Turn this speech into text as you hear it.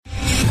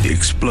The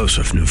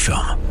explosive new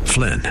film,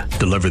 Flynn,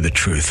 deliver the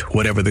truth,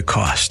 whatever the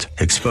cost,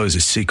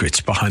 exposes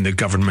secrets behind the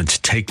government's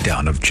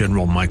takedown of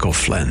General Michael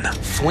Flynn.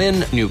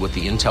 Flynn knew what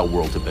the intel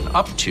world had been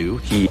up to.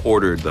 He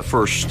ordered the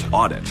first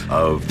audit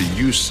of the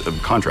use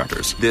of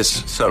contractors.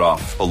 This set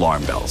off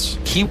alarm bells.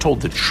 He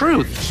told the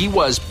truth. He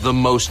was the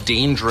most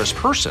dangerous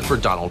person for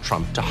Donald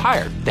Trump to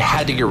hire. They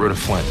had to get rid of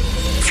Flynn.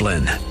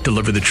 Flynn,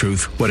 deliver the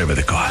truth, whatever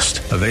the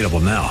cost. Available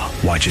now.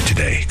 Watch it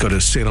today. Go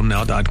to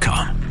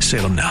salemnow.com.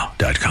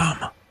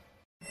 salemnow.com.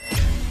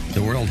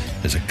 The world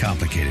is a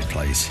complicated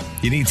place.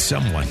 You need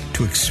someone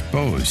to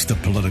expose the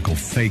political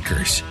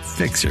fakers,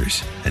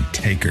 fixers, and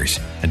takers,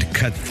 and to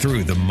cut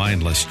through the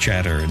mindless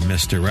chatter and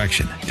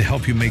misdirection to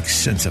help you make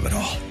sense of it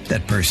all.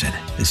 That person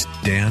is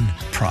Dan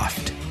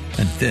Proft.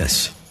 And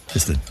this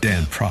is the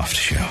Dan Proft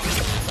Show.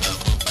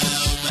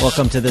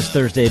 Welcome to this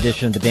Thursday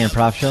edition of the Dan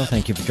Proft Show.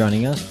 Thank you for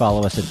joining us.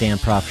 Follow us at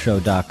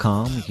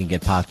danproftshow.com. You can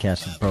get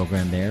podcasts of the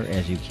program there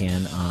as you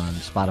can on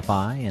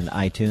Spotify and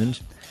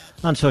iTunes.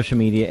 On social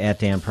media at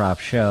Dan Proft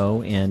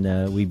Show,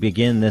 and we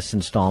begin this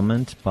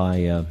installment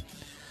by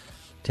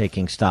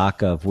taking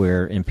stock of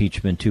where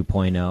impeachment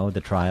 2.0, the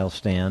trial,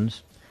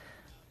 stands.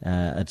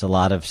 It's a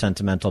lot of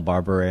sentimental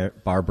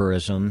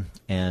barbarism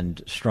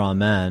and straw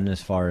men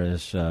as far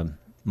as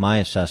my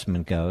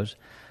assessment goes.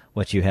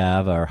 What you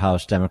have are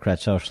House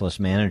Democrat Socialist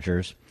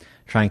managers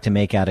trying to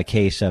make out a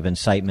case of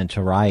incitement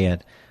to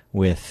riot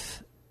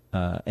with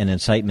an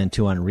incitement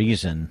to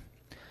unreason,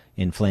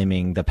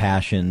 inflaming the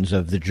passions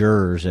of the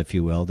jurors, if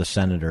you will, the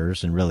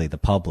senators, and really the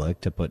public,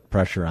 to put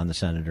pressure on the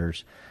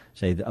senators.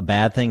 Say a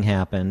bad thing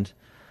happened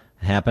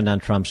on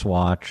Trump's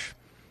watch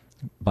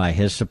by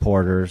his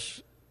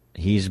supporters.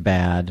 He's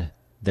bad,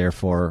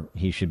 therefore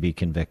he should be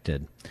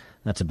convicted.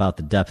 That's about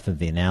the depth of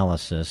the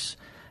analysis.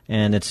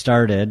 And it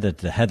started that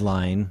the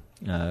headline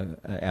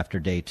after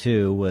day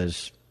two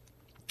was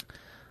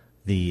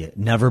the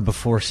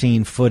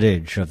never-before-seen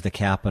footage of the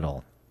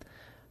Capitol.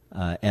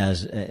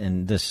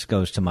 And this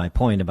goes to my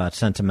point about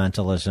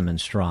sentimentalism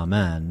and straw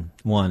men.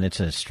 One,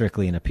 it's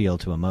strictly an appeal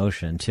to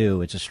emotion.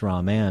 Two, it's a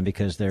straw man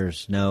because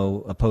there's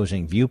no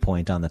opposing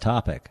viewpoint on the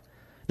topic.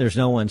 There's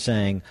no one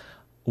saying,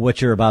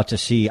 what you're about to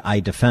see, I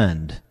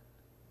defend.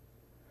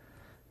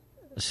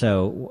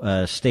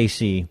 So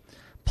Stacey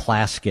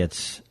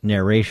Plaskett's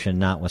narration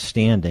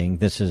notwithstanding,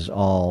 this is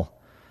all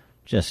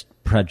just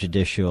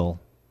prejudicial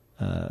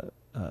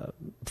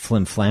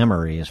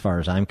flimflammery as far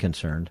as I'm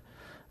concerned.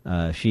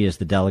 She is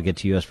the delegate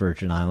to U.S.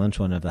 Virgin Islands,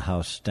 one of the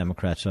House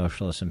Democrat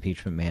Socialist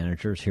impeachment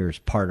managers. Here's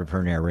part of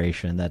her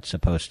narration that's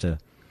supposed to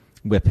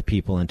whip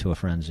people into a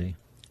frenzy.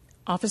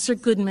 Officer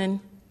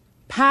Goodman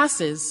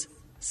passes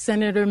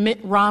Senator Mitt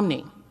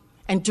Romney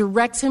and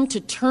directs him to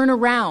turn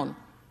around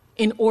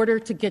in order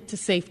to get to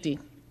safety.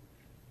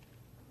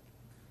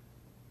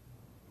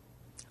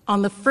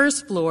 On the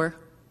first floor,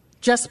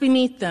 just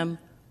beneath them,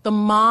 the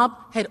mob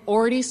had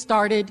already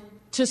started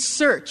to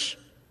search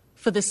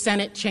for the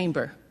Senate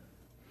chamber.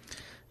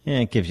 Yeah,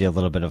 it gives you a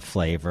little bit of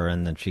flavor,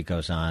 and then she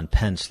goes on.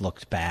 Pence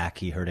looked back.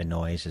 He heard a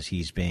noise as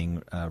he's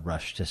being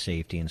rushed to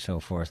safety and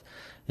so forth.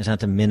 It's not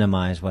to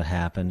minimize what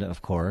happened,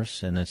 of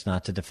course, and it's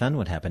not to defend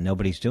what happened.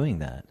 Nobody's doing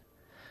that.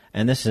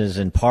 And this is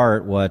in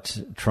part what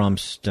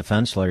Trump's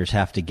defense lawyers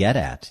have to get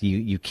at.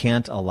 You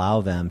can't allow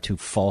them to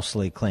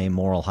falsely claim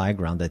moral high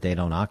ground that they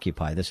don't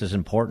occupy. This is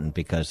important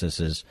because this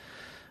is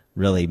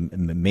really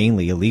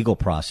mainly a legal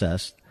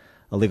process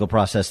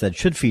that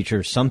should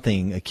feature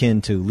something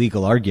akin to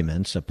legal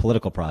arguments, a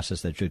political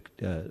process that should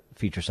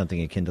feature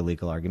something akin to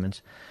legal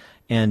arguments.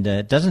 And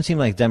it doesn't seem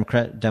like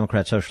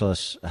Democrat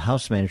Socialist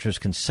House managers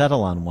can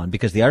settle on one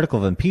because the article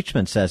of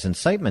impeachment says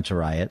incitement to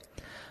riot,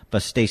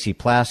 but Stacey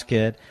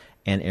Plaskett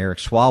and Eric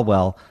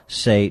Swalwell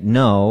say,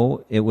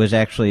 no, it was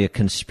actually a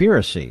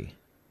conspiracy.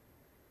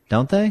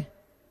 Don't they?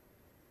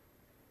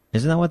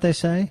 Isn't that what they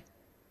say?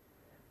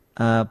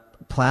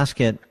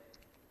 Plaskett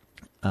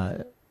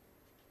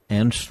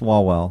and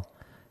Swalwell,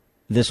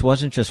 this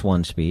wasn't just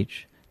one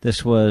speech.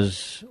 This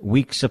was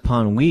weeks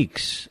upon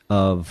weeks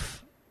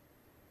of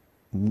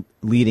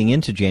leading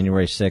into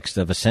January 6th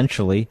of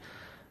essentially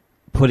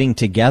putting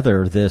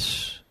together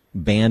this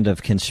band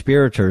of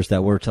conspirators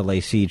that were to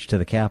lay siege to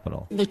the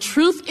Capitol. The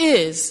truth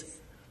is,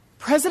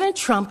 President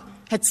Trump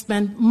had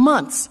spent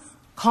months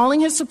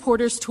calling his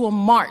supporters to a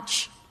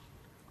march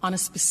on a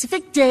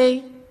specific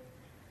day,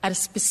 at a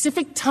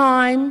specific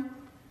time,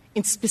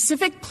 in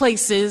specific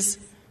places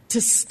to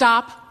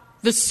stop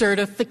the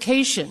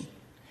certification.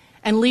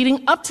 And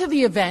leading up to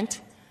the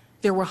event,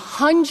 there were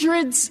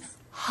hundreds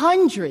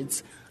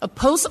of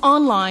posts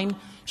online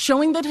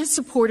showing that his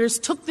supporters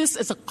took this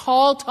as a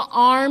call to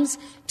arms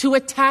to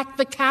attack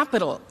the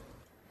Capitol.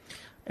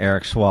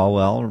 Eric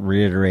Swalwell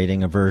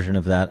reiterating a version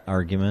of that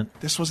argument.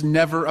 This was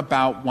never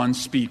about one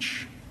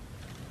speech.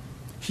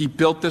 He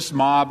built this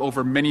mob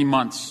over many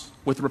months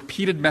with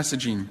repeated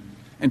messaging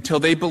until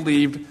they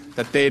believed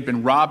that they had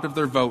been robbed of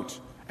their vote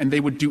and they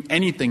would do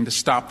anything to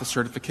stop the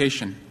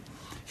certification.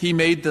 He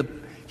made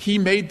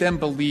them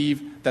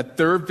believe that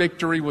their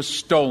victory was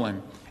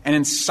stolen and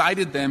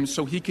incited them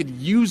so he could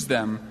use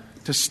them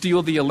to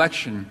steal the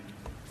election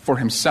for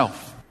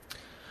himself.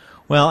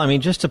 Well, I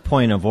mean, just a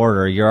point of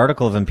order, your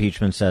article of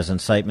impeachment says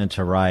incitement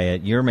to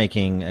riot. You're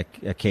making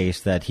a case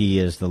that he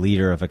is the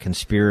leader of a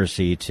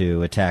conspiracy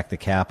to attack the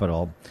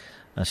Capitol.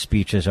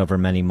 Speeches over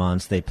many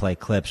months. They play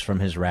clips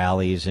from his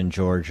rallies in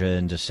Georgia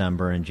in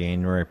December and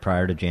January,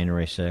 prior to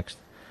January 6th.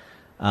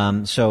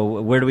 So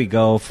where do we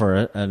go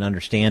for an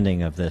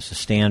understanding of this, a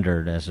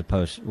standard, as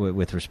opposed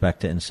with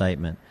respect to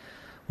incitement?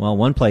 Well,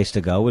 one place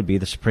to go would be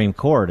the Supreme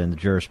Court and the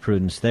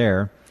jurisprudence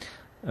there.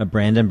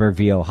 Brandenburg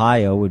v.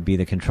 Ohio would be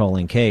the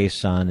controlling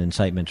case on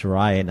incitement to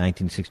riot in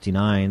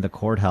 1969. The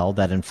court held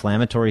that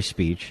inflammatory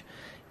speech,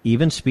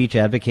 even speech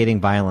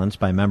advocating violence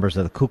by members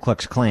of the Ku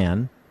Klux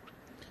Klan,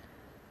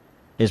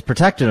 is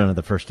protected under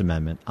the First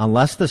Amendment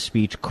unless the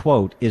speech,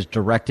 quote, is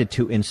directed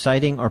to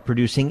inciting or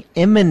producing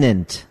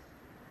imminent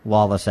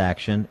lawless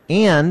action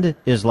and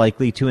is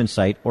likely to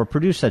incite or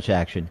produce such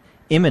action.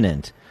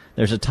 Imminent.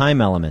 There's a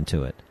time element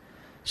to it.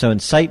 So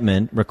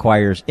incitement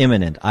requires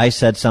imminent. I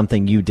said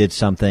something, you did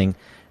something,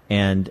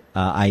 and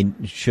I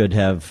should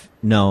have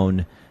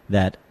known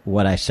that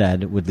what I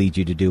said would lead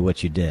you to do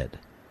what you did.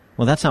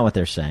 Well, that's not what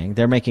they're saying.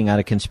 They're making out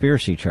a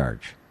conspiracy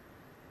charge.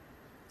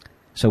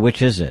 So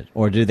which is it?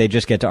 Or do they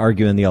just get to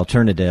argue in the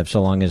alternative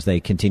so long as they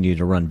continue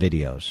to run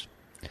videos?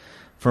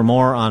 For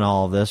more on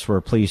all of this, we're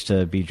pleased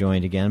to be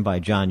joined again by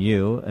John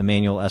Yoo,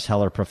 Emanuel S.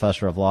 Heller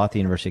Professor of Law at the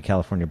University of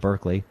California,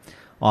 Berkeley,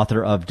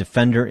 author of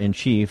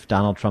Defender-in-Chief,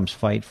 Donald Trump's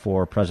Fight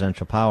for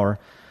Presidential Power.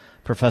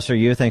 Professor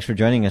Yoo, thanks for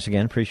joining us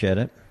again. Appreciate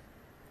it.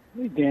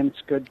 Hey, Dan,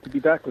 it's good to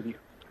be back with you.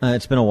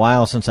 It's been a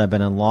while since I've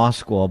been in law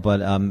school,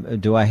 but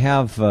do I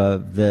have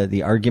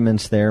the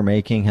arguments they're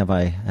making? Have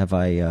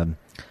I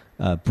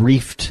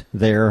briefed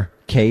their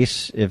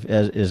case,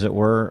 as it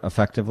were,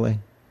 effectively?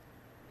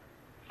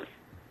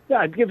 Yeah,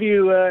 I'd give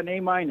you an A-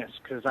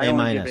 because I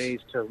only give A's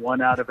to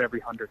 1 out of every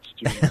 100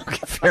 students. Okay,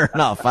 fair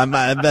enough.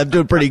 I'm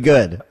doing pretty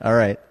good. All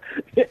right.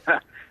 Yeah.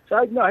 So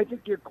I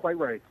think you're quite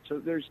right. So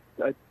there's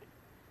the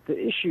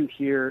issue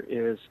here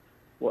is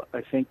what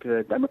I think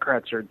the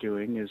Democrats are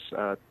doing is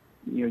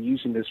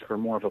using this for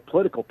more of a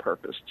political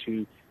purpose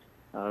to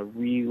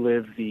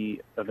relive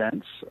the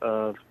events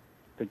of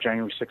the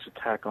January 6th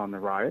attack on the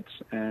riots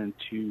and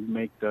to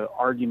make the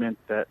argument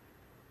that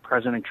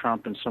President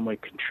Trump in some way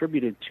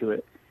contributed to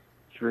it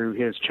through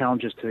his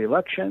challenges to the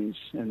elections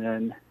and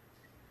then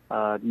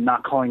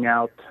not calling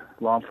out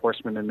law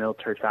enforcement and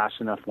military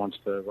fast enough once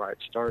the riot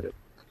started.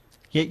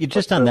 Yeah, you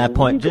just on that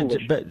point,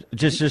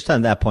 just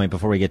on that point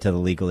before we get to the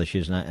legal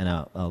issues, and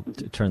I'll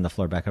turn the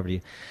floor back over to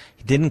you.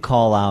 He didn't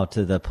call out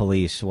to the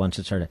police once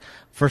it started.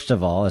 First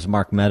of all, as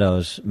Mark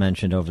Meadows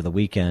mentioned over the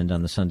weekend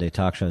on the Sunday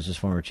talk show as his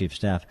former chief of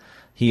staff,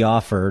 he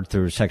offered,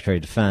 through Secretary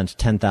of Defense,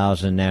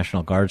 10,000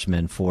 National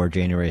Guardsmen for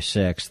January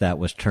 6th. That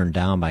was turned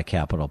down by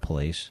Capitol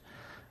Police,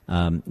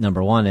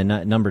 number one.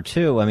 And number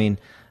two, I mean,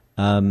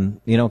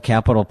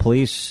 Capitol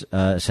Police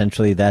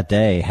essentially that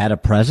day had a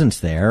presence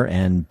there,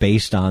 and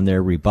based on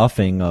their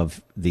rebuffing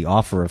of the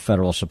offer of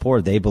federal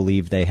support, they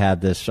believed they had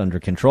this under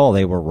control.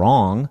 They were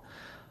wrong.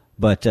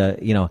 But,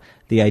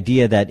 the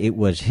idea that it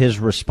was his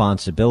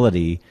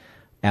responsibility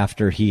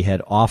after he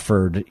had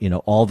offered,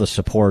 all the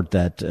support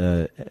that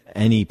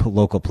any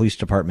local police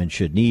department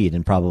should need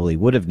and probably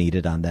would have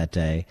needed on that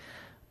day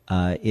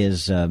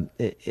it's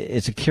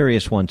a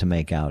curious one to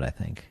make out, I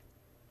think.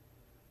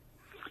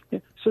 Yeah,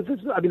 so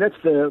that's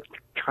the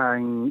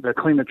claim they're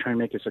trying to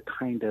make is a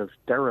kind of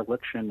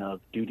dereliction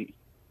of duty,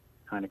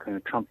 kind of claim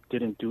that Trump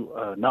didn't do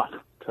enough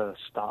to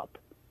stop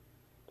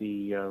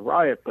the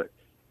riot. But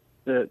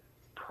the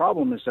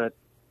problem is that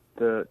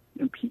the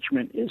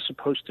impeachment is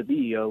supposed to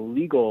be a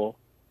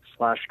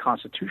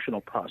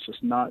legal/constitutional process,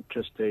 not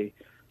just a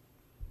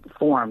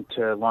forum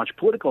to launch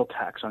political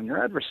attacks on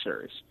your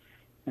adversaries.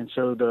 And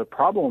so the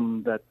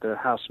problem that the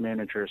House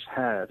managers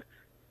had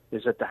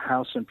is that the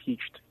House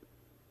impeached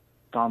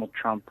Donald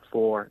Trump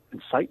for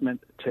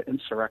incitement to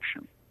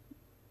insurrection.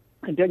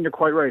 And Dan, you're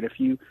quite right. If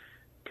you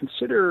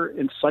consider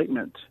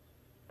incitement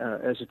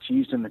as it's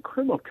used in the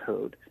criminal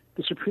code,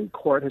 the Supreme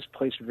Court has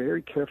placed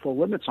very careful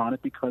limits on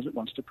it because it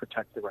wants to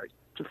protect the right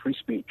to free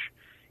speech.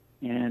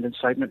 And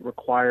incitement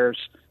requires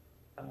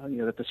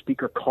that the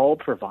speaker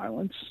called for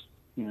violence.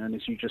 And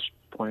as you just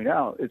pointed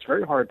out, it's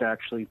very hard to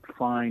actually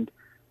find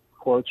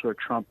quotes where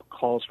Trump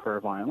calls for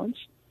violence.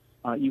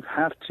 You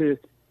have to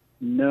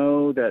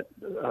know that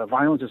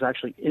violence is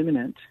actually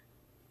imminent,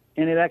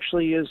 and it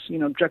actually is,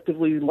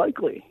 objectively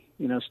likely.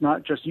 It's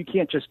not just, you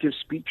can't just give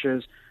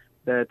speeches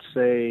that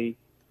say,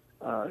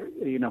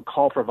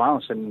 call for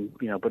violence, and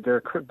but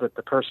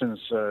the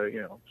person's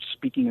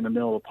speaking in the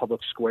middle of a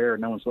public square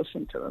and no one's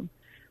listening to them.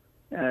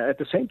 At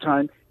the same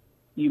time,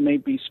 you may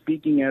be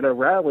speaking at a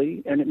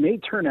rally, and it may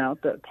turn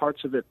out that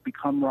parts of it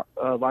become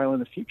violent in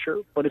the future.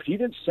 But if you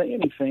didn't say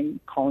anything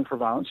calling for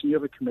violence, you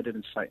haven't committed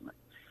incitement.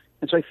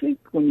 And so I think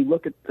when you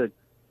look at the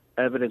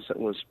evidence that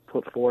was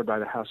put forward by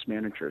the House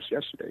managers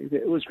yesterday,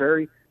 it was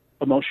very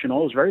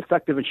emotional. It was very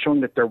effective in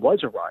showing that there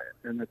was a riot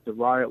and that the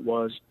riot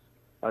was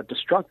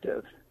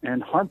destructive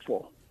and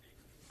harmful.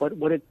 But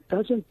what it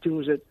doesn't do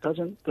is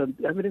the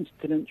evidence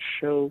didn't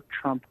show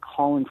Trump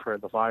calling for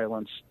the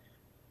violence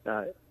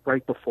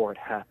right before it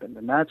happened.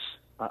 And that's,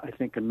 I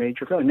think, a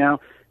major failure. Now,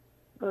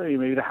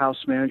 maybe the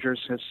House managers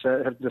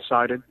have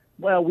decided,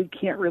 well, we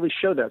can't really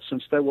show that. So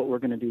instead what we're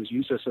going to do is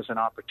use this as an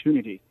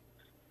opportunity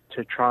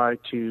to try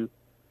to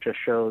just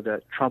show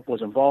that Trump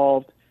was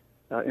involved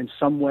in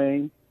some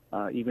way,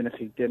 even if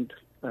he didn't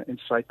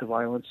incite the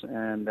violence,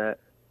 and that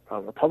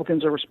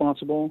Republicans are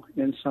responsible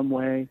in some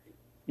way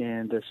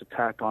in this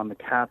attack on the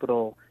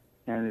Capitol,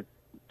 and it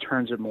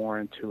turns it more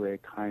into a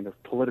kind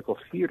of political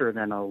theater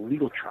than a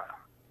legal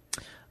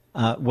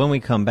trial. When we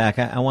come back,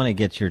 I want to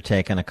get your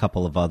take on a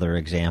couple of other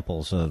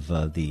examples of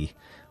the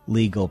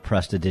legal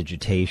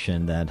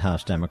prestidigitation that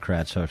House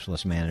Democrat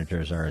socialist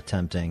managers are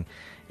attempting,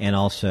 and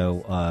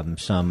also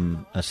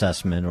some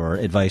assessment or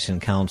advice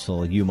and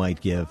counsel you might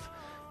give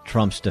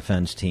Trump's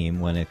defense team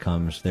when it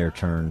comes their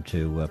turn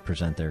to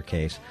present their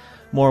case.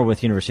 More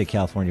with University of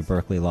California,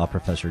 Berkeley law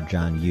professor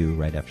John Yoo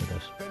right after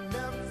this.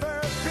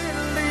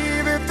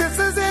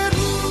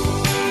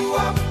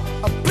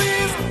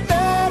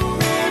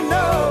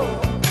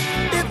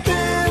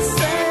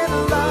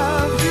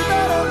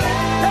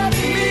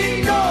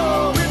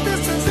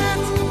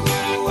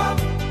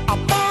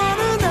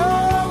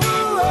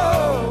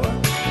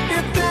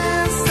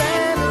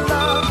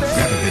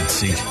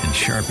 And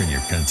sharpen your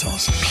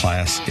pencils.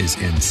 Class is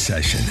in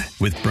session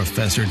with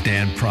Professor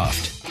Dan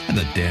Proft and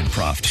the Dan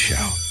Proft Show.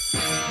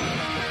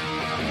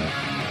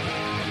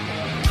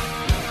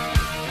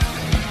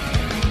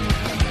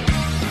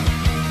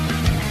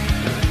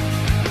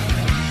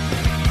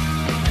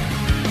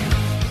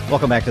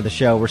 Welcome back to the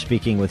show. We're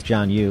speaking with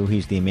John Yoo.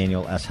 He's the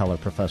Emanuel S. Heller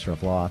Professor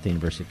of Law at the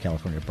University of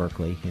California,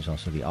 Berkeley. He's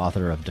also the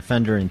author of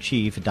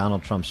Defender-in-Chief,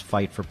 Donald Trump's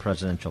Fight for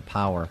Presidential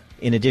Power.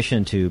 In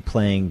addition to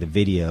playing the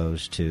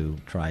videos to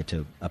try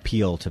to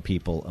appeal to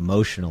people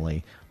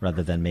emotionally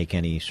rather than make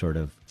any sort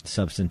of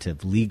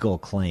substantive legal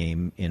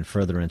claim in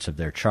furtherance of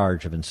their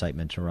charge of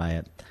incitement to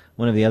riot,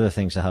 one of the other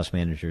things the House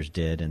managers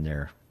did in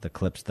the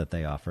clips that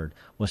they offered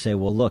was say,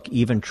 well, look,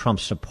 even Trump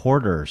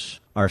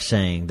supporters are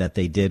saying that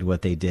they did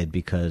what they did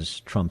because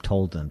Trump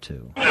told them to.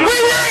 We were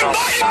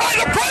invited by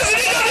the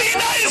President of the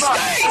United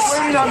States!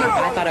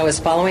 I thought I was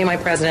following my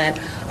president.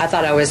 I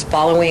thought I was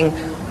following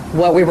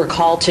what we were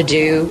called to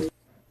do.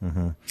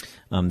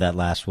 Mm-hmm. That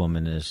last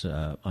woman is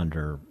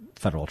under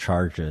federal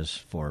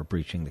charges for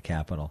breaching the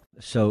Capitol.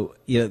 So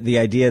the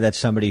idea that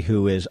somebody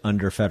who is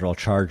under federal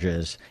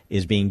charges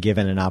is being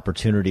given an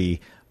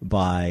opportunity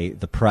by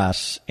the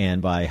press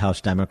and by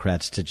House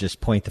Democrats to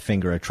just point the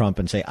finger at Trump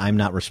and say, I'm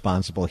not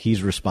responsible,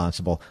 he's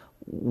responsible.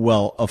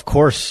 Well, of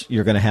course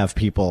you're going to have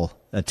people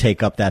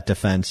take up that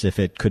defense if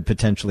it could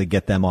potentially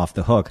get them off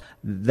the hook.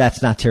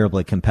 That's not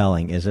terribly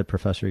compelling, is it,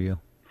 Professor Yoo?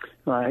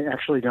 Well, I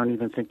actually don't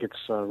even think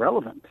it's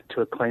relevant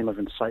to a claim of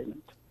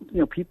incitement.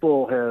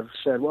 People have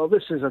said, well,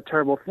 this is a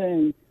terrible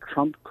thing.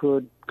 Trump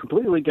could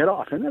completely get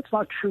off. And that's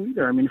not true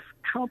either. I mean, if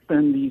Trump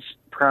and these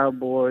Proud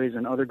Boys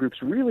and other groups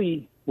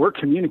really were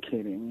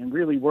communicating and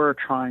really were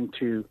trying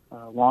to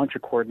launch a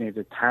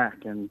coordinated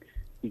attack, and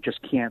you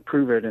just can't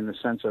prove it in the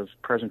sense of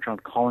President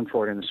Trump calling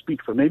for it in the speech,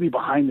 but maybe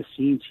behind the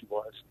scenes he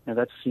was. And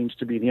that seems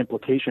to be the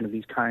implication of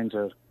these kinds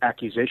of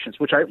accusations,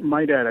 which I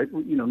might add,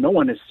 no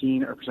one has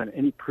seen or presented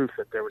any proof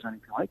that there was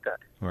anything like that.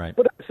 Right.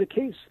 But if it's the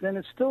case, then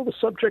it's still the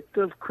subject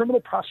of criminal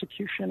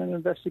prosecution and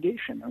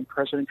investigation. And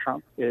President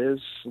Trump is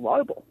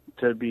liable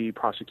to be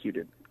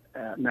prosecuted.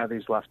 Now that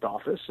he's left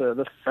office,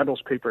 the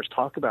Federalist Papers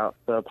talk about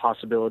the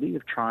possibility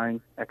of trying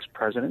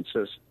ex-presidents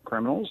as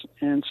criminals.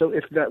 And so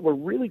if that were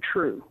really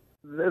true,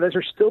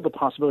 there's still the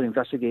possibility of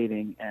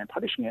investigating and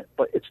punishing it,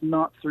 but it's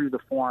not through the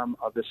form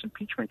of this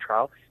impeachment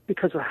trial,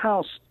 because the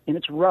House, in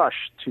its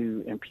rush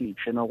to impeach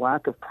and the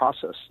lack of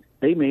process,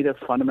 they made a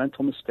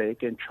fundamental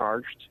mistake and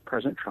charged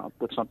President Trump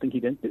with something he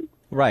didn't do.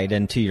 Right,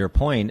 and to your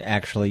point,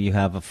 actually, you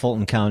have a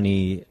Fulton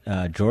County,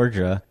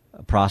 Georgia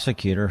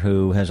prosecutor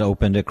who has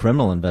opened a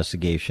criminal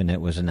investigation,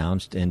 it was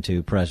announced,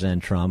 into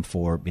President Trump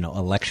for,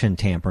 election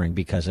tampering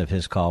because of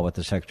his call with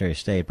the Secretary of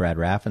State, Brad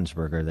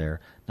Raffensperger,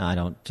 there. Now, I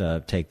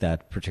don't take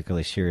that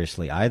particularly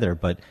seriously either,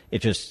 but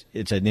it's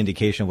an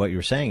indication of what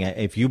you're saying.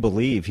 If you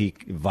believe he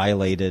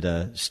violated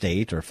a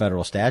state or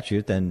federal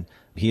statute, then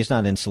he's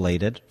not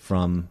insulated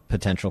from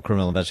potential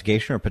criminal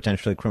investigation or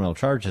potentially criminal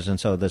charges, and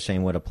so the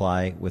same would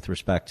apply with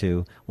respect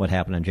to what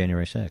happened on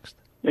January 6th.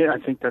 Yeah, I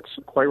think that's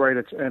quite right.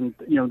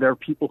 There are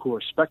people who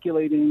are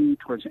speculating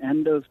towards the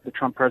end of the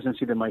Trump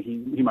presidency that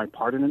he might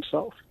pardon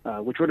himself,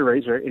 which would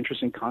raise very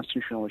interesting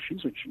constitutional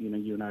issues, which you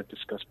and I have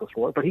discussed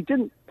before. But he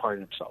didn't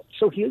pardon himself,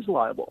 so he is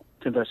liable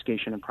to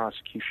investigation and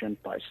prosecution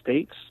by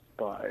states,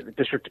 by the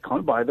District of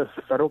Columbia, by the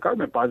federal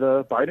government, by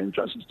the Biden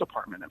Justice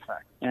Department, in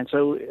fact. And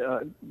so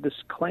this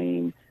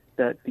claim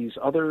that these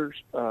other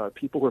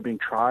people who are being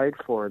tried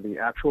for the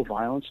actual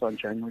violence on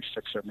January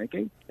 6th are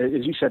making,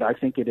 as you said, I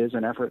think it is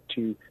an effort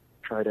to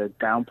try to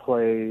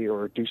downplay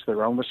or reduce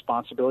their own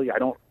responsibility. I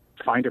don't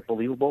find it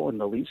believable in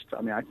the least.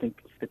 I mean, I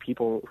think the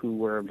people who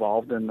were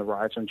involved in the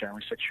riots on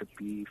January 6th should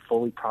be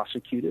fully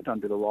prosecuted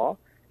under the law.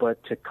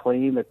 But to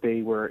claim that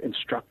they were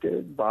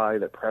instructed by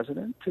the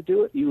president to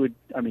do it,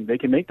 they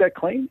can make that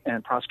claim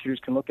and prosecutors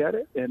can look at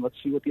it and let's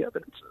see what the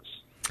evidence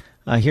is.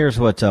 Here's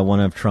what one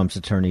of Trump's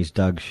attorneys,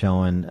 Doug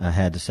Schoen,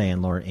 had to say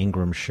in Laura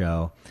Ingram's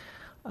show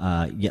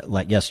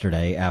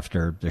yesterday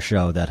after the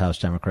show that House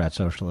Democrat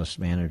Socialist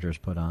managers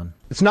put on.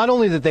 It's not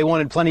only that they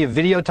wanted plenty of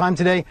video time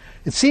today,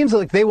 it seems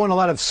like they want a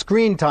lot of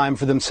screen time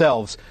for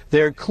themselves.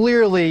 They're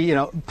clearly,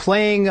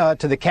 playing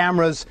to the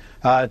cameras,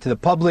 to the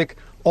public,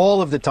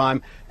 all of the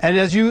time. And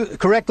as you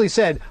correctly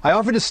said, I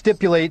offered to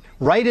stipulate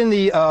right in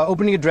the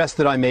opening address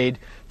that I made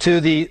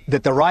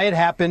that the riot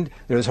happened,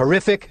 it was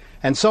horrific,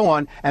 and so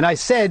on. And I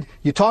said,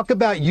 you talk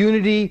about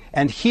unity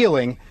and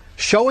healing,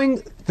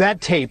 showing that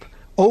tape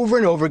over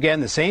and over again,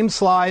 the same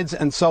slides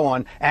and so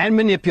on, and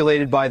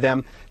manipulated by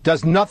them,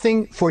 does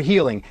nothing for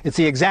healing. It's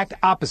the exact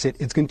opposite.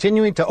 It's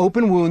continuing to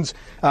open wounds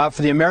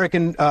for the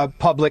American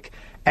public.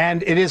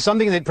 And it is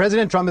something that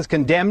President Trump has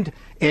condemned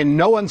in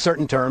no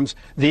uncertain terms,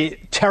 the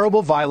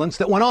terrible violence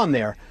that went on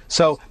there.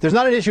 So there's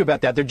not an issue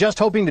about that. They're just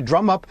hoping to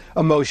drum up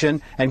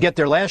emotion and get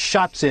their last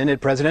shots in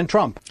at President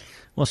Trump.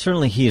 Well,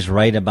 certainly he's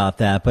right about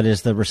that, but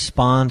is the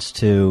response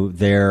to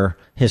their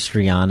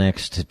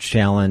histrionics to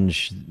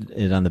challenge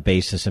it on the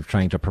basis of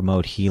trying to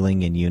promote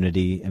healing and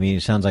unity? I mean,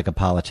 it sounds like a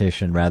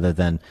politician rather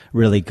than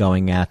really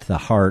going at the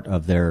heart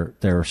of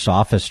their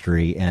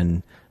sophistry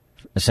and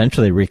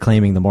essentially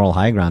reclaiming the moral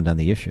high ground on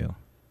the issue,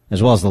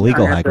 as well as the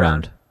legal high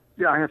ground.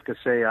 Yeah, I have to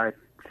say, I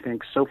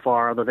think so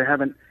far, although they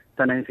haven't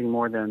done anything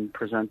more than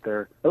present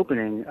their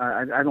opening,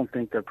 I don't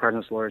think the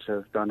president's lawyers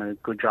have done a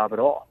good job at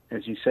all.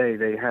 As you say,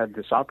 they had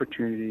this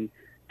opportunity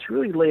to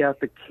really lay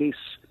out the case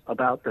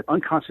about the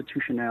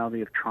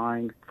unconstitutionality of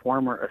trying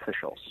former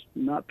officials,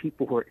 not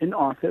people who are in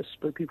office,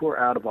 but people who are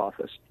out of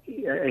office.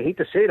 I hate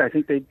to say it, I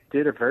think they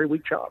did a very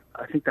weak job.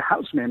 I think the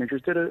House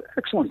managers did an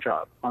excellent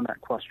job on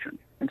that question.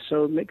 And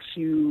so it makes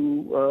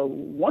you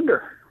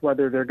wonder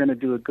whether they're going to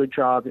do a good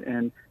job.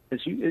 And as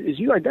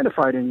you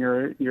identified in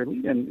your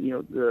lead, and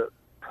the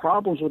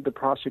problems with the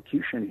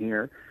prosecution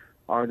here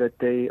are that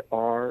they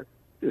are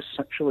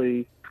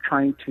essentially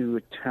trying to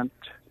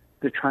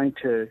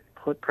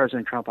put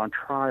President Trump on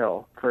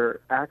trial for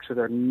acts that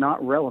are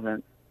not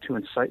relevant to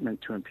incitement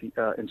to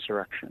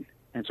insurrection.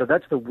 And so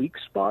that's the weak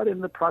spot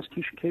in the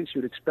prosecution case.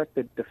 You would expect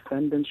that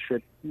defendants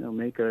should,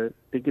 make a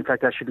big, in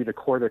fact, that should be the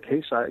core of their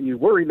case. You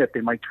worry that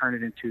they might turn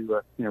it into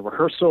a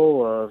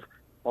rehearsal of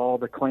all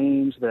the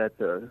claims that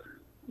the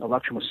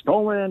election was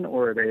stolen,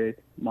 or they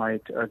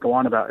might go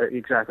on about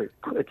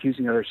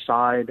accusing the other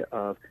side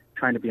of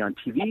trying to be on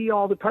TV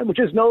all the time, which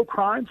is no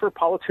crime for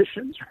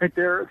politicians, right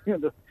there.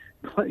 The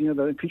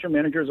impeachment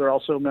managers are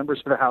also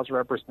members of the House of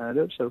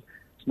Representatives, so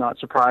it's not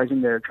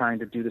surprising they're trying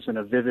to do this in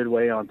a vivid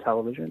way on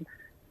television.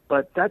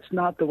 But that's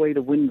not the way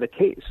to win the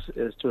case,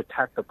 is to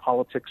attack the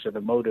politics or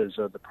the motives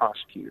of the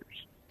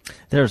prosecutors.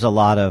 There's a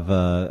lot of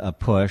a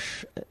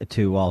push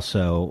to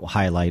also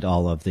highlight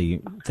all of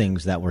the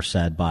things that were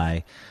said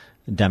by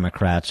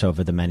Democrats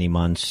over the many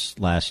months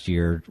last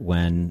year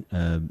when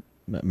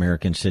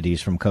American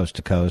cities from coast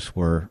to coast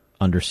were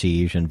under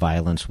siege and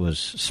violence was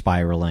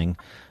spiraling.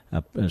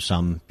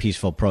 Some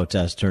peaceful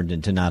protests turned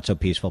into not so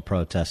peaceful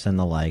protests and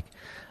the like.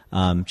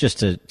 Just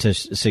to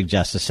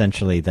suggest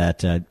essentially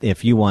that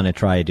if you want to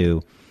try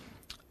to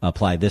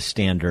apply this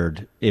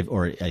standard,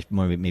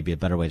 maybe a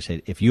better way to say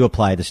it, if you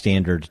apply the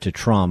standard to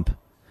Trump,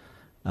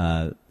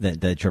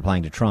 that you're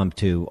applying to Trump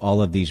to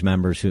all of these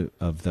members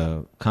of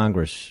the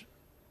Congress,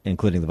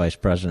 including the Vice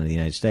President of the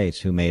United States,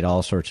 who made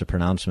all sorts of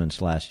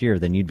pronouncements last year,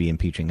 then you'd be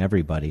impeaching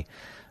everybody.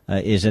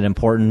 Is it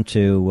important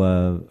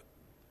to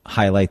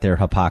highlight their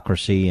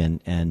hypocrisy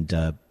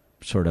and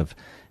sort of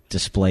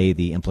display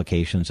the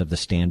implications of the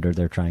standard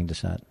they're trying to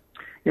set?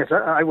 Yes,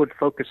 I would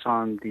focus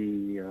on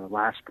the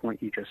last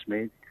point you just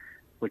made,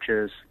 which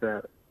is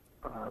that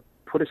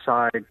put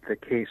aside the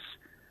case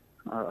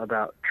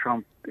about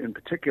Trump in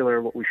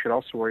particular. What we should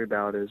also worry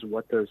about is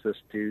what does this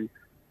do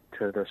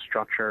to the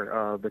structure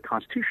of the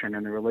Constitution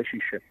and the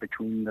relationship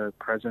between the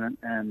president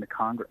and the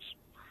Congress.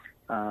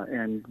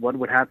 And what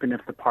would happen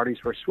if the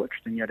parties were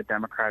switched and you had a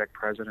Democratic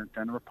president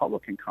and a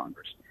Republican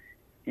Congress?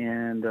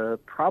 And the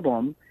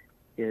problem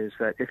is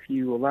that if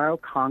you allow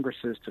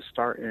Congresses to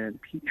start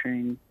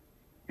impeaching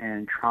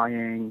and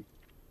trying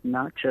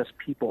not just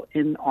people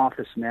in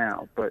office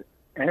now, but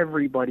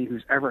everybody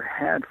who's ever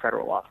had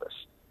federal office,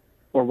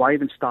 or why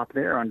even stop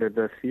there under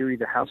the theory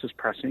the House is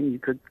pressing, you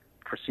could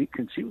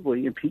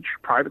conceivably impeach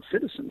private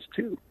citizens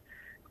too.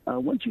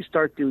 Once you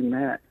start doing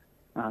that,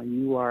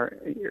 you're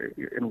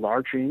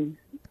enlarging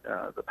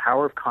the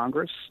power of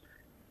Congress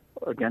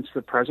against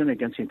the president,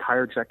 against the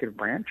entire executive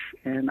branch,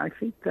 and I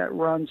think that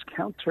runs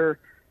counter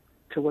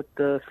to what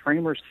the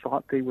framers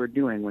thought they were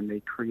doing when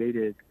they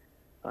created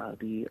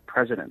the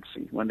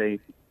presidency, when they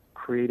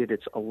created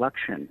its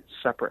election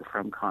separate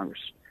from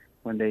Congress,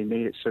 when they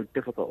made it so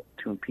difficult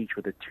to impeach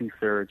with a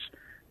 2/3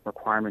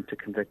 requirement to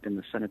convict in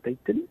the Senate. They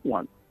didn't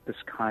want this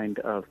kind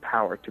of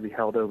power to be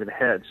held over the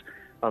heads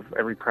of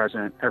every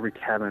president, every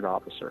cabinet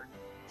officer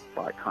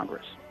by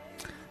Congress.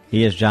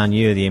 He is John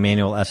Yoo, the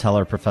Emanuel S.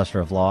 Heller Professor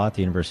of Law at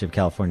the University of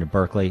California,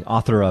 Berkeley,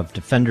 author of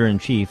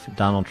Defender-in-Chief,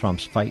 Donald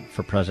Trump's Fight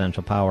for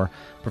Presidential Power.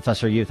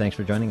 Professor Yoo, thanks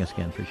for joining us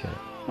again. Appreciate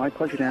it. My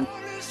pleasure, Dan.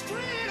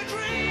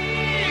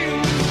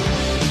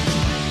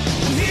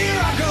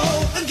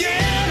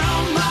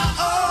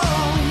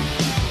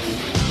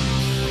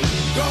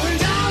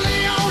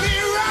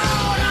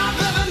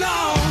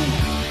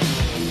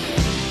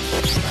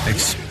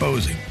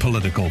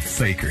 political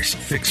fakers,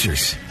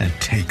 fixers, and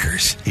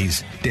takers.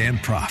 He's Dan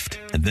Proft,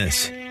 and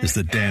this is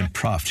the Dan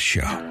Proft Show.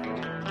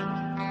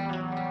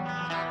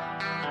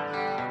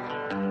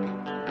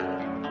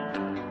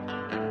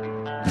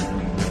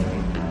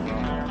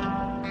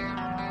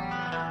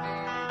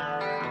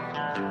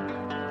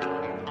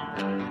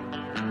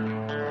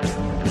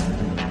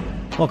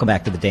 Welcome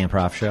back to the Dan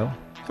Proft Show.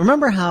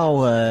 Remember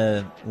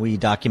how we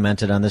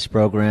documented on this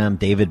program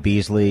David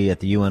Beasley at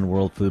the UN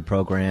World Food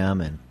Program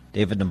and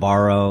David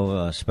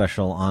Nabarro,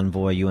 special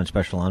envoy, UN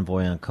special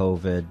envoy on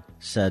COVID,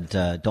 said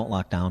don't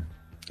lock down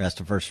as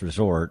the first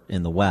resort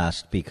in the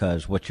West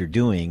because what you're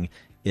doing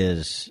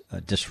is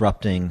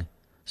disrupting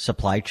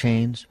supply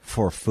chains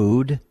for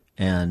food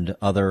and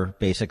other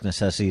basic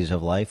necessities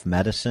of life,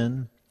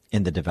 medicine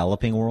in the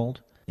developing world,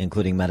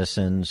 including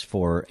medicines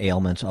for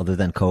ailments other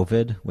than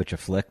COVID, which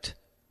afflict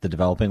the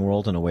developing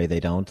world in a way they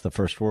don't, the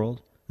first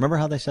world. Remember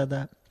how they said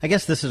that? I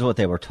guess this is what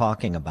they were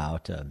talking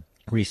about. A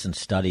recent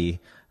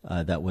study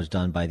that was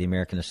done by the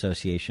American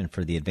Association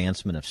for the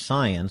Advancement of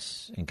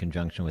Science in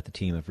conjunction with a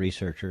team of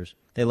researchers.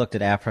 They looked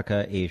at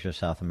Africa, Asia,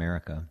 South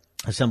America,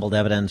 assembled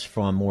evidence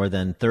from more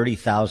than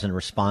 30,000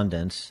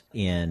 respondents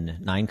in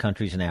 9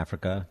 countries in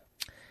Africa.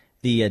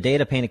 The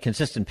data paint a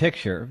consistent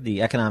picture,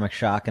 the economic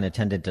shock and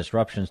attendant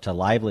disruptions to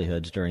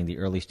livelihoods during the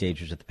early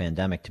stages of the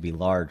pandemic to be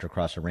large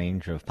across a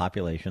range of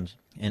populations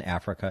in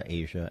Africa,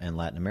 Asia, and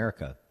Latin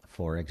America,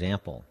 for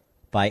example.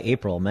 By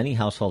April, many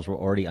households were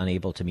already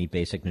unable to meet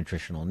basic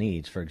nutritional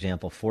needs. For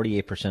example,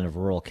 48% of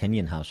rural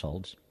Kenyan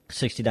households,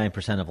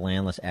 69% of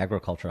landless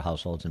agricultural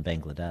households in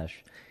Bangladesh,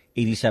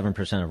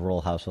 87% of rural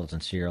households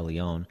in Sierra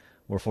Leone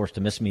were forced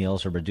to miss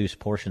meals or reduce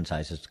portion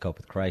sizes to cope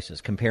with crisis.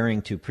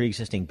 Comparing to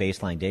pre-existing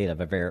baseline data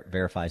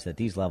verifies that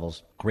these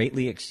levels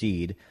greatly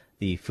exceed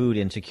the food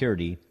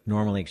insecurity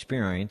normally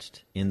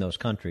experienced in those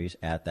countries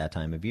at that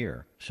time of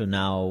year. So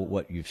now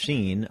what you've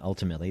seen,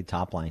 ultimately,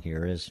 top line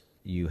here is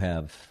you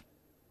have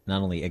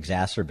not only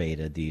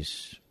exacerbated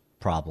these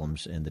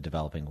problems in the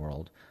developing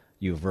world,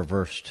 you've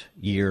reversed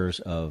years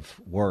of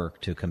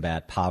work to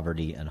combat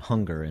poverty and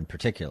hunger in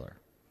particular.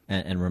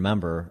 And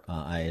remember,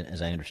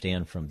 as I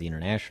understand from the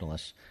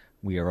internationalists,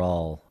 we are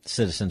all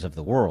citizens of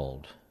the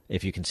world.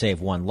 If you can save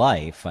one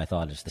life, I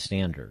thought is the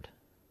standard.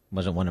 It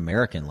wasn't one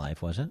American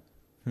life, was it?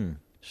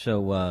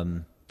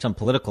 So some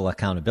political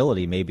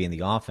accountability may be in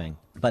the offing,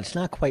 but it's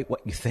not quite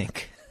what you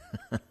think.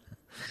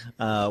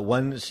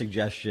 One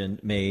suggestion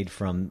made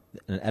from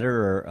an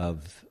editor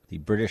of the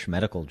British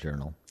Medical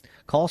Journal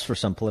calls for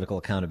some political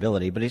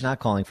accountability, but he's not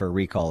calling for a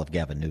recall of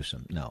Gavin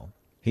Newsom, no.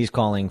 He's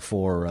calling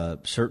for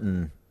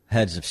certain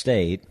heads of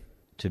state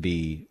to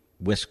be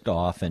whisked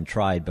off and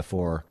tried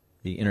before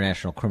the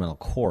International Criminal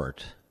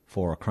Court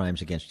for crimes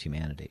against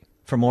humanity.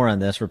 For more on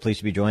this, we're pleased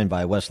to be joined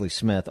by Wesley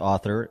Smith,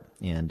 author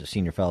and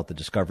senior fellow at the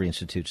Discovery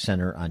Institute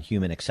Center on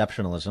Human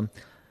Exceptionalism.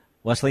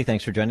 Wesley,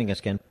 thanks for joining us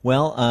again.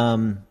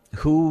 Well,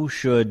 who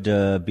should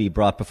be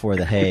brought before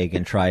The Hague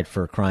and tried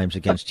for crimes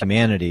against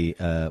humanity,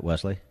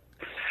 Wesley?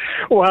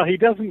 Well, he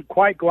doesn't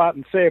quite go out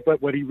and say it,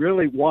 but what he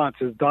really wants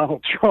is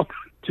Donald Trump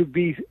to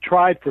be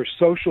tried for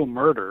social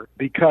murder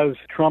because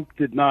Trump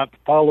did not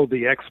follow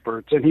the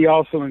experts, and he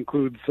also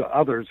includes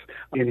others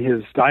in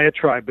his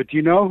diatribe. But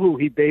you know who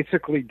he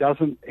basically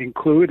doesn't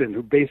include and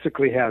who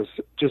basically has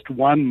just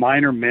one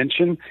minor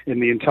mention in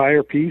the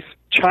entire piece?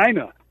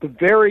 China, the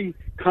very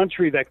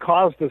country that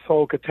caused this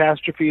whole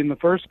catastrophe in the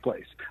first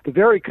place, the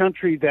very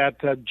country that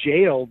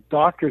jailed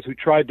doctors who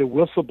tried to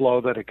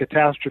whistleblow that a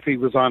catastrophe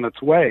was on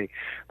its way,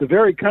 the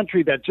very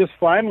country that just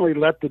finally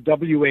let the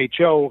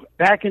WHO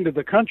back into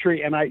the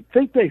country. And I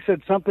think they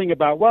said something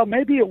about, well,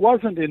 maybe it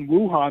wasn't in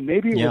Wuhan,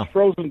 maybe it was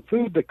frozen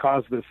food that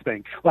caused this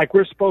thing. Like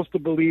we're supposed to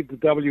believe the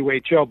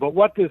WHO. But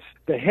what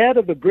the head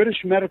of the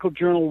British Medical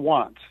Journal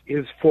wants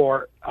is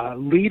for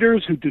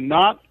leaders who do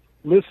not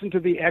listen to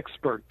the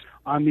experts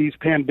on these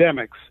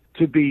pandemics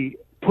to be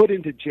put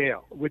into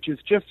jail, which is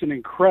just an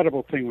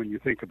incredible thing when you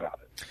think about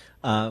it.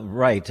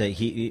 Right.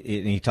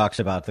 He talks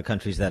about the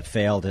countries that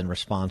failed in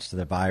response to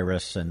the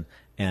virus and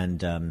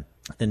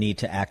the need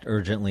to act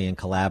urgently and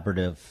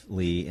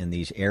collaboratively in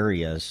these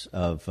areas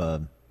of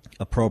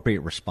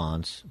appropriate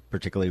response,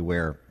 particularly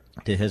where,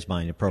 to his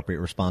mind, appropriate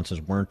responses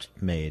weren't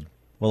made,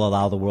 will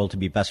allow the world to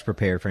be best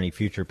prepared for any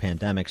future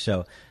pandemic.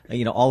 So,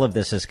 all of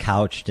this is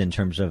couched in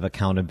terms of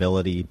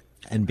accountability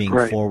and being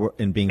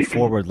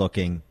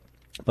forward-looking.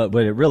 But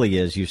what it really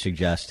is, you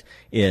suggest,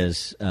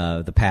 is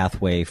the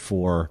pathway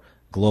for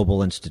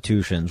global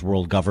institutions,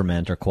 world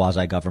government or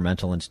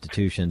quasi-governmental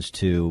institutions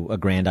to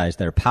aggrandize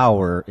their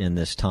power in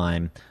this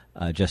time,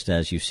 just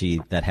as you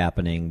see that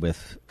happening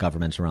with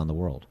governments around the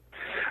world.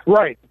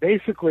 Right.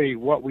 Basically,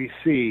 what we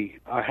see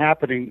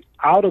happening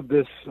out of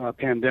this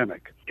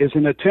pandemic is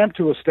an attempt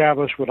to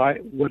establish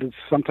what is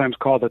sometimes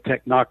called a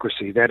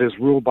technocracy, that is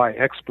ruled by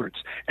experts.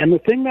 And the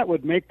thing that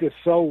would make this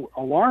so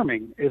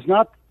alarming is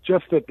not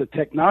just that the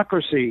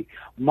technocracy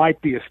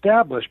might be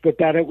established, but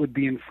that it would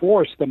be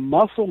enforced. The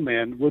muscle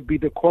men would be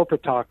the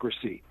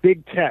corporatocracy,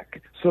 big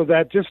tech. So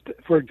that just,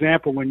 for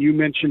example, when you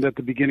mentioned at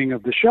the beginning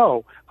of the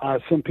show,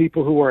 some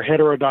people who are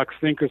heterodox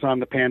thinkers on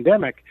the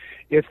pandemic,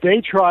 if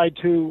they tried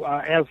to,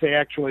 as they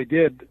actually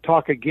did,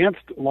 talk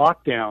against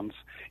lockdowns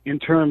in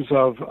terms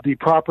of the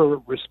proper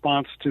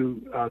response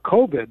to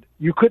COVID,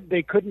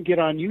 they couldn't get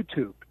on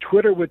YouTube.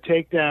 Twitter would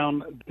take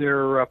down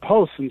their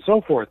posts and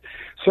so forth.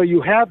 So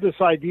you have this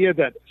idea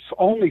that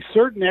only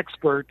certain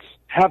experts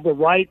have the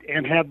right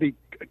and have the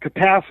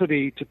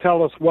capacity to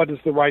tell us what is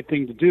the right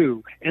thing to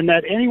do, and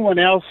that anyone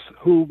else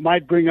who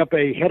might bring up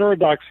a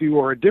heterodox view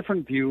or a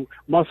different view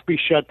must be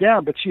shut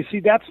down. But you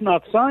see, that's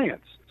not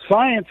science.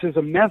 Science is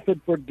a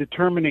method for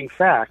determining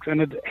facts,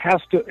 and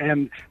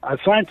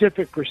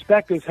scientific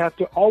perspectives have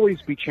to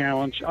always be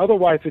challenged.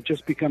 Otherwise, it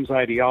just becomes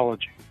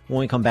ideology. When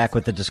we come back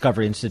with the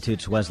Discovery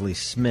Institute's Wesley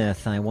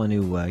Smith, I want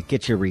to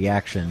get your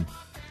reaction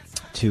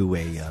to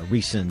a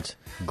recent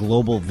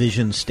global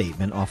vision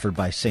statement offered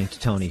by St.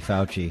 Tony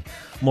Fauci.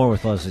 More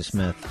with Wesley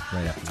Smith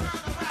right after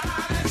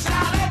this.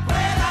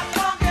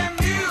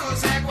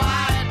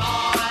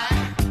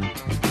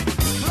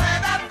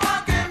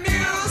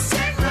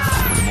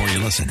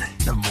 Listen,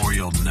 the more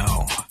you'll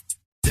know.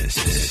 This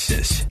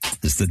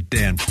is the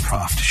Dan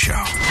Proft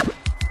Show.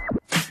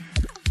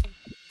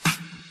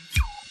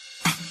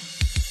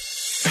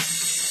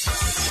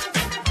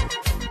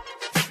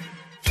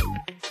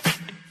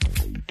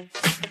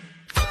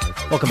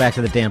 Welcome back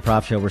to the Dan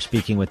Proft Show. We're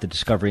speaking with the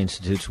Discovery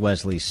Institute's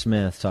Wesley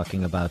Smith,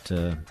 talking about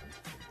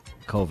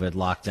COVID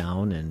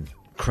lockdown and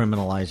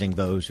criminalizing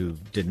those who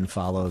didn't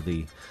follow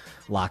the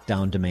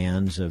lockdown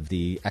demands of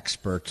the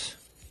expert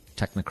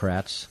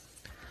technocrats.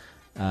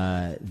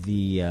 Some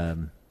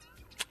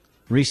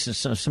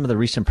of the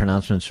recent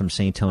pronouncements from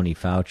St. Tony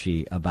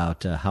Fauci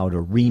about how to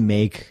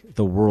remake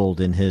the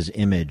world in his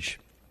image.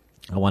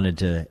 I wanted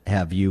to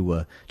have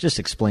you just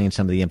explain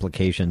some of the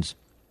implications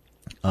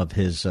of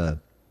his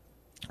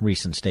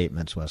recent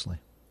statements, Wesley.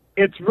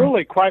 It's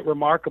really quite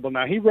remarkable.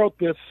 Now, he wrote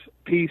this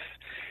piece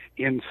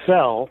in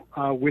Cell,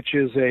 which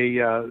is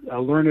a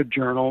learned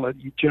journal that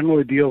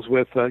generally deals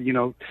with,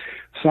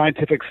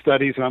 scientific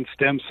studies on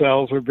stem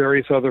cells or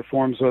various other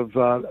forms of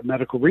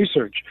medical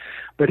research.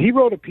 But he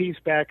wrote a piece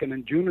back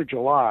in June or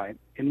July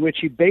in which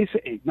he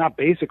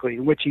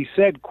in which he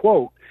said,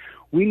 quote,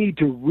 "We need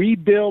to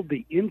rebuild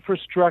the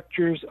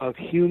infrastructures of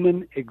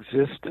human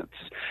existence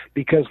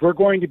because we're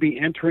going to be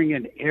entering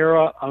an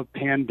era of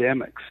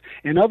pandemics."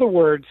 In other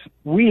words,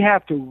 we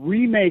have to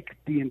remake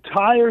the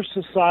entire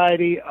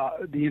society,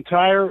 the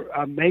entire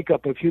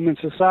makeup of human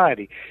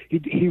society.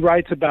 He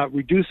writes about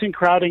reducing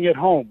crowding at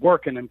home,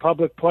 work, and in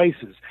public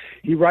places.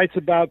 He writes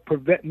about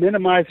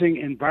minimizing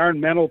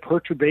environmental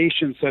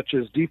perturbations such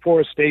as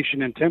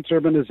deforestation, intense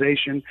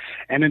urbanization,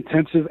 and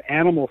intensive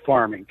animal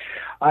farming.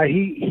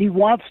 He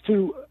wants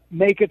to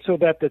make it so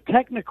that the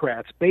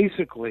technocrats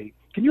basically,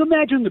 can you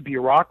imagine the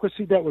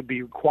bureaucracy that would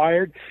be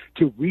required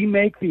to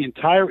remake the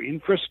entire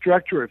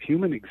infrastructure of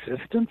human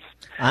existence?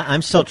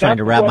 I'm still trying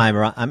to wrap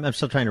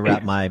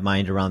my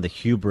mind around the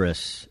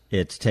hubris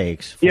it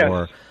takes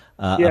for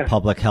a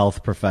public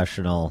health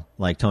professional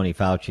like Tony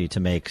Fauci to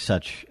make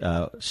such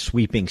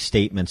sweeping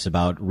statements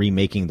about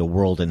remaking the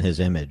world in his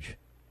image.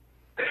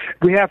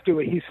 We have to,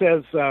 he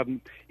says,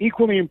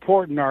 equally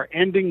important are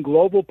ending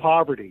global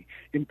poverty,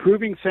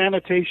 improving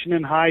sanitation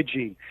and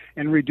hygiene,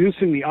 and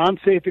reducing the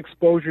unsafe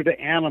exposure to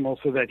animals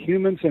so that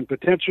humans and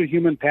potential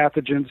human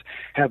pathogens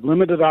have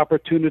limited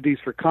opportunities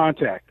for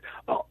contact.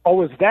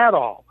 Oh, is that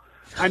all?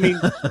 I mean,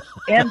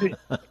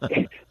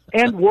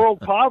 end world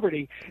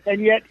poverty,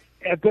 and yet,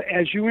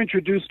 as you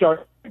introduced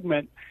our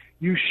segment,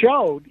 you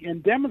showed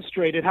and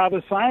demonstrated how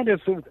the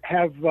scientists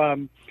have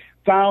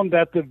found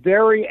that the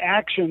very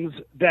actions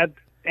that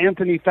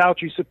Anthony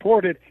Fauci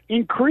supported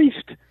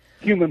increased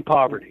human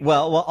poverty.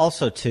 Well,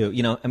 also too,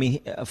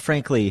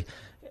 frankly,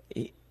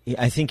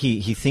 I think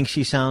he thinks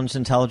he sounds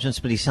intelligent,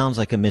 but he sounds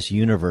like a Miss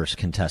Universe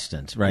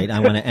contestant, right?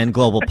 I want to end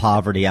global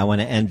poverty. I want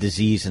to end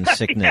disease and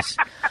sickness.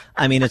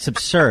 I mean, it's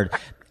absurd.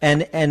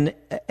 And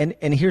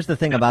here's the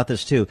thing about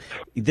this too.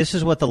 This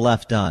is what the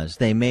left does.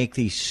 They make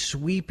these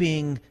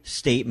sweeping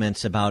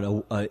statements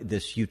about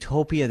this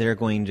utopia they're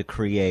going to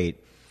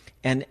create.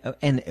 And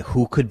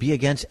who could be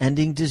against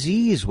ending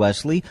disease,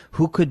 Wesley?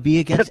 Who could be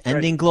against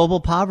ending global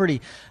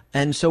poverty?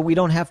 And so we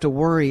don't have to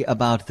worry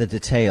about the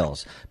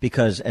details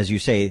because, as you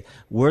say,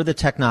 we're the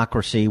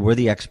technocracy, we're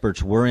the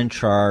experts, we're in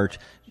charge.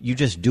 You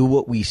just do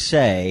what we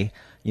say.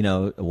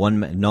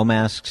 No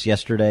masks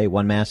yesterday,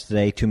 1 mask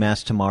today, 2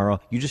 masks tomorrow.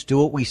 You just do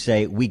what we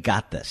say. We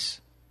got this.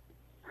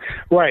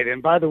 Right.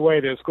 And by the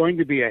way, there's going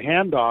to be a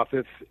handoff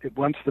if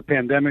once the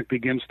pandemic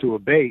begins to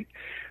abate,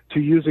 to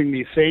using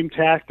these same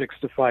tactics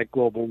to fight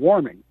global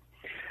warming.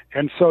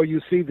 And so you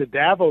see the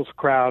Davos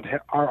crowd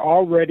are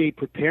already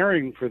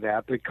preparing for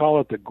that. They call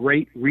it the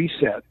Great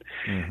Reset,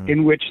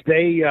 in which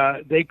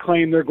they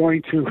claim they're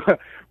going to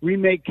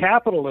remake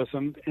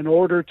capitalism in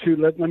order to,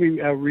 let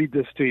me read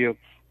this to you.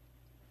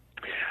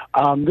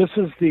 This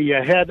is the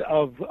head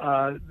of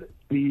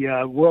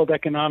the World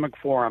Economic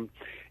Forum.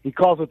 He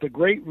calls it the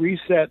Great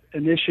Reset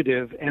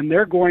Initiative, and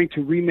they're going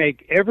to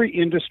remake every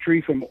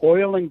industry from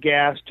oil and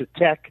gas to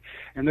tech,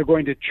 and they're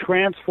going to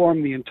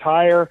transform the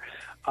entire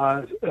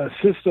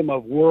system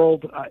of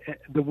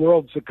the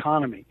world's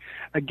economy.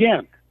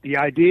 Again, the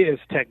idea is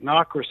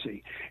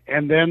technocracy,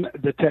 and then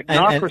the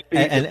technocracy.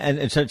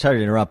 And sorry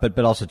to interrupt,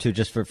 but also too,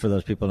 just for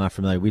those people not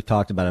familiar, we've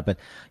talked about it, but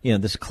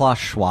this Klaus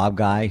Schwab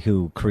guy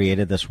who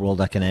created this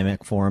World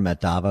Economic Forum at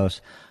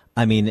Davos.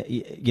 I mean,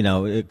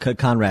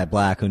 Conrad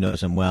Black, who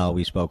knows him well,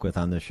 we spoke with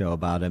on the show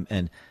about him,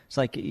 and it's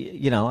like,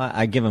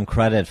 I give him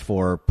credit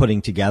for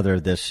putting together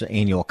this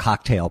annual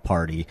cocktail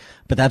party,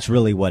 but that's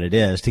really what it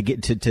is, to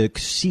get to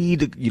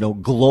exceed,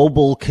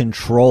 global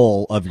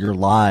control of your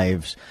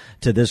lives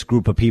to this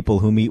group of people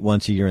who meet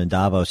once a year in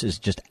Davos is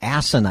just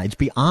asinine. It's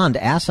beyond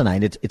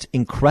asinine. It's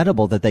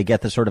incredible that they get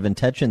the sort of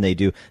attention they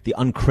do, the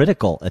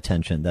uncritical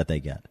attention that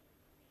they get.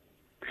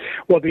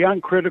 Well, the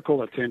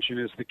uncritical attention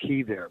is the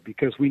key there,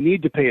 because we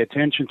need to pay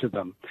attention to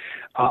them.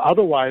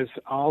 Otherwise,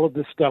 all of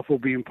this stuff will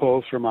be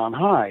imposed from on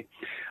high.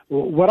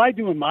 What I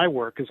do in my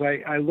work is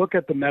I look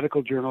at the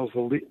medical journals,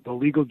 the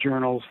legal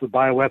journals, the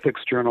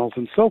bioethics journals,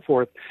 and so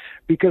forth,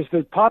 because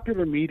the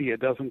popular media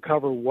doesn't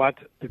cover what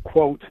the,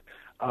 quote,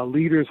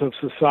 leaders of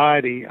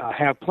society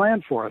have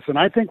planned for us. And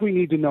I think we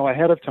need to know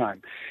ahead of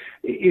time.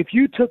 If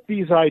you took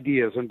these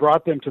ideas and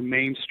brought them to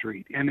Main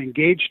Street and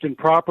engaged in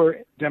proper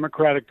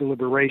democratic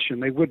deliberation,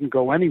 they wouldn't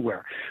go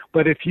anywhere.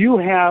 But if you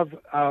have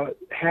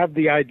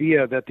the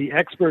idea that the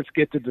experts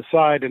get to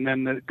decide and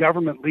then the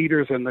government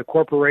leaders and the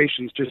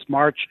corporations just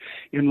march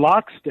in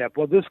lockstep,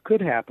 well, this could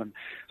happen.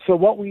 So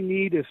what we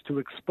need is to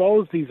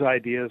expose these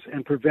ideas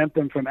and prevent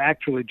them from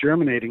actually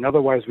germinating.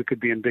 Otherwise, we could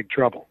be in big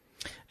trouble.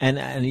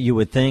 And you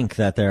would think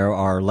that there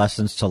are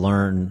lessons to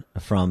learn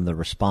from the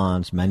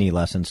response, many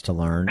lessons to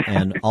learn,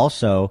 and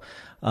also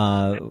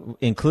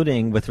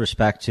including with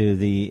respect to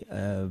the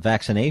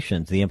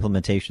vaccinations, the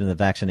implementation of the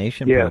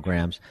vaccination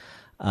programs,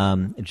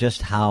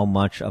 just how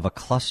much of a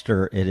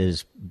cluster it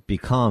has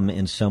become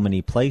in so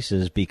many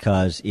places,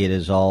 because it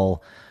is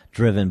all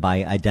driven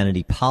by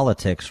identity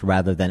politics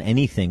rather than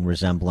anything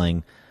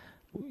resembling,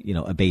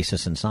 a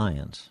basis in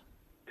science.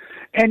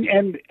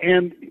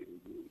 And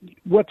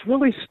what's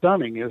really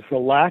stunning is the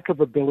lack of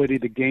ability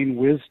to gain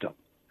wisdom,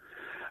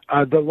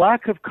 the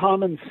lack of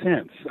common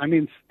sense. I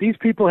mean, these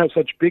people have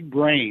such big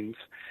brains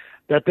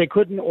that they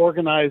couldn't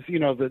organize,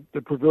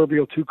 the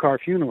proverbial two-car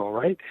funeral,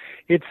 right?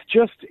 It's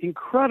just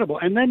incredible.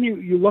 And then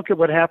you look at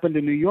what happened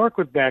in New York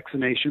with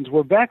vaccinations,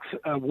 where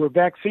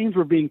vaccines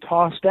were being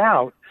tossed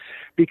out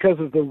because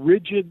of the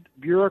rigid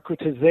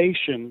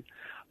bureaucratization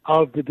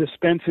of the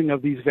dispensing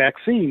of these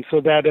vaccines,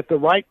 so that if the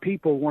right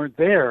people weren't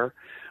there,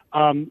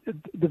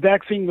 the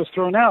vaccine was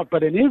thrown out.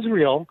 But in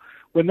Israel,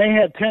 when they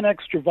had 10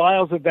 extra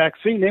vials of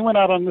vaccine, they went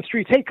out on the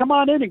streets, hey, come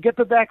on in and get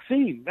the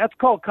vaccine. That's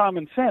called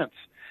common sense.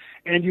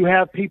 And you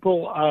have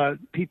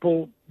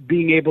people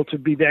being able to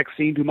be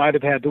vaccinated who might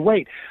have had to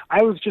wait.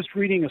 I was just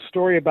reading a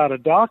story about a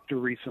doctor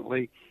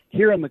recently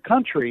here in the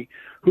country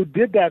who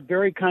did that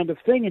very kind of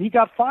thing, and he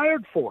got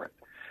fired for it.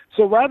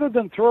 So rather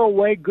than throw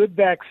away good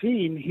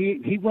vaccine,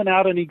 he went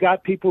out and he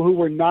got people who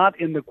were not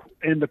in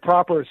the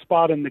proper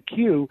spot in the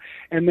queue,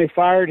 and they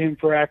fired him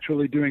for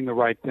actually doing the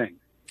right thing.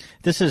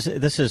 This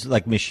is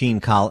like machine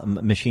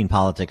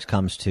politics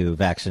comes to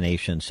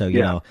vaccination.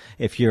 So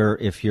if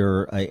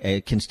you're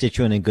a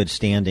constituent in good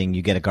standing,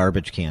 you get a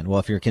garbage can. Well,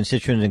 if you're a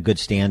constituent in good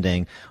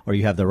standing or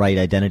you have the right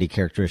identity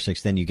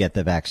characteristics, then you get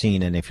the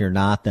vaccine. And if you're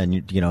not,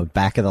 then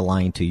back of the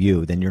line to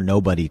you, then you're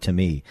nobody to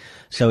me.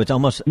 So it's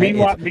almost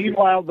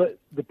meanwhile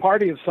the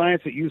Party of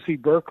Science at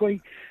UC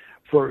Berkeley,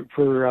 for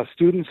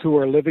students who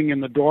are living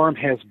in the dorm,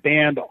 has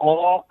banned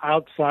all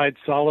outside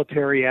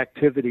solitary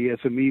activity as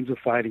a means of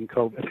fighting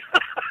COVID.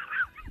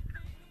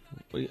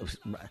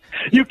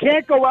 You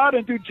can't go out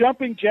and do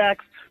jumping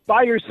jacks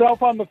by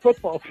yourself on the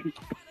football field.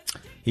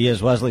 He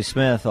is Wesley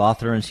Smith,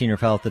 author and senior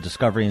fellow at the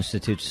Discovery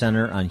Institute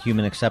Center on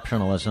Human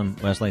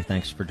Exceptionalism. Wesley,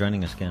 thanks for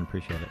joining us again.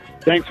 Appreciate it.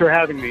 Thanks for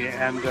having me,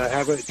 and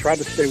try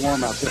to stay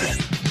warm out there.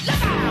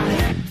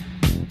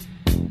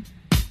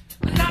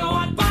 Another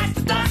one bites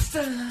the dust.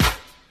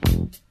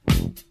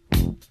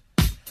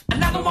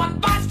 Another one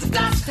bites the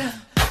dust. And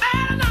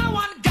another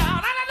one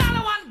gone. And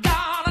another one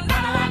gone.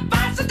 Another one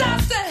bites the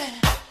dust.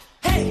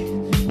 Hey,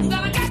 I'm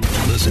gonna get.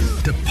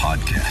 Listen to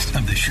podcast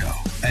of the show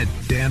at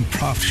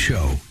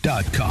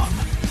danprofshow.com.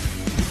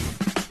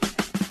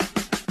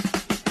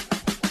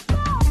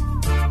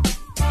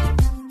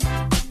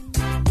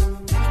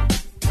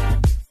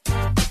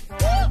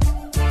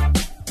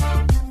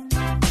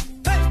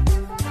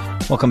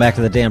 Welcome back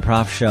to the Dan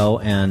Proft Show,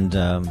 and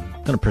I'm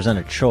going to present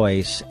a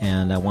choice,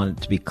 and I want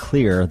it to be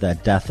clear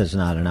that death is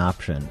not an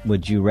option.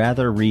 Would you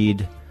rather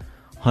read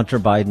Hunter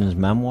Biden's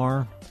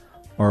memoir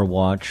or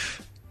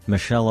watch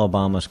Michelle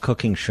Obama's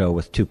cooking show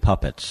with two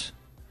puppets?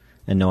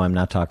 And no, I'm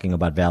not talking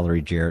about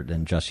Valerie Jarrett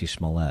and Jussie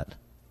Smollett.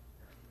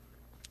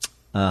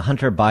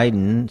 Hunter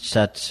Biden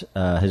set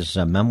his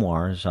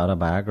memoir, his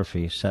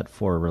autobiography, set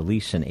for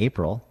release in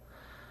April.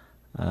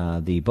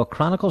 The book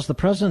chronicles the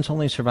president's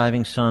only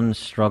surviving son's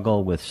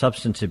struggle with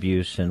substance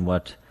abuse in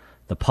what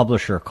the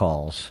publisher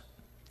calls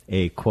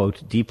a,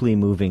 quote, deeply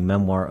moving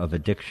memoir of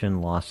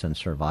addiction, loss, and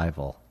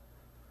survival.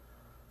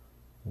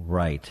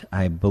 Right.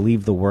 I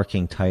believe the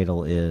working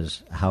title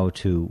is How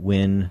to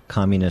Win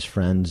Communist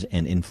Friends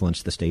and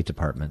Influence the State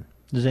Department.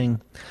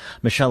 Zing.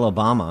 Michelle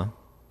Obama,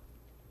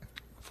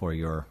 for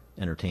your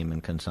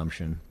entertainment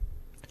consumption,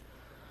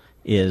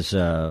 is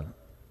got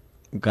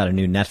a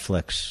new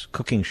Netflix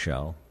cooking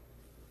show.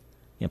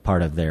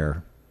 Part of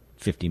their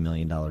 $50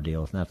 million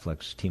deal with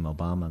Netflix, Team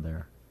Obama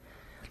there.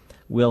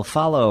 We'll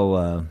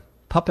follow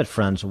puppet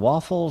friends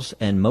Waffles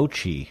and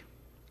Mochi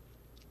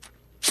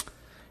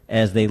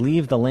as they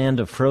leave the land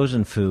of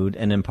frozen food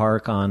and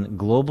embark on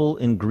global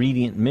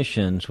ingredient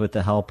missions with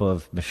the help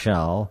of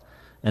Michelle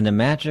and a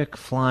magic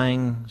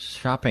flying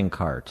shopping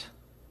cart.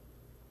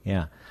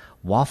 Yeah.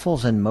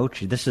 Waffles and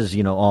Mochi. This is,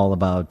 all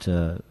about,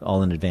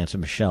 all in advance of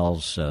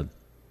Michelle's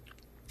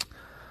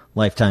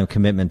lifetime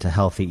commitment to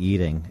healthy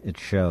eating, it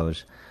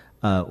shows.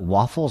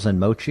 Waffles and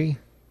Mochi.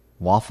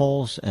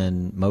 Waffles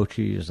and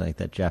Mochi is like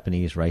that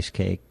Japanese rice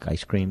cake,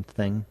 ice cream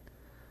thing.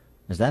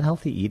 Is that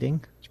healthy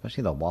eating?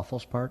 Especially the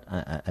waffles part?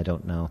 I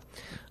don't know.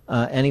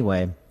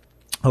 Anyway,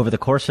 over the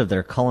course of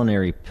their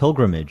culinary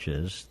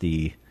pilgrimages,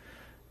 the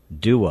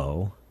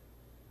duo,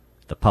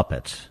 the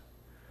puppets,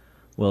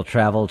 will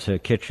travel to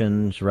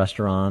kitchens,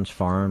 restaurants,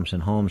 farms,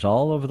 and homes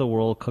all over the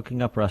world,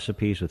 cooking up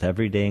recipes with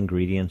everyday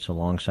ingredients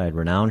alongside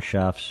renowned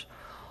chefs,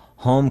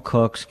 home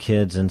cooks,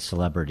 kids, and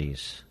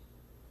celebrities.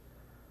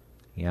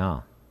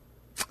 Yeah.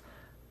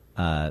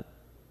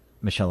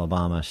 Michelle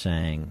Obama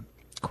saying,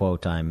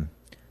 quote, I'm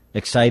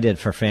excited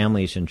for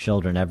families and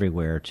children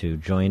everywhere to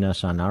join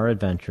us on our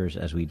adventures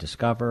as we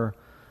discover,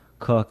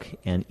 cook,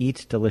 and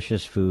eat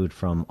delicious food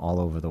from all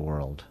over the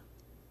world.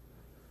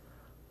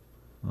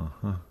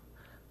 Uh-huh.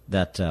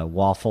 That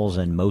Waffles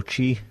and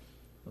Mochi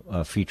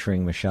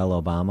featuring Michelle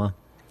Obama.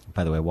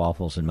 By the way,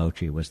 Waffles and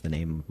Mochi was the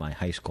name of my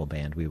high school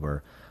band. We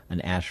were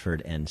an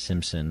Ashford and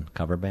Simpson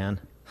cover band.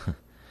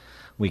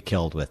 We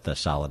killed with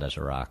Solid as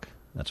a Rock.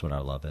 That's what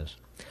our love is.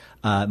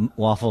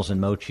 Waffles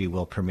and Mochi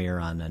will premiere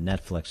on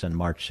Netflix on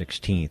March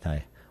 16th.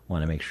 I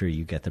want to make sure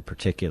you get the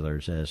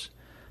particulars as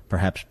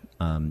perhaps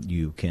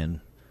you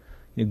can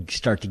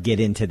start to get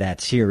into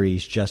that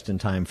series just in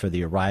time for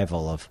the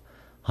arrival of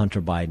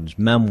Hunter Biden's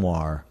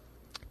memoir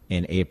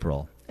in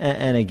April.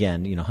 And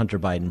again, Hunter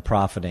Biden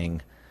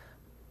profiting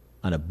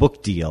on a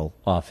book deal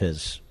off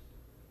his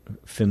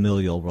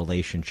familial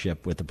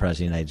relationship with the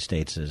President of the United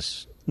States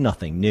is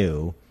nothing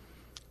new.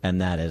 And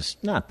that is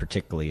not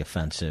particularly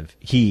offensive.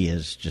 He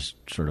is just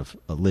sort of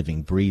a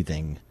living,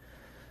 breathing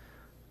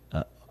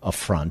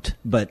affront.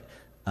 But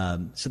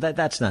so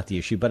that's not the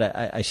issue. But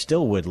I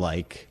still would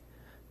like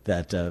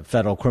that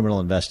federal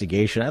criminal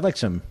investigation. I'd like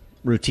some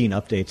routine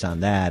updates on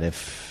that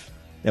if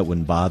that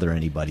wouldn't bother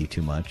anybody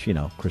too much.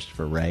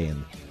 Christopher Wray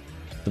and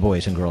the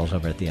boys and girls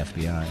over at the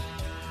FBI.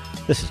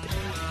 This is Dave.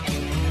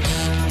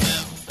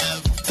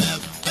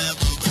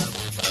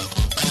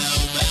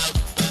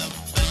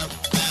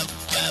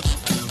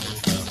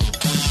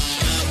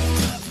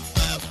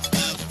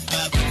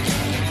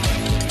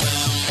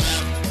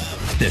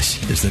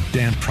 This is the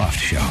Dan Proft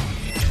Show.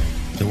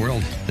 The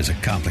world is a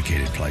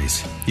complicated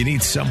place. You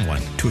need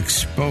someone to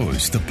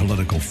expose the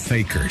political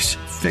fakers,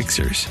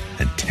 fixers,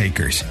 and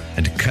takers,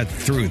 and to cut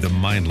through the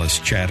mindless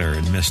chatter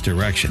and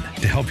misdirection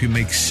to help you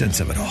make sense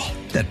of it all.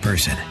 That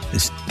person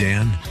is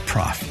Dan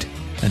Proft.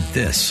 And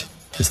this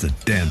is the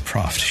Dan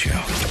Proft Show.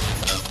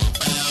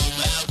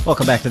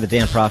 Welcome back to the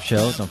Dan Proft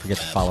Show. Don't forget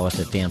to follow us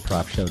at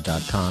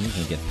danproftshow.com. You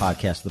can get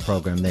podcasts of the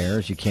program there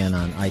as you can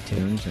on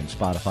iTunes and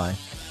Spotify.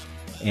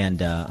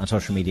 And on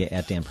social media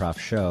at Dan Proft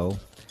Show.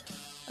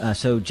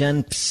 So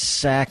Jen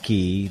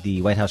Psaki,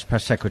 the White House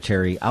press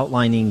secretary,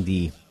 outlining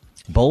the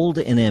bold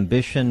and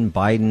ambitious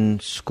Biden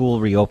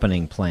school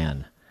reopening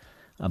plan.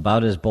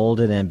 About as bold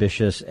and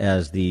ambitious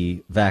as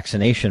the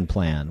vaccination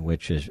plan,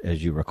 which is,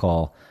 as you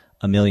recall,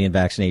 1 million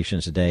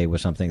vaccinations a day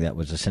was something that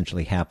was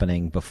essentially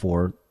happening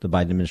before the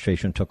Biden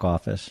administration took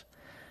office.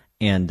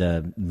 And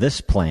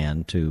this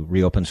plan to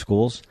reopen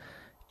schools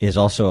is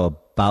also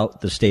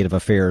about the state of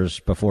affairs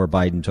before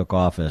Biden took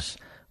office,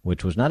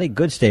 which was not a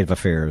good state of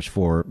affairs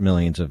for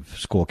millions of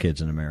school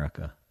kids in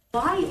America.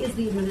 Why is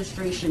the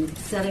administration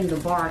setting the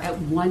bar at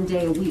 1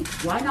 day a week?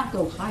 Why not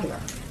go higher?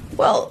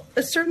 Well,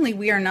 certainly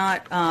we are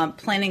not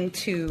planning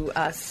to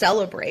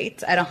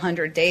celebrate at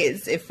 100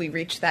 days if we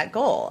reach that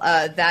goal.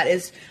 That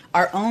is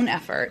our own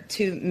effort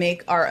to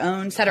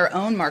set our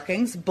own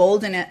markings,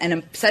 bold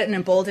and set a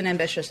bold and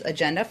ambitious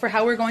agenda for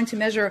how we're going to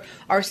measure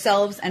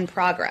ourselves and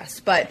progress.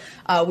 But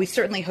we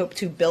certainly hope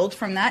to build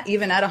from that,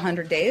 even at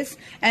 100 days.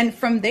 And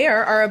from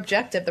there, our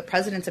objective, the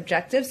president's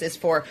objectives, is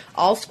for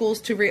all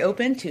schools to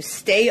reopen, to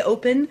stay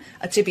open,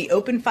 to be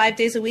open 5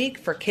 days a week,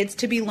 for kids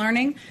to be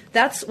learning.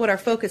 That's what our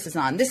focus is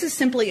on. This is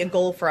simply a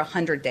goal for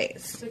 100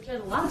 days. So,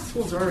 Jen, a lot of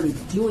schools are already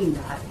doing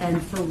that. And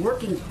for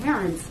working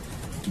parents,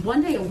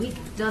 1 day a week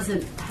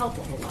doesn't help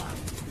a whole lot.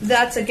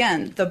 That's,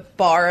 again, the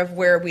bar of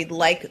where we'd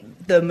like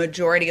the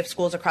majority of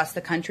schools across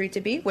the country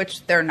to be,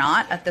 which they're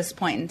not at this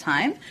point in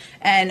time.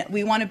 And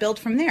we want to build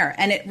from there.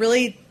 And it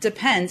really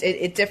depends.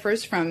 It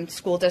differs from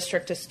school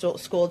district to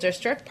school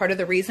district. Part of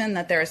the reason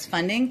that there is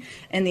funding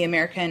in the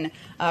American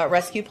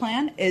Rescue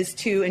Plan is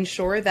to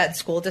ensure that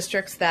school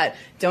districts that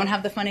don't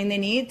have the funding they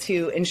need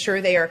to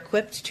ensure they are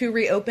equipped to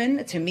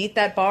reopen, to meet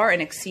that bar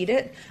and exceed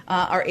it,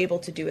 are able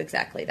to do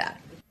exactly that.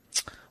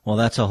 Well,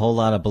 that's a whole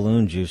lot of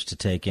balloon juice to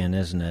take in,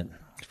 isn't it?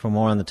 For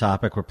more on the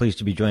topic, we're pleased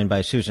to be joined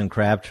by Susan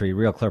Crabtree,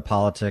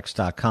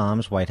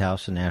 RealClearPolitics.com's White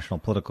House and national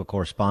political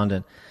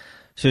correspondent.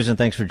 Susan,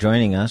 thanks for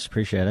joining us.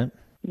 Appreciate it.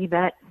 You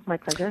bet. My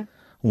pleasure.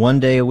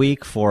 1 day a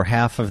week for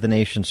half of the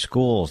nation's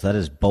schools. That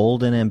is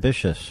bold and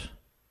ambitious.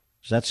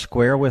 Does that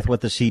square with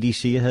what the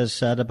CDC has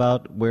said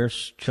about where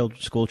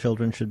school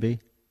children should be?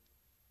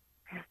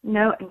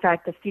 No. In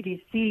fact, the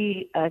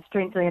CDC,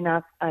 strangely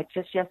enough,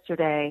 just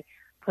yesterday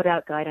put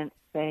out guidance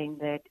saying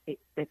that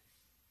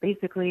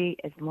basically,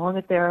 as long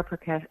as there are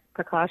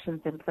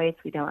precautions in place,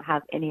 we don't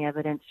have any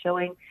evidence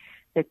showing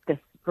that the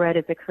spread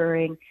is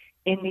occurring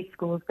in these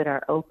schools that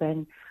are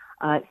open.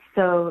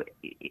 So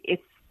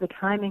it's the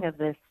timing of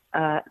this,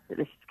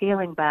 the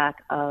scaling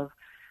back of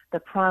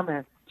the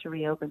promise to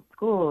reopen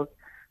schools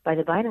by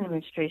the Biden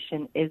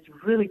administration is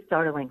really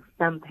startling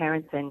some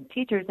parents and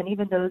teachers, and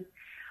even those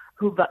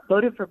who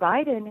voted for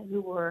Biden, who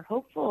were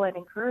hopeful and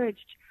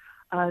encouraged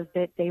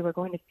that they were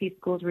going to see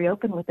schools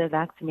reopen with their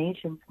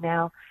vaccinations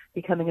now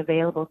becoming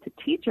available to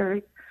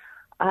teachers.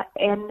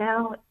 And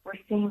now we're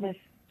seeing this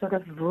sort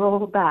of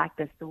roll back,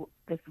 this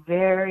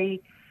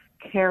very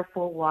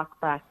careful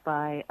walk back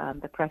by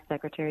the press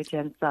secretary,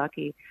 Jen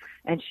Psaki.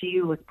 And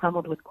she was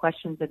pummeled with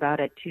questions about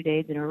it 2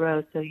 days in a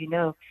row. So you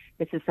know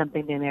this is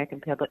something the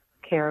American public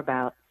care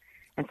about.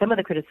 And some of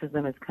the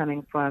criticism is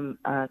coming from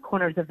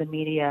corners of the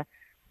media.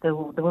 The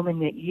woman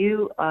that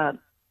you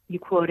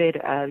quoted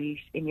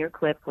in your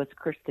clip was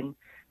Kristen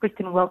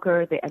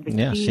Welker, the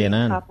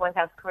NBC top White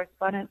House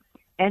correspondent,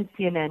 and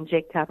CNN.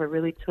 Jake Tapper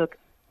really took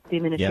the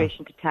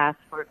administration to task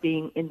for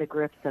being in the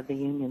grips of the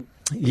union.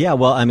 Yeah,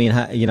 well, I mean,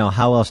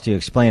 how else do you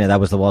explain it? That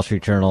was the Wall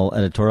Street Journal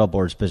editorial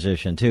board's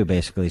position, too,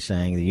 basically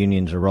saying the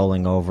unions are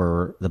rolling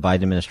over the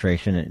Biden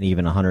administration and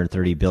even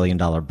 $130 billion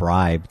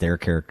bribe, their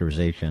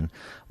characterization,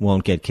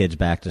 won't get kids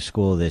back to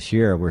school this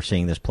year. We're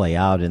seeing this play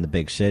out in the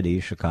big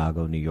cities,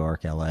 Chicago, New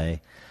York,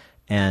 L.A.,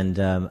 and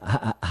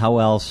how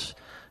else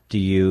do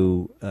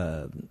you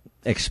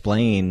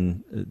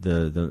explain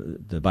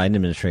the Biden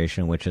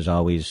administration, which is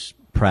always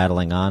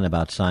prattling on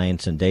about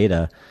science and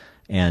data,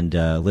 and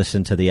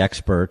listen to the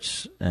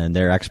experts, and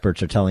their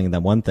experts are telling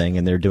them one thing,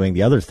 and they're doing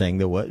the other thing?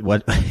 That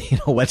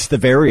what's the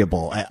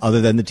variable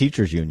other than the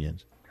teachers'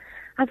 unions?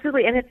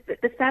 Absolutely, and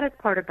it's the saddest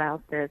part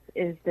about this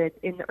is that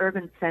in the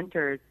urban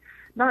centers,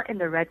 not in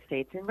the red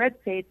states. In red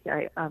states,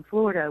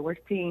 Florida, we're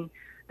seeing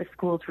the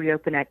schools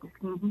reopen at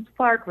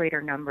far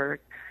greater numbers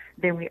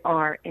than we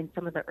are in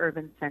some of the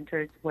urban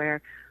centers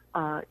where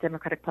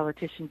Democratic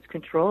politicians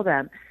control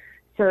them.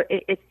 So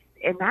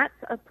and that's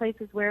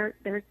places where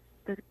their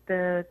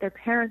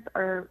parents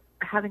are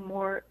having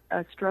more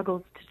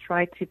struggles to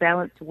try to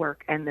balance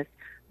work and this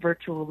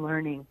virtual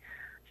learning.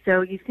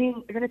 So you're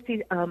going to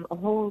see a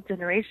whole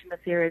generation this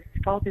year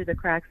fall through the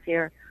cracks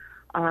here.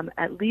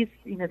 At least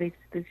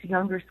these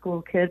younger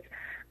school kids,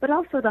 but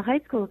also the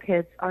high school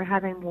kids are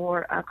having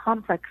more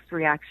complex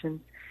reactions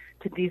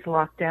to these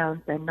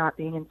lockdowns and not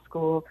being in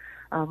school.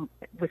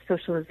 With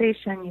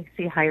socialization, you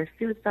see higher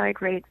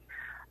suicide rates,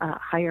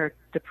 higher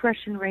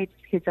depression rates.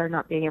 Kids are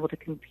not being able to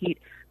compete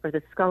for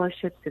the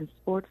scholarships in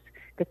sports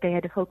that they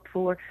had hoped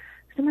for.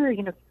 Some of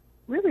the,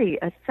 really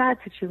a sad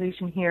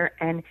situation here,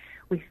 and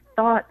we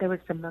thought there was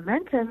some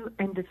momentum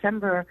in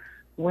December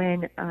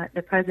when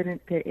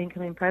the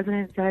incoming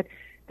president said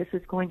this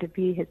was going to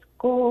be his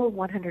goal,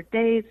 100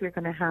 days, we're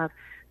going to have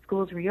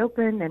schools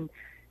reopen and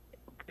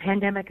the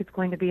pandemic is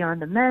going to be on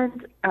the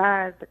mend,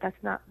 but that's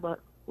not what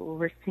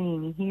we're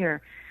seeing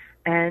here.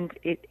 And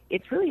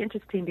it's really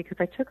interesting because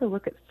I took a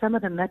look at some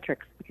of the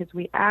metrics, because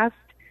we asked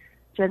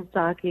Jen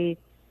Psaki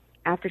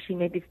after she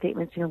made these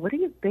statements, what are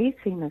you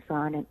basing this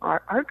on? And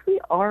aren't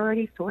we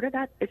already sort of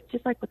at, it's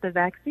just like with the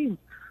vaccines,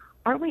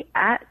 aren't we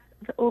at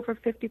over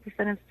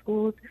 50% of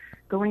schools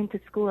going to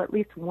school at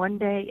least 1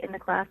 day in the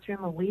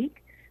classroom a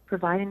week,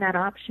 providing that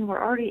option?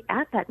 We're already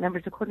at that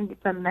numbers according to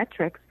some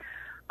metrics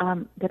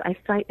that I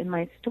cite in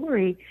my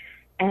story.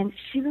 And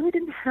she really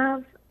didn't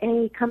have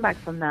a comeback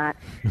from that.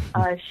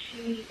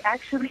 She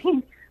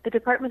actually, the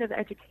Department of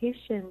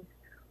Education,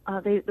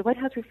 the White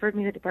House referred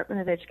me to the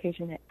Department of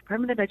Education. The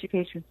Department of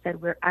Education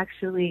said we're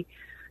actually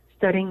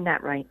studying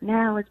that right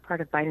now as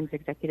part of Biden's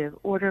executive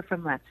order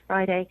from last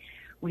Friday.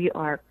 We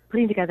are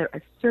putting together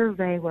a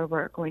survey where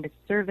we're going to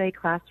survey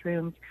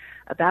classrooms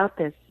about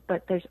this,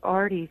 but there's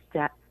already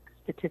stats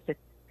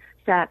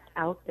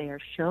out there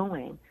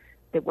showing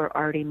that we're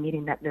already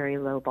meeting that very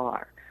low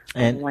bar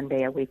of 1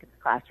 day a week in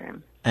the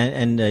classroom.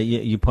 And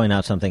you point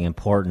out something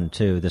important,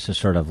 too. This is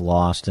sort of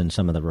lost in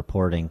some of the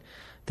reporting,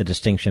 the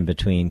distinction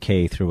between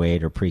K through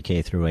 8 or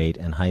pre-K through 8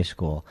 and high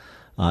school.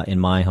 In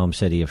my home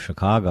city of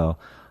Chicago,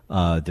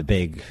 the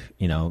big,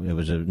 it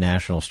was a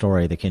national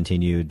story, the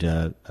continued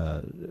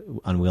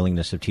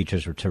unwillingness of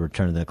teachers to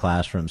return to the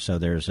classroom. So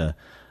there's a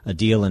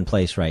deal in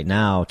place right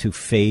now to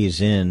phase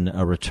in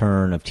a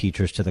return of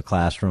teachers to the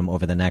classroom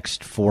over the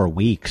next 4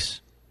 weeks,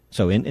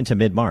 so into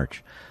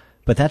mid-March.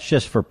 But that's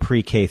just for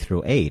pre-K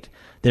through 8.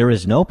 There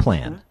is no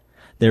plan.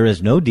 There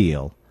is no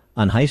deal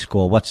on high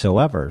school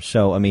whatsoever.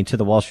 So, I mean, to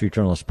the Wall Street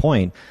Journal's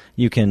point,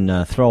 you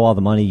can throw all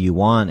the money you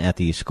want at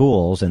these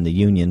schools and the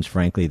unions,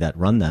 frankly, that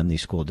run them,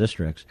 these school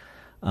districts.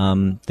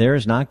 There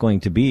is not going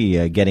to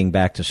be getting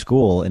back to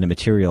school in a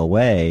material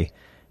way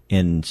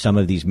in some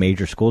of these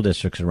major school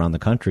districts around the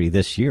country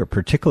this year,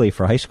 particularly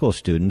for high school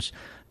students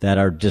that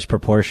are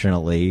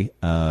disproportionately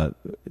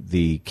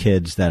the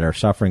kids that are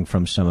suffering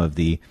from some of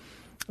the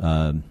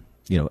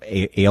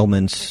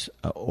ailments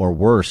or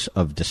worse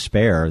of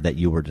despair that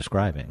you were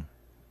describing.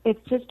 It's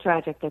just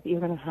tragic that you're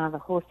going to have a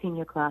whole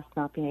senior class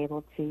not being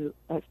able to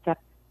step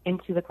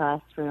into the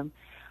classroom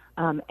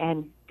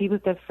and be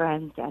with their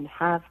friends and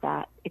have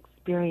that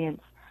experience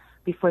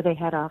before they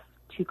head off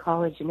to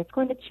college. And it's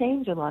going to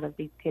change a lot of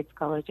these kids'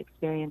 college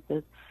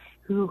experiences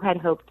who had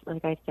hoped,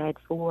 like I said,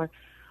 for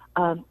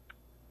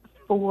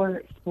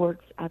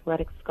sports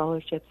athletic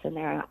scholarships, and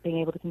they're not being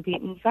able to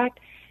compete. In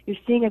fact, you're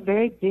seeing a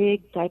very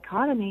big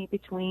dichotomy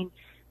between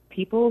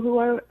people who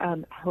are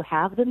who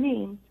have the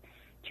means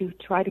to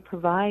try to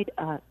provide,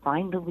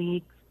 find the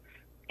leagues,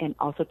 and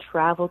also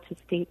travel to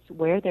states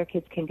where their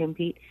kids can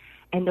compete.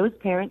 And those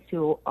parents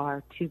who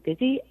are too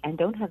busy and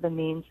don't have the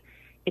means,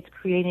 it's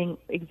creating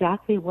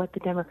exactly what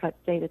the Democrats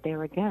say that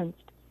they're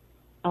against.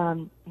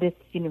 This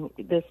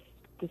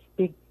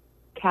big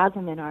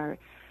chasm in our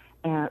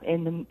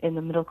in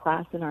the middle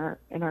class in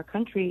our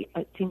country.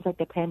 It seems like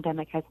the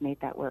pandemic has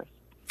made that worse.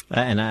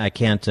 And I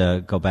can't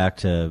go back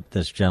to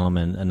this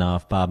gentleman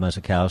enough, Bob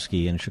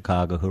Mazikowski in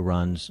Chicago,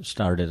 who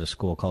started a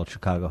school called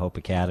Chicago Hope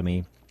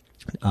Academy,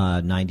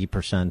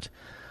 90%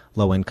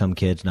 low-income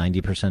kids,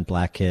 90%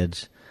 black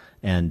kids.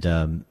 And,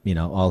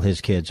 all his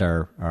kids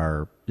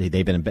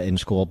they've been in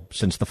school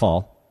since the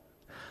fall,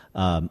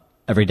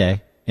 every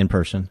day in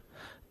person.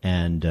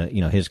 And,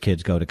 his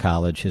kids go to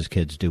college, his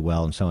kids do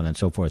well, and so on and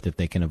so forth, if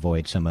they can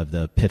avoid some of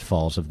the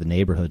pitfalls of the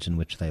neighborhoods in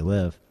which they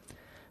live.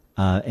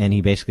 And he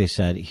basically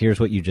said,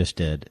 here's what you just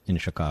did in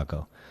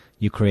Chicago.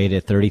 You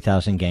created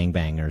 30,000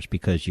 gangbangers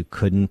because you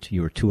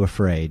were too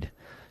afraid,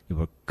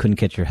 couldn't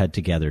get your head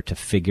together to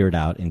figure it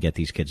out and get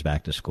these kids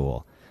back to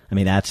school. I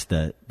mean, that's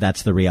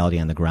the reality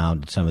on the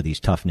ground in some of these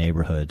tough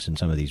neighborhoods in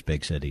some of these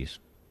big cities.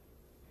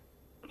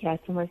 Yes,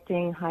 and we're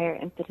seeing higher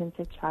incidence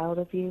of child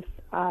abuse.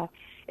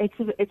 It's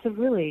a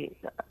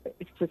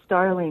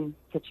startling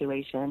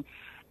situation.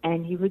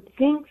 And you would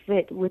think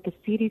that with the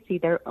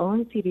CDC, their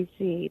own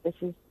CDC, this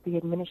is the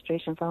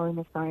administration following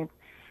the science,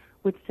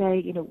 would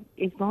say,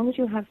 as long as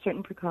you have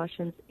certain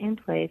precautions in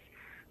place,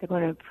 they're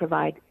going to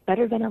provide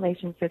better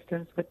ventilation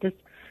systems with this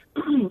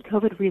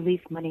COVID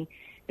relief money,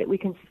 that we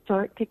can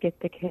start to get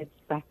the kids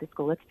back to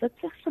school. That's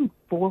just some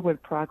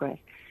forward progress.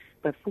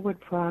 But forward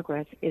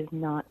progress is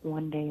not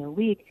one day a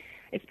week,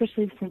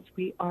 especially since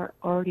we are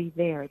already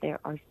there. There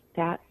are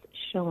stats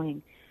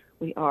showing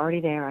we are already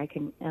there. I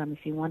can,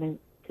 if you want to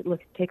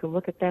take a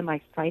look at them,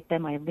 I cite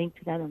them, I link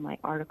to them in my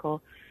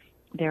article.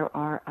 There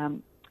are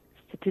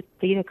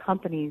data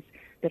companies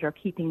that are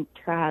keeping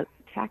tabs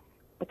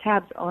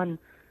on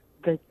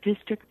the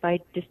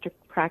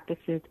district-by-district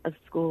practices of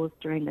schools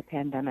during the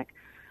pandemic.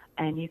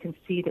 And you can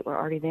see that we're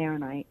already there.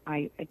 And I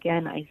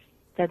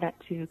said that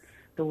to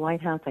the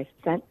White House. I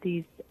sent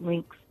these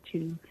links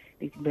to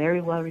these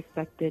very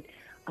well-respected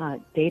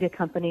data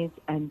companies,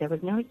 and there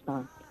was no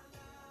response.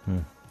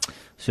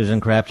 Susan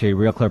Crabtree,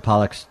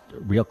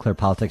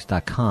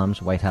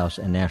 RealClearPolitics.com's White House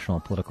and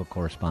national political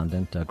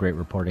correspondent. Great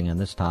reporting on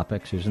this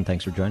topic. Susan,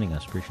 thanks for joining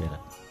us. Appreciate it.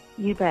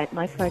 You bet.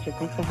 My pleasure.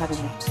 Thanks for having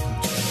me.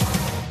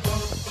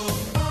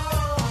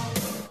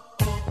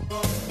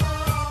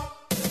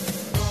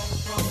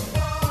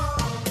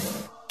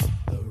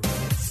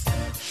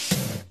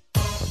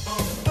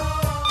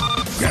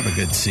 Grab a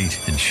good seat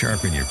and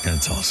sharpen your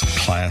pencils.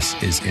 Class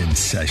is in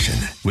session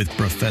with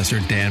Professor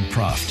Dan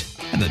Proft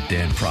and the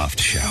Dan Proft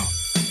Show.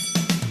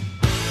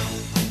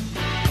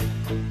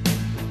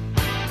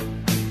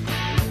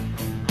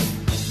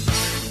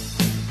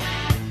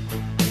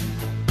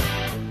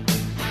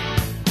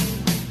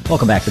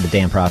 Welcome back to the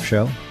Dan Proft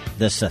Show.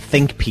 This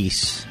think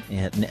piece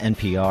at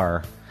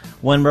NPR.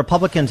 When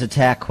Republicans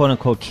attack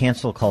quote-unquote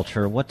cancel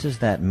culture, what does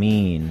that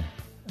mean?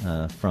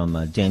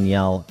 From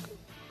Danielle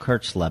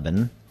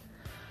Kurtzleben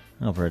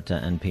over at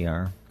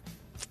NPR.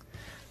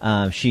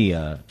 She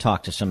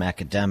talked to some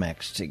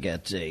academics to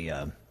get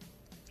a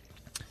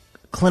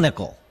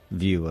clinical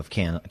view of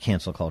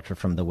cancel culture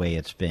from the way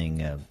it's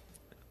being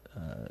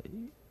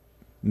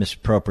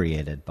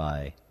misappropriated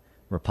by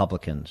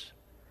Republicans.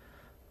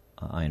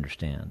 I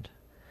understand.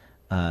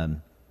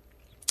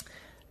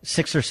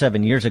 6 or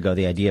 7 years ago,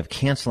 the idea of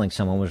canceling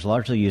someone was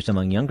largely used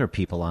among younger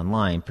people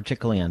online,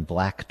 particularly on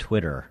Black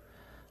Twitter.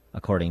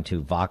 according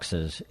to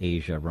Vox's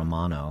Asia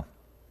Romano.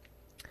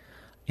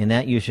 In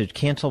that usage,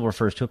 cancel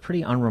refers to a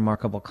pretty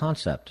unremarkable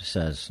concept,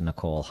 says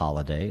Nicole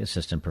Holliday,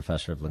 assistant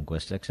professor of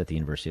linguistics at the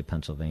University of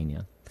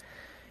Pennsylvania.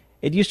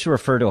 It used to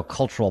refer to a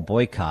cultural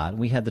boycott.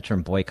 We had the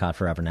term boycott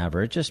forever and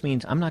ever. It just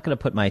means I'm not going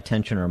to put my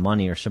attention or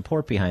money or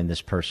support behind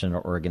this person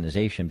or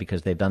organization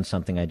because they've done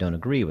something I don't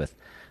agree with.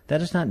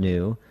 That is not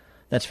new.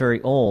 That's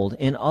very old.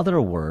 In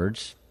other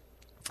words,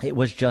 it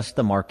was just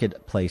the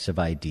marketplace of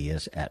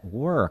ideas at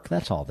work.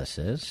 That's all this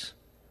is.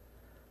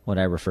 What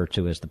I refer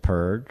to as the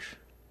purge.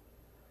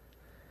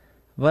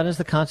 But as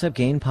the concept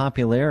gained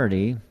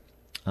popularity,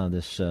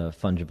 this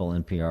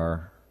fungible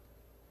NPR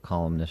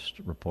columnist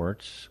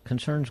reports,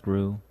 concerns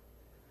grew,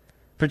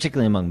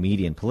 particularly among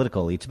media and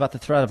political elites, about the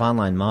threat of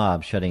online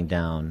mobs shutting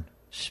down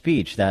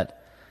speech.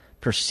 That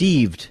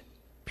perceived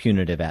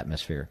punitive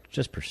atmosphere,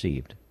 just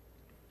perceived,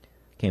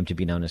 came to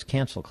be known as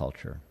cancel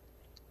culture.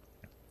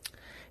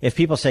 If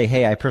people say,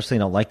 hey, I personally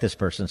don't like this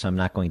person, so I'm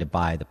not going to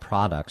buy the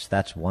products,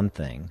 that's one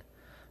thing,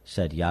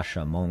 said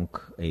Yasha Monk,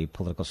 a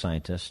political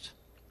scientist,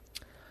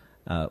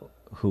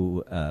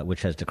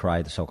 which has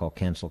decried the so-called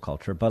cancel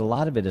culture. But a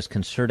lot of it is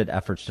concerted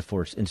efforts to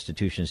force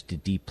institutions to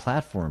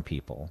deplatform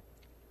people.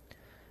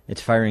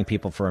 It's firing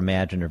people for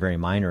imagined or very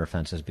minor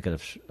offenses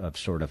because of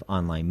sort of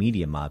online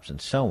media mobs and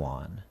so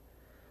on.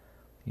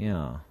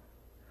 Yeah.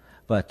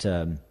 But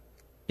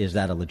is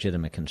that a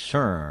legitimate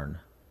concern?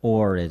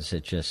 Or is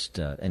it just,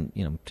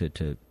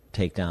 to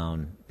take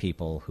down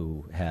people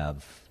who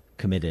have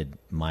committed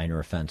minor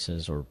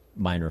offenses or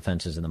minor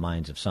offenses in the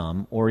minds of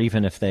some, or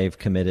even if they've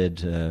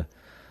committed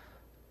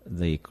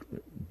the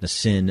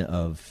sin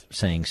of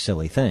saying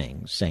silly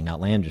things, saying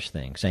outlandish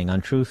things, saying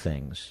untrue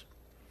things?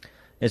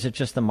 Is it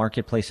just the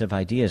marketplace of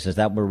ideas? Is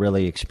that what we're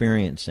really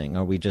experiencing?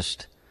 Are we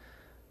just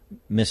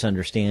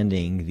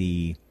misunderstanding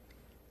the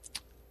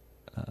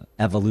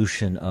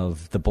evolution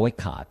of the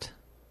boycott?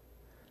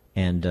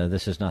 And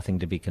this is nothing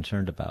to be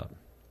concerned about.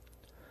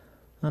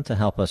 Well, to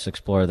help us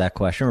explore that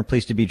question, we're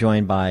pleased to be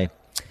joined by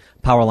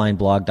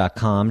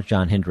PowerlineBlog.com's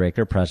John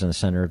Hindraker, president of the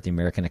Center of the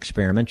American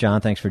Experiment. John,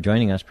 thanks for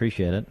joining us.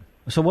 Appreciate it.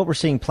 So what we're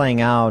seeing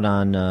playing out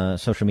on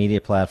social media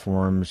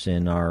platforms,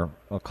 in our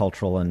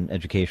cultural and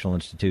educational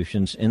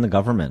institutions, in the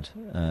government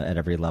at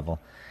every level,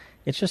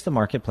 it's just the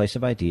marketplace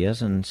of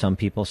ideas, and some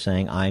people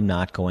saying, I'm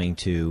not going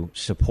to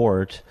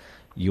support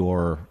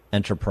your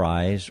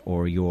enterprise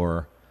or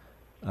your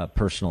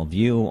personal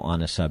view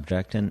on a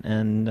subject,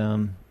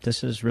 and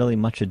this is really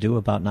much ado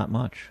about not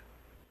much.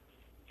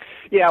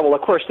 Yeah, well,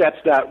 of course,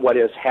 that's not what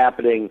is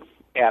happening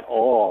at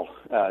all,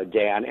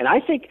 Dan. And I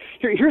think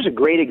here's a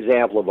great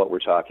example of what we're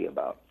talking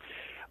about.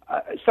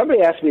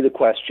 Somebody asked me the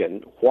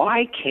question,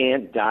 why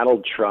can't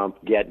Donald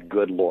Trump get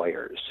good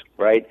lawyers,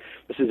 right?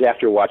 This is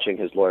after watching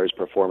his lawyer's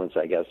performance,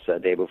 I guess,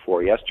 day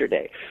before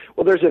yesterday.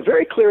 Well, there's a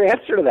very clear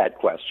answer to that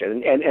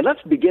question. And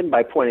let's begin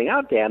by pointing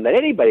out, Dan, that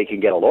anybody can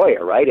get a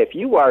lawyer, right? If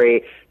you are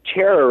a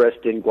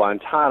terrorist in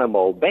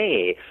Guantanamo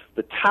Bay,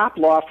 the top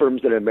law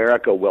firms in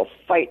America will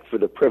fight for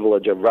the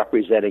privilege of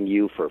representing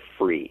you for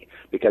free,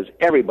 because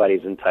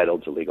everybody's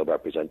entitled to legal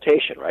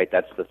representation, right?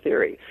 That's the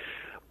theory.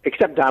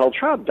 Except Donald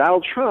Trump.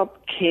 Donald Trump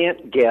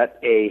can't get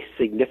a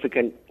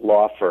significant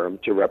law firm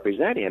to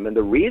represent him. And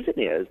the reason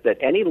is that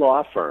any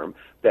law firm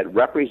that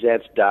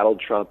represents Donald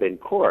Trump in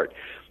court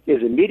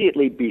is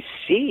immediately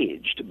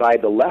besieged by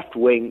the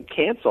left-wing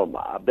cancel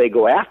mob. They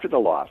go after the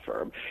law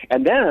firm,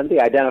 and then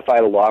they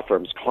identify the law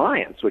firm's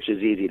clients, which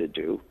is easy to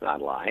do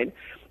online,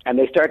 and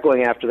they start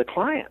going after the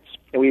clients.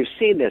 And we've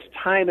seen this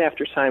time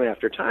after time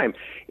after time.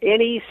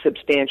 Any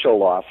substantial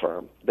law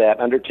firm that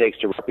undertakes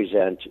to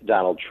represent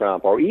Donald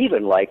Trump, or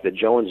even like the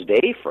Jones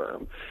Day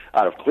firm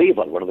out of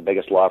Cleveland, one of the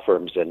biggest law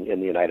firms in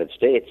the United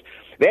States,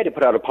 they had to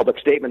put out a public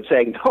statement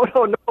saying,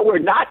 no, we're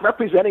not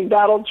representing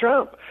Donald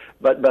Trump.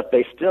 But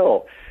they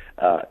still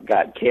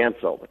got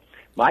canceled.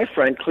 My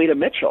friend Cleta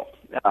Mitchell,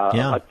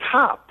 a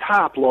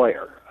top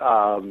lawyer.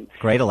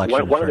 Great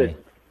election attorney.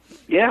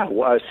 Yeah,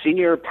 a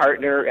senior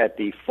partner at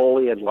the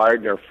Foley and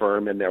Lardner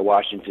firm in their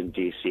Washington,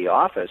 D.C.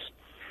 office,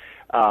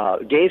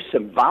 gave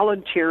some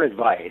volunteer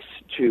advice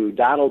to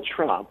Donald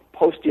Trump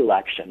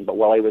post-election, but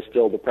while he was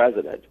still the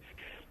president.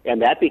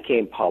 And that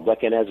became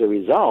public, and as a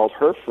result,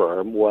 her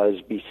firm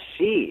was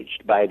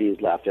besieged by these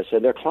leftists,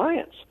 and their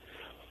clients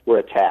were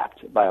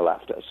attacked by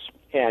leftists.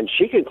 And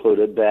she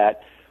concluded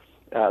that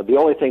the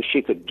only thing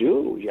she could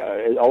do,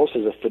 almost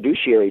as a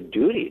fiduciary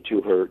duty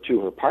to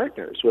her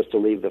partners, was to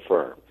leave the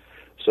firm.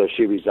 So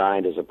she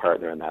resigned as a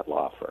partner in that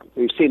law firm.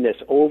 We've seen this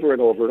over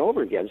and over and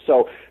over again.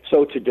 So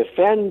to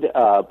defend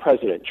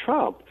President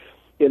Trump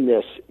in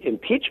this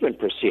impeachment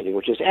proceeding,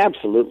 which is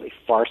absolutely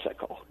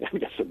farcical, we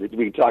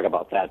can talk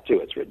about that too.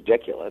 It's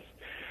ridiculous.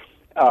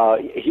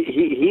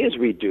 He is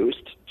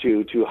reduced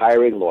to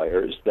hiring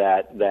lawyers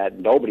that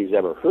nobody's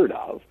ever heard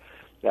of,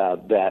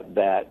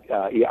 that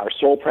are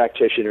sole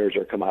practitioners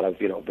or come out of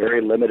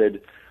very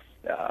limited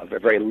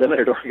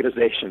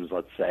organizations,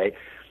 let's say.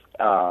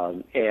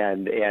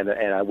 And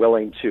are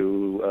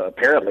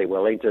apparently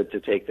willing to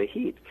take the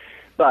heat.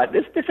 But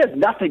this has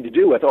nothing to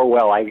do with,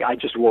 I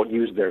just won't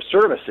use their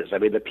services. I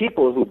mean, the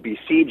people who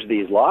besiege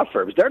these law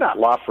firms, they're not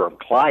law firm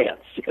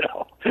clients,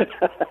 It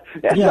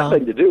has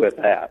nothing to do with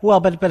that.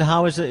 Well, but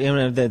how is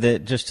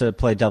it, just to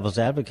play devil's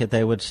advocate,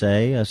 they would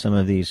say, some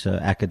of these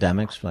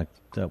academics like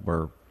that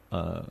were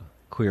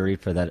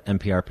queried for that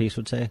NPR piece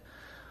would say,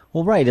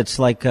 well, right, it's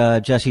like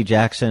Jesse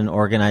Jackson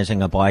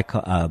organizing a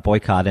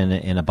boycott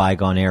in a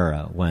bygone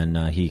era when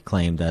he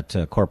claimed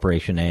that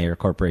Corporation A or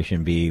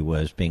Corporation B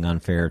was being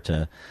unfair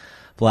to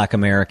Black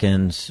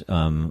Americans,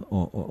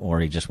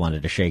 or he just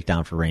wanted to shake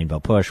down for Rainbow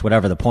Push,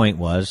 whatever the point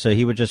was. So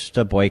he would just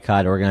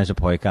organize a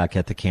boycott,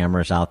 get the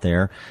cameras out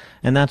there.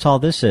 And that's all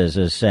this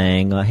is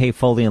saying, hey,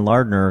 Foley and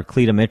Lardner,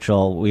 Cleta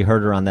Mitchell, we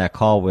heard her on that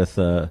call with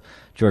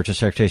Georgia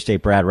Secretary of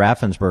State Brad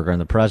Raffensperger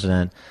and the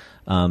president.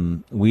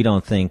 We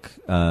don't think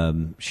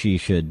she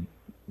should,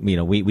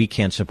 we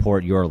can't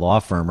support your law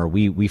firm, or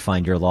we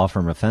find your law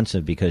firm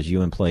offensive because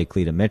you employ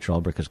Cleta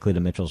Mitchell, because Cleta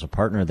Mitchell's a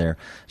partner there.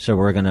 So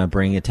we're going to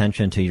bring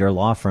attention to your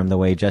law firm the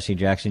way Jesse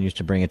Jackson used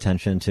to bring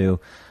attention to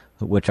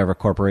whichever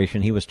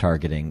corporation he was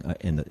targeting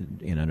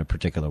in a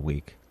particular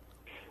week.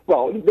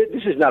 Well,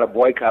 this is not a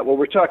boycott. What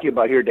we're talking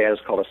about here, Dan, is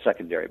called a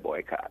secondary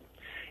boycott.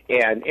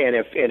 And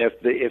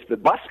if the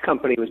bus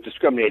company was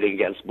discriminating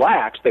against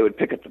blacks, they would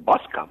picket the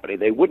bus company.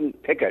 They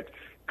wouldn't picket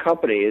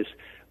companies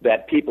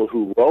that people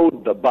who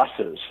rode the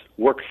buses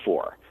worked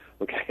for.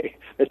 Okay,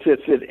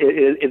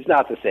 it's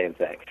not the same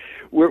thing.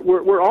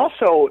 We're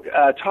also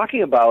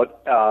talking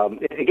about,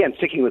 again,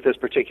 sticking with this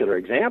particular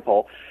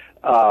example,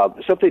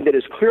 something that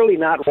is clearly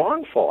not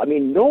wrongful. I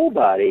mean,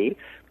 nobody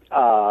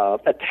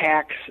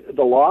attacks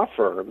the law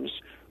firms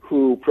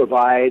who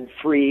provide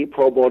free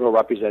pro bono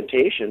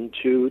representation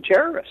to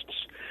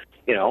terrorists.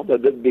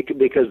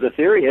 Because the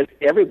theory is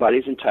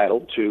everybody's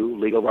entitled to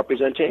legal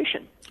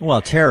representation.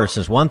 Well, terrorists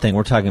is one thing.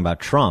 We're talking about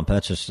Trump.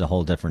 That's just a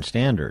whole different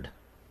standard.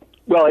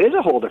 Well, it is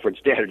a whole different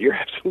standard. You're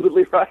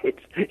absolutely right.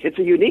 It's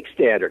a unique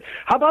standard.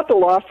 How about the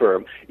law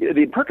firm?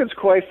 The Perkins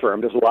Coie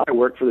firm does a lot of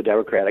work for the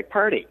Democratic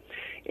Party.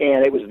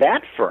 And it was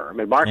that firm,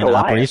 and Mark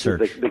Elias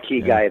is the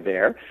key guy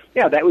there.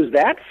 Yeah, that was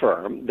that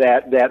firm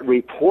that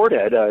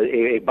reported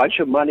a bunch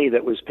of money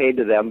that was paid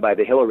to them by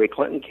the Hillary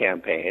Clinton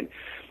campaign.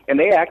 And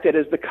they acted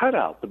as the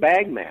cutout, the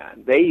bag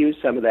man. They used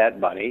some of that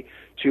money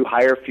to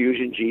hire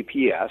Fusion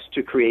GPS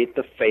to create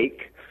the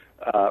fake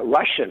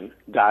Russian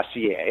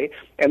dossier.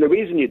 And the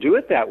reason you do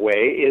it that way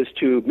is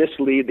to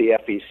mislead the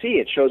FEC.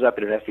 It shows up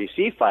in an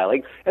FEC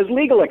filing as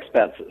legal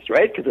expenses,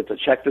 right? Because it's a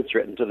check that's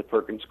written to the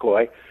Perkins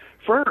Coie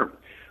firm.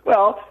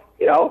 Well,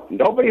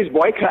 nobody's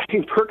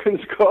boycotting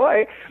Perkins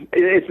Coie.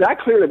 It's not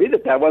clear to me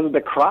that wasn't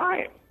a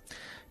crime.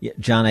 Yeah,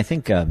 John, I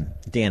think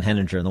Dan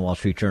Henninger in the Wall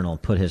Street Journal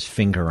put his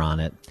finger on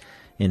it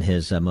in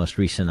his most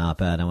recent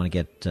op-ed. I want to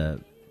get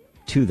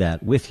to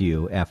that with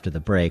you after the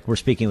break. We're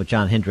speaking with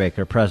John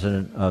Hindraker,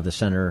 president of the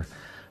Center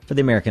for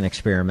the American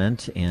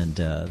Experiment and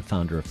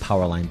founder of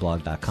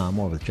PowerlineBlog.com.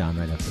 More with John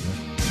right after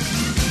this.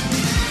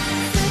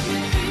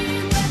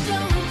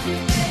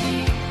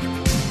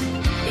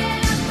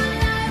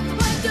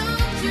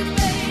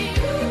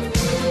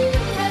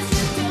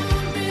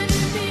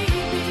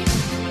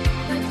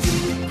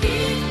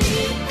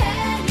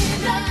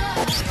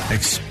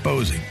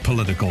 Exposing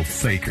political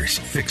fakers,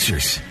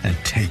 fixers, and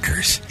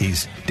takers.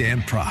 He's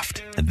Dan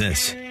Proft, and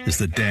this is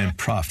the Dan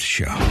Proft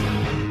Show.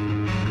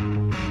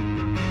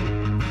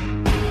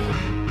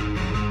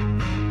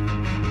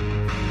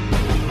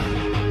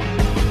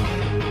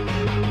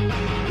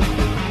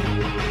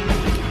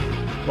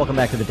 Welcome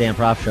back to the Dan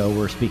Proft Show.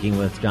 We're speaking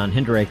with John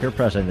Hindraker,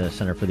 president of the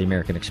Center for the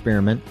American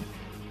Experiment,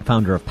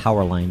 founder of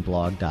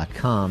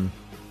PowerlineBlog.com.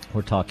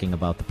 We're talking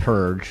about the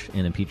Purge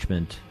and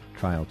Impeachment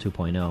Trial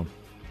 2.0.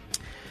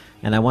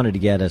 And I wanted to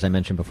get, as I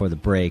mentioned before the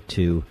break,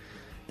 to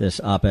this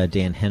op-ed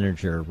Dan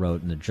Henninger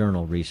wrote in the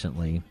Journal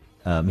recently.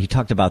 He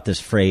talked about this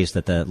phrase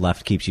that the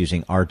left keeps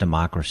using, our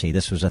democracy.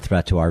 This was a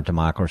threat to our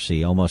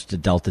democracy,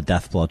 almost dealt a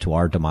death blow to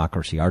our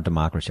democracy, our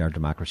democracy, our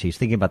democracy. He's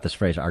thinking about this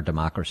phrase, our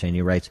democracy, and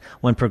he writes,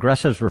 when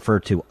progressives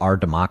refer to our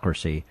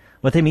democracy,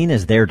 what they mean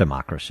is their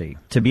democracy.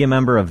 To be a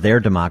member of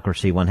their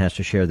democracy, one has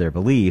to share their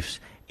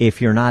beliefs.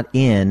 If you're not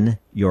in,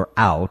 you're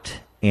out.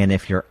 And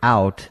if you're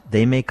out,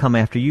 they may come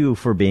after you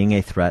for being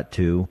a threat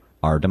to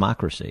our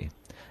democracy.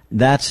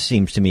 That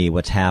seems to me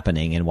what's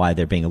happening, and why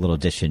they're being a little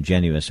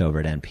disingenuous over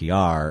at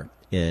NPR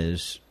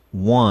is,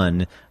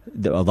 one,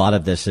 a lot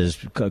of this is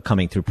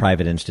coming through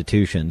private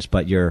institutions,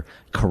 but you're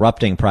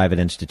corrupting private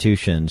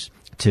institutions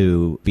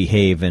to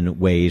behave in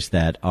ways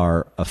that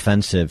are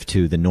offensive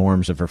to the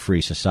norms of a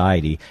free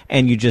society,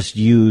 and you just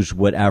use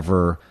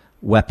whatever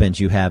weapons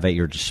you have at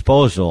your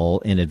disposal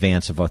in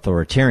advance of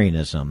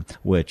authoritarianism,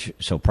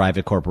 so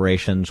private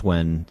corporations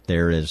when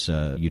there is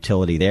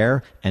utility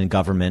there, and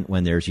government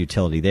when there's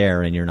utility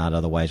there, and you're not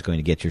otherwise going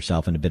to get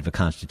yourself in a bit of a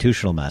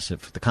constitutional mess.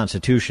 If the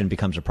Constitution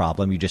becomes a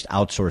problem, you just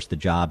outsource the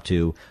job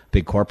to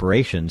big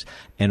corporations.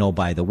 And oh,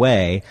 by the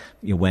way,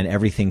 when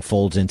everything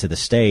folds into the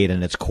state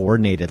and it's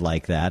coordinated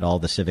like that, all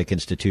the civic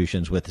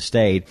institutions with the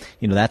state,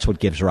 that's what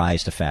gives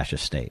rise to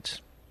fascist states.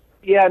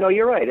 Yeah, no,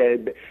 you're right.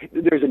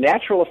 There's a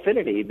natural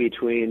affinity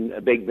between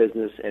big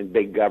business and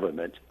big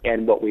government.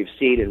 And what we've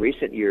seen in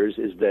recent years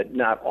is that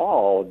not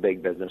all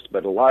big business,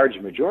 but a large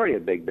majority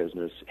of big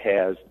business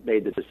has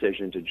made the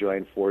decision to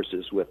join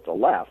forces with the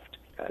left.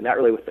 Not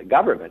really with the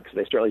government, because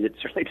they certainly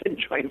didn't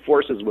join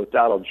forces with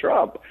Donald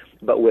Trump,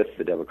 but with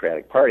the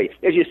Democratic Party.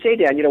 As you say,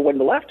 Dan, when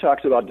the left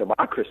talks about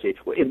democracy,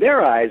 in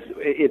their eyes,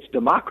 it's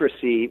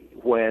democracy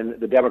when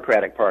the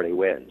Democratic Party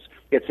wins.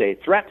 It's a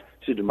threat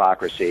to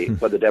democracy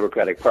when the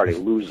Democratic Party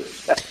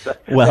loses. That's the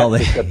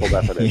simple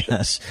definition.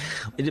 Yes.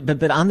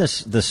 But on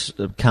this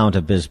count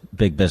of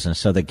big business,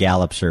 so the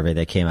Gallup survey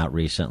that came out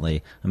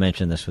recently, I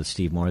mentioned this with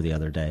Steve Moore the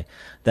other day,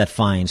 that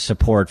finds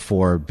support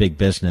for big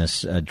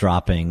business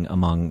dropping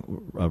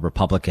among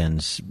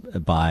Republicans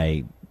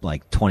by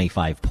like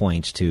 25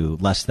 points to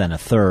less than a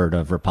third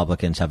of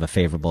Republicans have a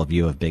favorable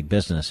view of big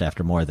business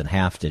after more than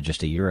half did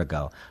just a year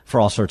ago, for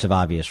all sorts of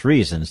obvious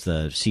reasons,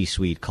 the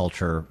C-suite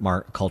cultural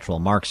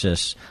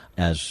Marxists,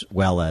 as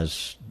well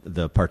as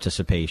the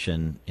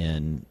participation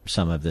in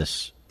some of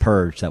this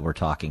purge that we're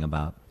talking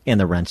about, and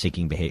the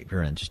rent-seeking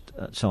behavior and just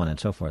so on and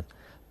so forth.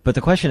 But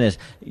the question is,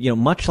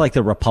 much like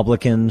the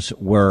Republicans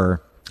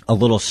were a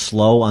little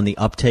slow on the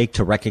uptake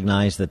to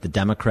recognize that the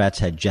Democrats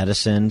had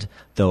jettisoned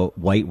the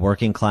white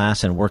working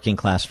class and working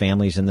class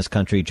families in this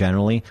country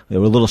generally. They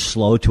were a little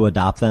slow to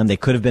adopt them. They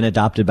could have been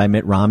adopted by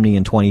Mitt Romney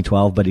in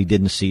 2012, but he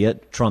didn't see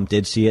it. Trump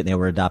did see it, and they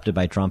were adopted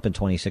by Trump in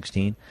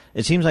 2016.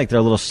 It seems like they're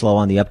a little slow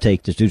on the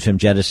uptake to do some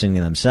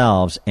jettisoning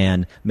themselves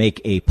and make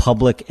a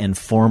public and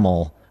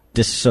formal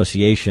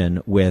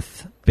disassociation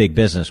with big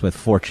business, with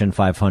Fortune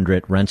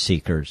 500 rent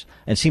seekers.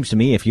 And it seems to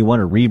me if you want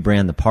to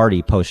rebrand the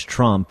party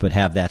post-Trump but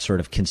have that sort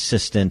of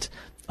consistent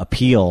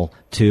appeal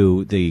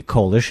to the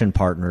coalition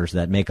partners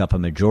that make up a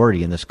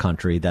majority in this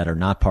country that are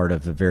not part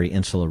of the very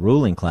insular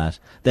ruling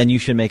class, then you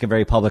should make a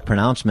very public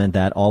pronouncement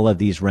that all of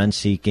these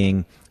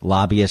rent-seeking,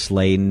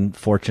 lobbyist-laden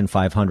Fortune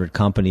 500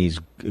 companies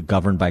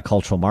governed by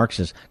cultural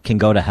Marxists can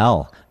go to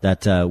hell.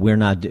 That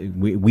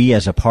we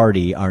as a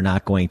party are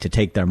not going to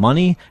take their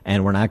money,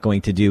 and we're not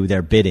going to do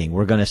their bidding.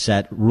 We're going to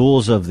set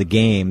rules of the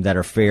game that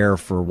are fair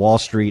for Wall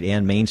Street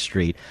and Main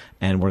Street,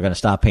 and we're going to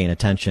stop paying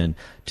attention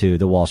to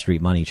the Wall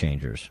Street money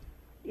changers.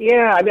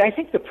 Yeah, I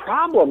think the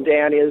problem,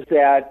 Dan, is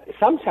that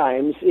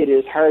sometimes it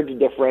is hard to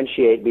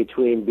differentiate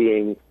between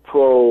being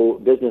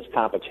pro-business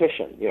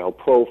competition,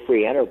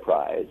 pro-free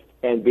enterprise,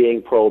 and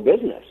being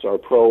pro-business or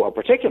pro a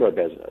particular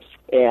business.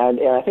 And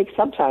I think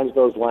sometimes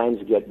those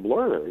lines get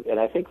blurred. And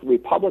I think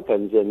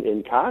Republicans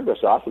in Congress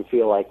often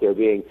feel like they're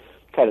being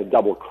kind of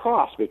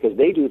double-crossed because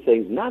they do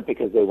things not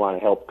because they want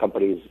to help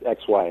companies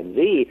X, Y, and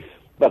Z,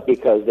 but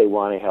because they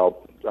want to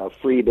help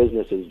free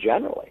businesses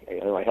generally.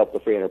 I help the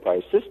free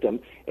enterprise system,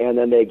 and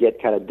then they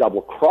get kind of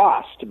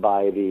double-crossed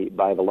by the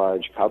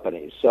large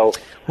companies. So,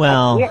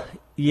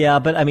 yeah,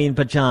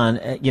 but John,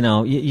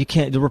 you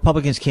can't. The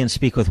Republicans can't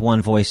speak with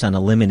one voice on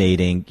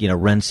eliminating,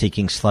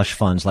 rent-seeking slush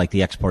funds like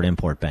the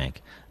Export-Import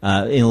Bank,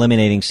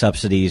 eliminating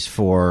subsidies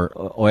for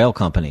oil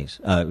companies.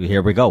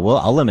 Here we go. Well,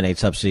 I'll eliminate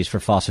subsidies for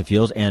fossil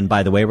fuels, and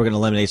by the way, we're going to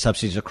eliminate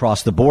subsidies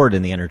across the board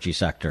in the energy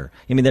sector.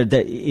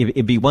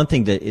 It'd be one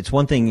thing it's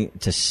one thing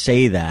to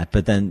say that,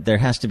 but then there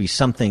has to be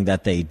something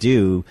that they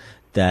do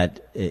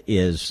that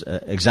is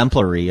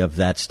exemplary of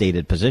that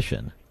stated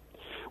position.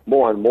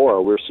 More and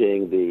more, we're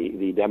seeing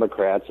the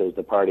Democrats as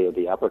the party of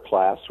the upper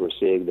class. We're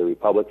seeing the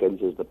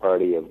Republicans as the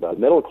party of the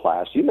middle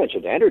class. You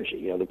mentioned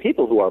energy. The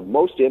people who are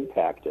most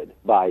impacted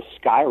by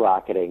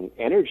skyrocketing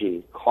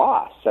energy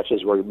costs, such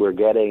as we're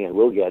getting and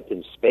will get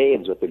in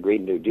Spain with the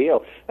Green New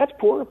Deal, that's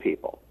poorer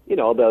people.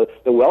 The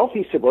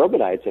wealthy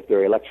suburbanites, if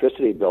their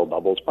electricity bill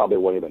doubles, probably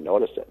won't even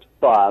notice it.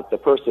 But the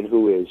person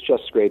who is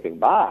just scraping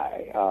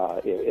by,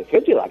 if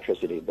his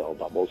electricity bill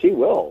doubles,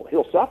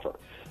 he'll suffer.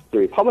 The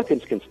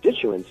Republicans'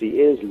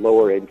 constituency is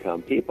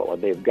lower-income people,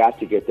 and they've got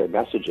to get their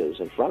messages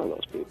in front of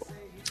those people.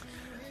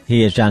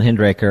 He is John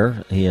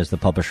Hindraker. He is the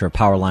publisher of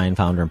Powerline,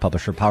 founder and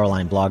publisher of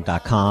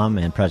PowerlineBlog.com,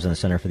 and president of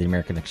the Center for the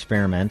American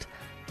Experiment.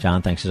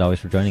 John, thanks as always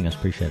for joining us.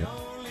 Appreciate it.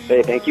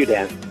 Hey, thank you,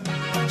 Dan.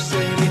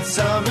 It's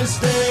a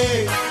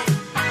mistake.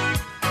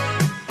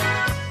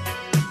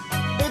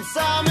 It's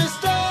a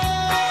mistake.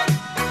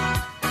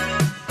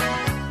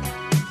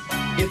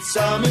 It's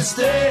a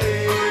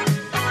mistake.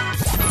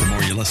 The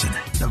more you listen,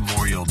 the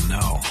more you'll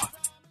know.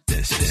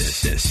 This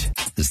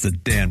is the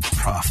Dan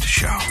Proft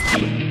Show.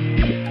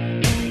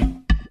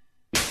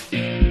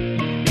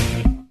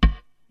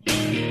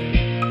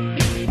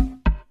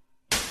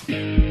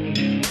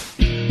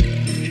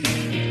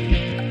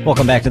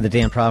 Welcome back to the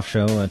Dan Proft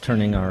Show,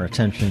 turning our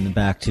attention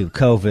back to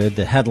COVID.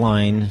 The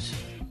headlines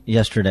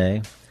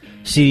yesterday,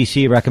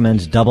 CDC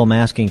recommends double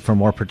masking for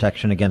more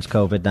protection against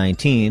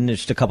COVID-19.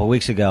 Just a couple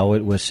weeks ago,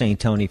 it was St.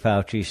 Tony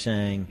Fauci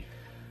saying,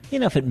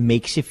 if it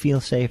makes you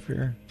feel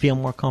safer, feel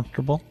more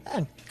comfortable,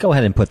 go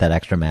ahead and put that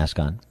extra mask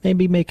on.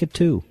 Maybe make it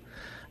two.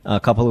 A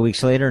couple of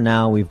weeks later,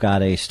 now we've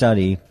got a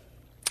study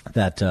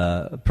that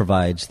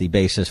provides the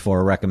basis for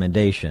a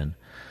recommendation.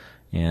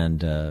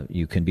 And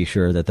you can be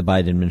sure that the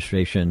Biden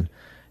administration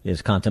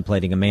is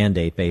contemplating a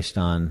mandate based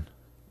on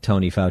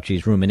Tony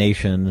Fauci's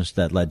ruminations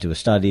that led to a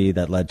study,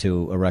 that led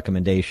to a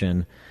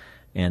recommendation,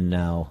 and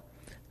now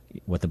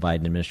what the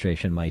Biden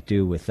administration might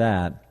do with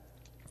that.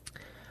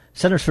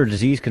 Centers for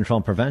Disease Control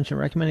and Prevention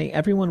recommending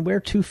everyone wear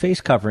 2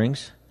 face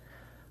coverings,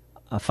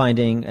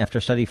 after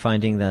a study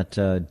finding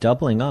that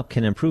doubling up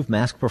can improve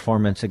mask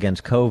performance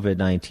against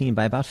COVID-19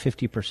 by about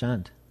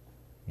 50%.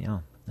 Yeah,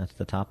 that's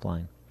the top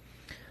line.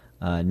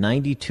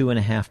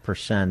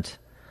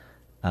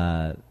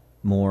 92.5%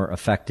 more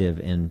effective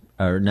in,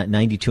 or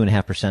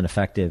 92.5%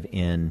 effective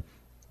in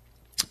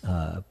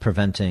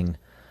preventing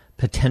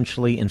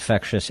potentially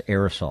infectious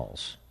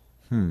aerosols.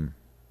 And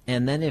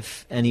then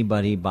if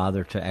anybody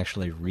bothered to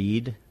actually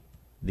read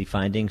the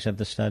findings of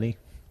the study,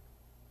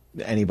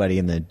 anybody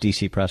in the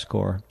D.C. press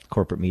corps,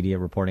 corporate media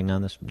reporting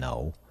on this?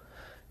 No.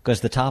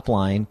 Because the top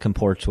line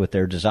comports with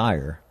their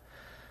desire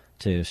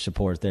to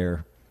support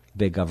their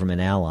big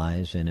government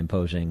allies in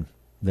imposing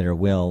their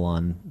will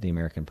on the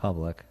American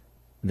public.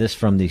 This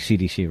from the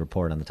CDC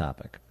report on the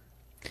topic.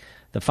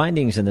 The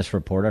findings in this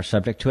report are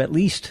subject to at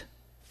least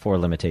 4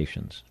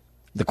 limitations.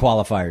 The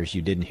qualifiers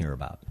you didn't hear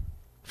about.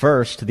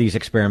 First, these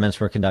experiments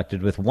were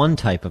conducted with one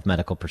type of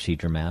medical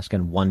procedure mask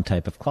and one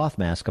type of cloth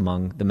mask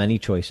among the many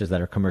choices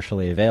that are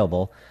commercially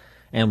available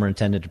and were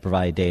intended to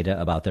provide data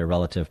about their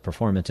relative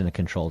performance in a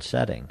controlled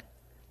setting.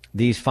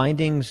 These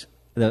findings,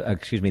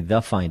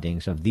 the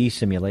findings of these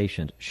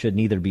simulations should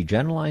neither be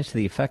generalized to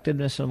the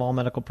effectiveness of all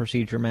medical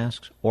procedure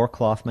masks or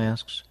cloth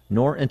masks,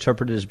 nor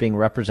interpreted as being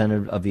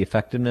representative of the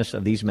effectiveness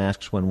of these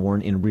masks when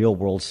worn in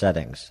real-world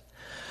settings.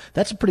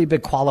 That's a pretty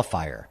big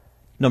qualifier.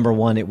 Number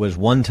one, it was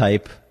one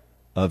type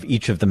of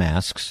each of the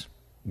masks.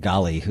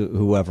 Golly,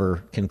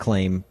 whoever can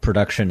claim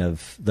production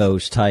of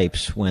those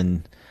types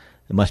when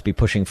it must be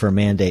pushing for a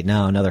mandate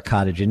now, another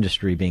cottage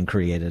industry being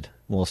created.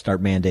 We'll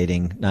start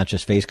mandating not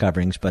just face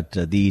coverings, but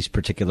these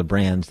particular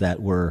brands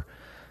that were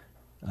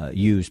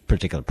used,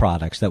 particular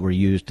products that were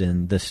used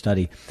in this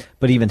study.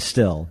 But even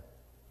still,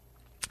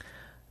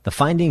 the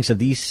findings of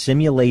these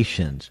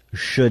simulations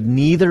should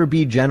neither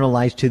be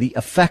generalized to the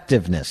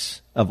effectiveness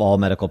of all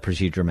medical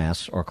procedure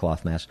masks or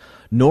cloth masks,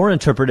 nor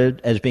interpreted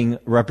as being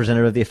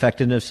representative of the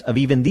effectiveness of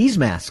even these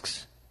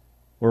masks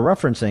we're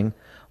referencing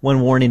when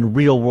worn in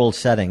real-world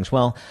settings.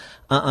 Well,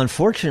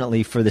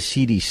 unfortunately for the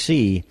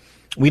CDC,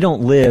 we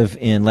don't live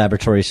in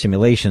laboratory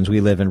simulations.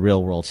 We live in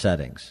real-world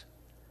settings.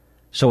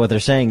 So what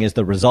they're saying is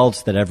the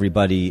results that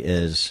everybody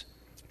is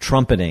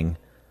trumpeting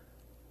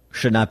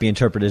should not be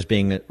interpreted as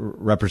being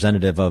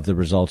representative of the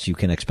results you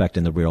can expect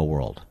in the real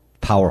world.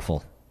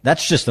 Powerful.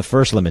 That's just the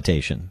first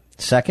limitation.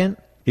 Second,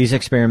 these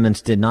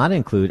experiments did not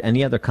include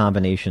any other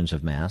combinations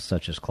of masks,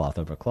 such as cloth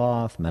over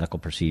cloth, medical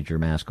procedure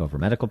mask over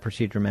medical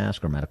procedure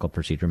mask, or medical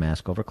procedure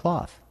mask over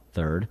cloth.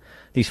 Third,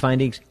 these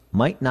findings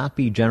might not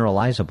be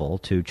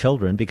generalizable to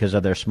children because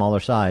of their smaller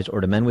size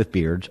or to men with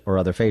beards or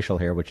other facial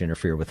hair which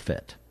interfere with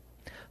fit.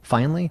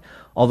 Finally,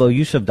 although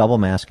use of double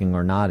masking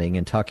or nodding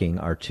and tucking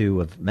are 2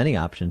 of many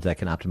options that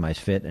can optimize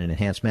fit and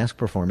enhance mask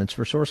performance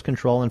for source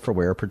control and for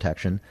wearer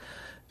protection,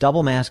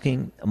 double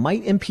masking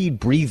might impede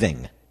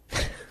breathing.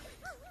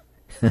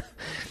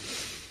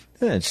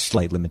 That's a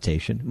slight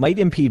limitation. Might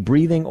impede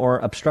breathing or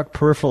obstruct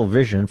peripheral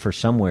vision for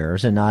some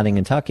wearers, and nodding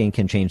and tucking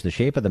can change the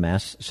shape of the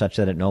mask such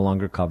that it no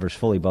longer covers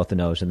fully both the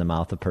nose and the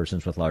mouth of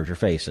persons with larger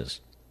faces.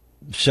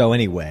 So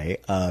anyway,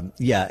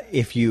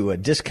 if you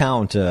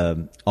discount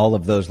all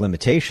of those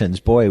limitations,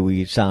 boy,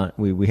 we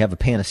have a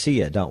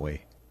panacea, don't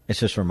we?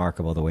 It's just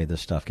remarkable the way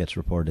this stuff gets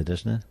reported,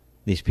 isn't it?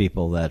 These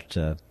people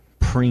that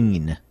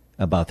preen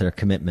about their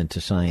commitment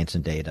to science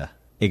and data,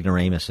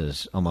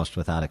 ignoramuses almost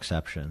without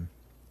exception.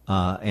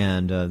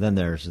 And then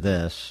there's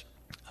this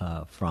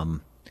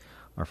from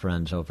our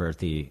friends over at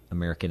the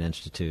American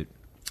Institute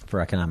for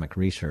Economic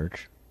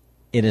Research.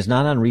 It is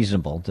not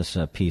unreasonable, this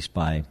is a piece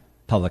by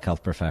public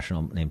health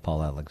professional named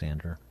Paul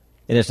Alexander.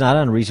 It is not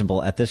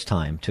unreasonable at this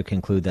time to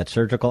conclude that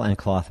surgical and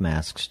cloth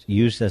masks,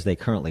 used as they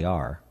currently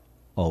are,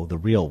 the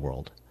real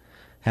world,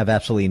 have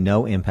absolutely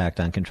no impact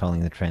on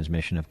controlling the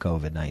transmission of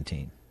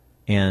COVID-19.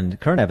 And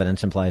current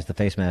evidence implies the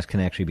face mask can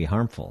actually be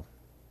harmful.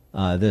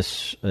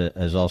 This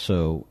is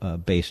also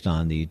based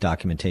on the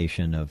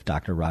documentation of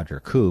Dr. Roger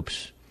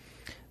Coops,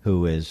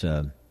 who is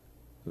a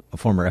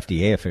former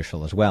FDA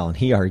official as well, and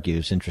he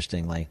argues,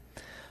 interestingly,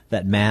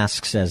 that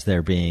masks as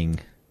they're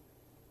being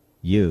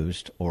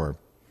used or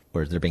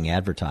as they're being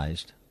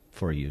advertised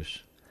for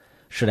use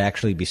should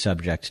actually be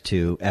subject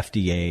to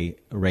FDA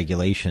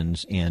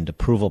regulations and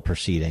approval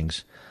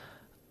proceedings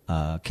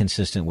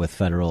consistent with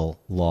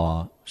federal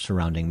law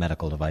surrounding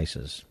medical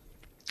devices.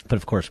 But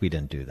of course we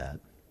didn't do that.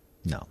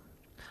 No.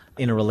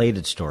 In a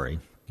related story,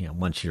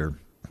 once you're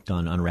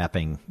done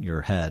unwrapping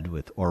your head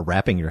or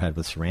wrapping your head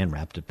with saran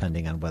wrap,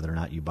 depending on whether or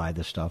not you buy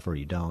this stuff or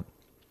you don't,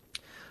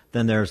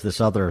 then there's this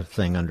other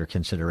thing under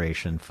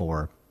consideration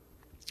from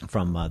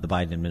the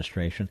Biden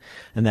administration,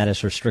 and that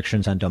is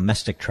restrictions on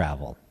domestic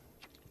travel.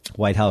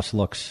 White House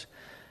looks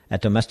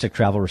at domestic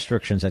travel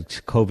restrictions as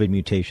COVID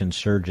mutation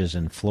surges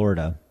in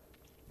Florida.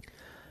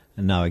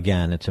 And now,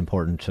 again, it's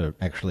important to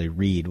actually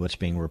read what's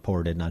being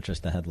reported, not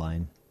just the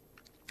headline.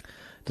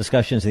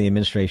 Discussions in the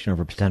administration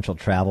over potential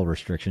travel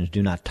restrictions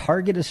do not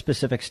target a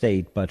specific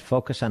state, but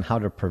focus on how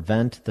to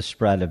prevent the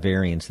spread of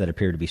variants that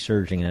appear to be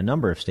surging in a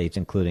number of states,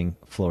 including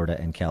Florida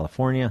and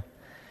California.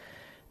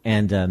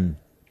 And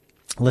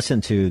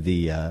listen to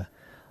the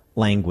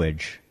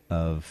language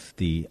of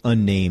the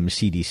unnamed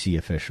CDC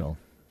official.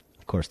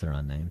 Of course, they're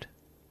unnamed.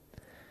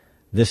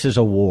 This is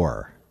a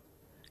war,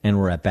 and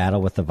we're at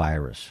battle with the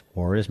virus.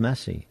 War is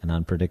messy and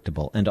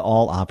unpredictable, and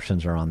all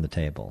options are on the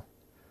table.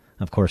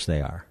 Of course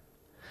they are.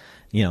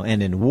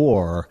 And in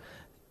war,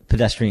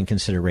 pedestrian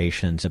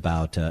considerations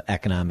about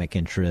economic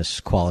interests,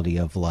 quality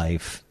of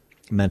life,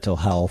 mental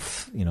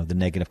health, the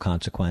negative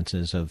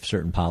consequences of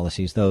certain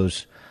policies,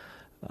 those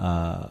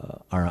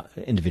are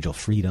individual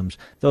freedoms.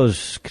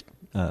 Those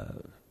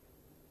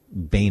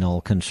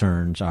banal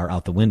concerns are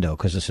out the window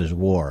because this is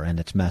war and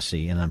it's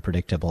messy and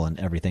unpredictable and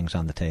everything's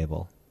on the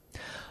table.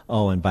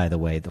 Oh, and by the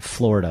way, the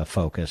Florida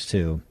focus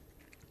too,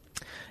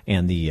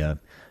 and the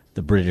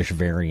British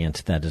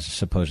variant that is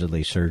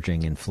supposedly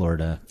surging in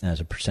Florida as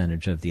a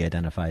percentage of the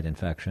identified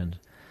infections.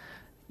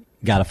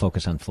 Got to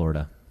focus on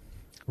Florida.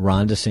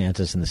 Ron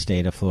DeSantis in the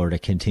state of Florida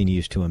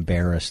continues to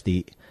embarrass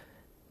the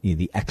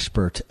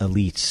expert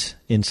elites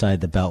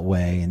inside the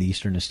Beltway and the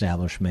Eastern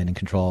establishment in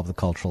control of the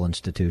cultural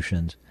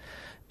institutions,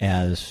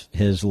 as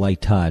his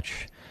light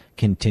touch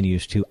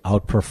continues to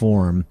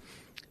outperform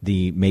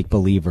the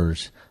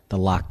make-believers, the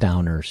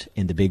lockdowners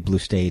in the big blue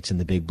states and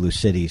the big blue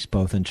cities,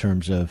 both in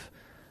terms of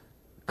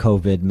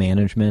COVID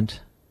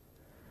management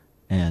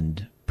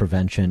and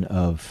prevention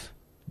of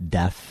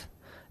death,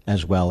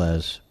 as well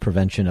as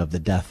prevention of the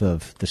death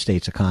of the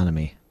state's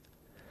economy.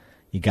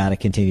 You got to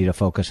continue to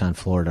focus on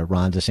Florida.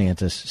 Ron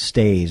DeSantis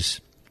stays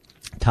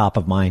top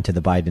of mind to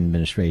the Biden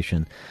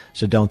administration,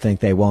 so don't think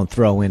they won't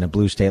throw in a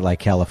blue state like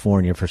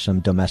California for some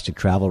domestic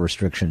travel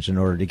restrictions in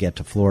order to get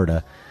to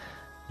Florida,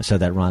 so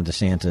that Ron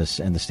DeSantis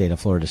and the state of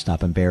Florida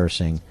stop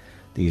embarrassing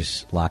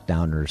these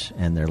lockdowners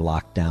and their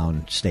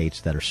lockdown states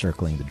that are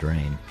circling the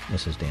drain.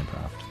 This is Dan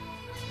Proft.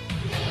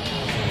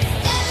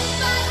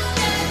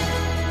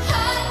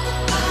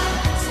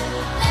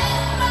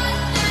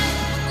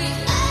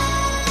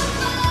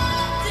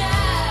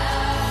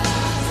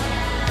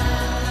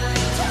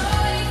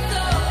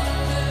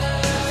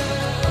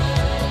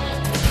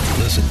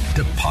 Listen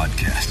to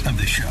podcasts of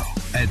the show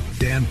at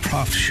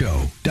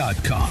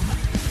danproftshow.com.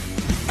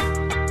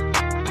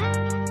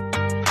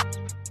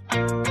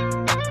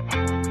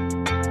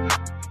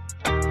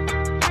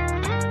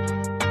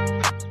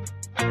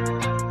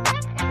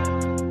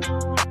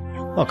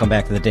 Welcome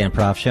back to the Dan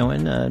Proft Show,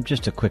 and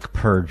just a quick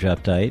purge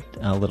update,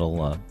 a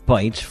little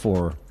bite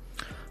for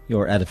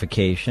your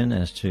edification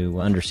as to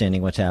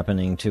understanding what's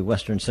happening to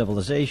Western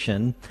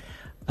civilization.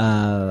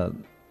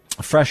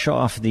 Fresh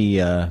off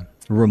the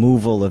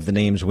removal of the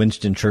names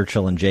Winston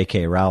Churchill and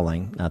J.K.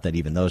 Rowling, not that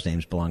even those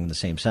names belong in the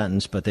same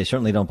sentence, but they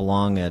certainly don't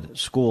belong at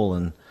school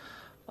in,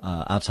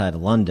 outside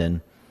of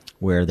London,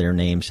 where their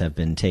names have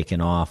been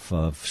taken off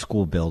of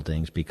school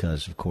buildings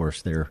because, of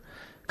course, they're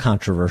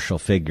controversial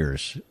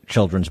figures.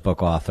 Children's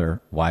book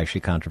author. Why is she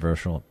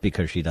controversial?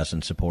 Because she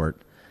doesn't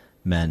support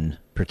men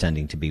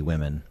pretending to be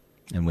women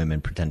and women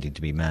pretending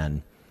to be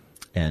men,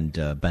 and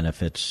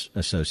benefits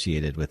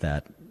associated with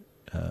that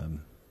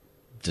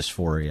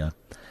dysphoria.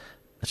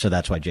 So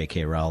that's why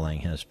J.K. Rowling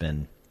has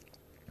been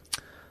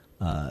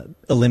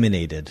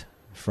eliminated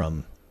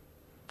from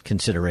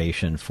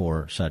consideration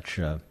for such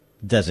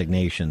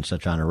designations,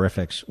 such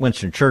honorifics.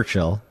 Winston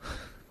Churchill,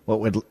 what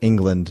would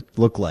England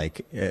look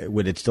like?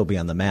 Would it still be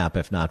on the map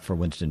if not for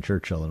Winston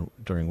Churchill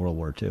during World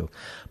War II?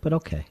 But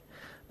okay.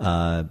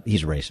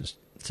 He's a racist,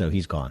 so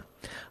he's gone.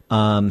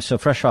 So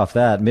fresh off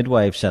that,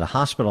 midwives at a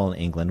hospital in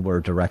England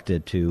were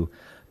directed to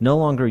no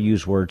longer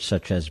use words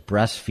such as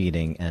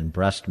breastfeeding and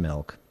breast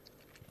milk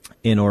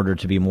in order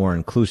to be more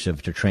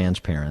inclusive to trans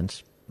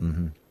parents.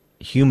 Mm-hmm.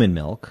 Human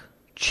milk,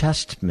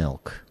 chest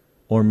milk,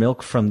 or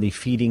milk from the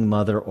feeding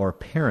mother or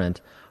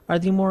parent are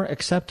the more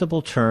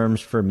acceptable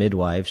terms for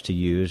midwives to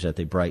use at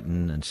the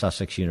Brighton and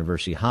Sussex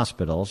University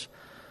hospitals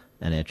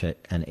and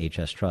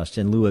NHS Trust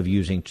in lieu of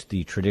using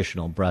the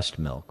traditional breast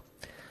milk.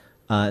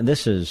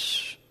 This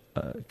is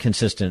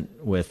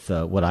consistent with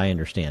what I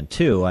understand,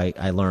 too.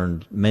 I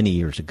learned many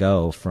years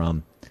ago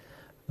from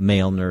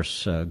male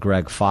nurse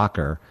Greg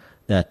Fokker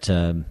that,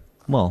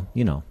 well,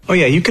 you know. Oh,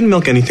 yeah, you can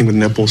milk anything with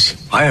nipples.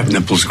 I have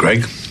nipples,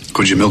 Greg.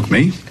 Could you milk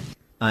me?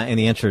 And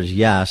the answer is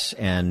yes.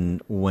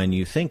 And when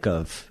you think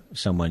of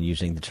someone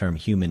using the term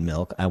human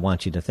milk, I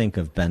want you to think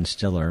of Ben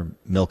Stiller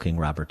milking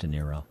Robert De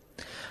Niro.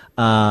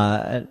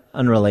 An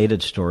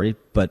unrelated story,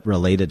 but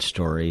related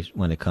stories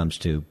when it comes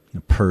to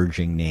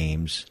purging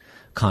names,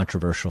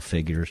 controversial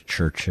figures,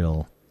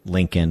 Churchill,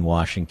 Lincoln,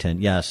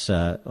 Washington. Yes,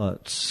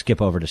 let's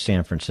skip over to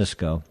San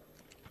Francisco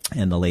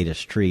and the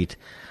latest treat.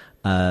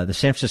 The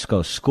San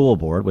Francisco School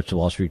Board, which the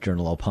Wall Street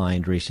Journal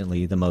opined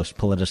recently, the most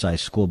politicized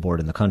school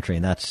board in the country,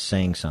 and that's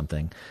saying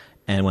something.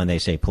 And when they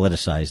say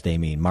politicized, they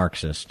mean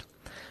Marxist.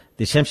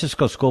 The San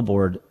Francisco School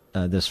Board,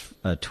 this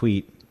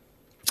tweet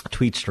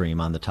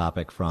stream on the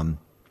topic from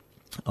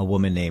a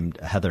woman named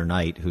Heather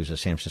Knight, who's a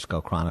San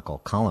Francisco Chronicle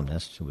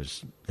columnist, who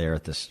was there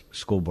at this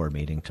school board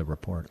meeting to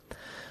report.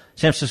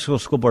 San Francisco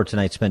School Board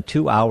tonight spent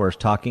 2 hours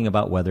talking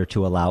about whether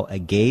to allow a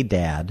gay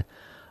dad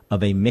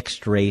of a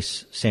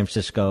mixed-race San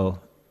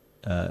Francisco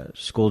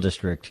school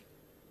district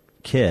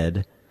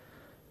kid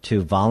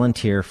to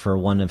volunteer for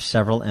one of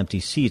several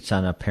empty seats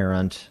on a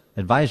parent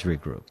advisory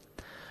group.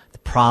 The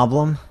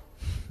problem,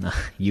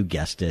 you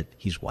guessed it,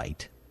 he's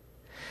white.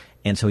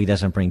 And so he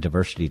doesn't bring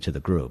diversity to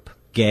the group.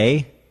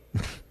 Gay?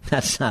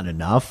 That's not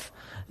enough.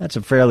 That's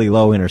a fairly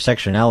low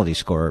intersectionality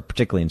score,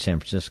 particularly in San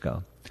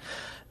Francisco.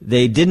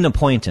 They didn't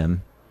appoint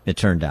him, it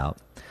turned out.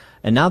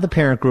 And now the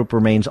parent group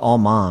remains all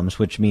moms,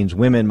 which means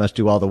women must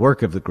do all the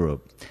work of the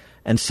group.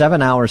 And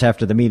 7 hours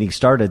after the meeting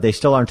started, they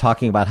still aren't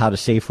talking about how to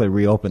safely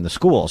reopen the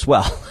schools.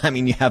 Well, I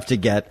mean, you have to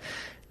get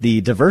the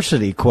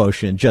diversity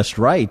quotient just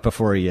right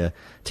before you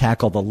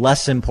tackle the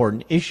less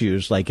important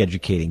issues like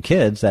educating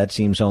kids. That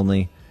seems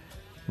only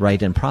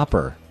right and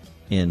proper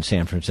in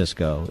San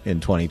Francisco in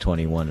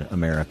 2021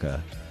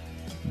 America,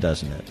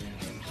 doesn't it?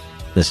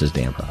 This is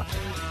Dan Proft.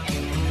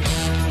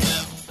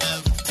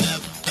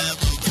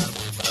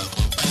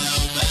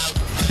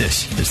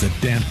 This is the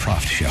Dan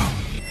Proft Show.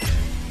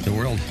 The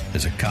world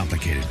is a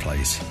complicated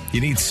place.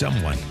 You need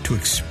someone to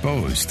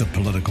expose the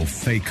political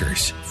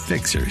fakers,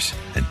 fixers,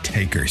 and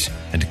takers,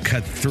 and to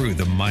cut through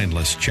the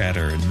mindless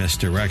chatter and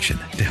misdirection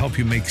to help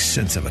you make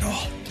sense of it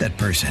all. That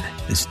person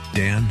is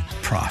Dan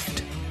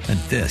Proft. And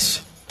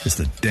this is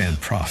the Dan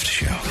Proft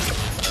Show.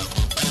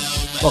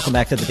 Welcome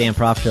back to the Dan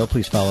Proft Show.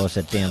 Please follow us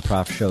at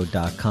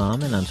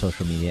danproftshow.com and on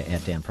social media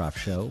at Dan Proft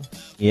Show.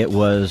 It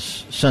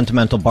was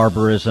sentimental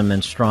barbarism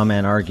and straw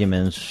man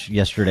arguments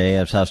yesterday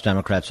as House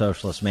Democrat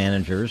Socialist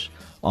managers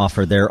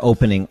offered their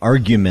opening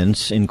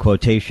arguments in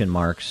quotation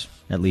marks,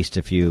 at least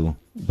if you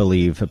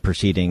believe a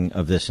proceeding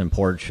of this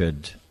import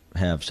should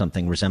have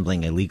something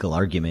resembling a legal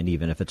argument,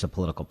 even if it's a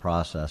political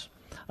process.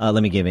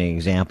 Let me give you an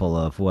example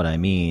of what I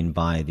mean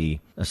by the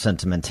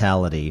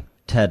sentimentality.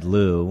 Ted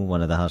Lieu,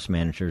 one of the House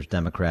managers,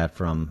 Democrat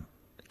from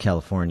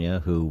California,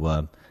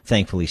 who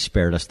thankfully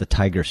spared us the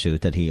tiger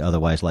suit that he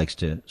otherwise likes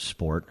to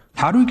sport.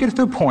 How do we get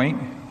to the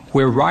point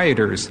where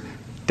rioters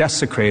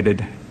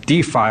desecrated,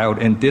 defiled,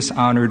 and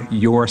dishonored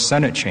your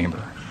Senate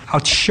chamber?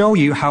 I'll show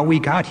you how we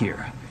got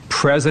here.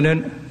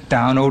 President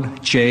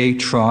Donald J.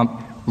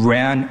 Trump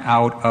ran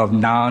out of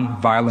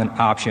nonviolent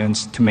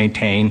options to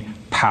maintain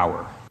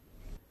power.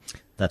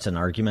 That's an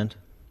argument.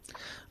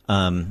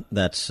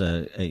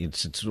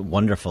 It's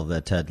wonderful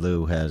that Ted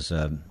Lieu has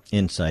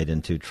insight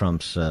into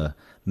Trump's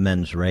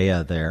mens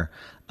rea there.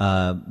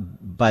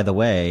 By the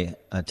way,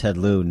 Ted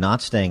Lieu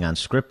not staying on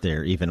script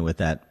there, even with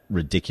that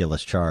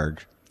ridiculous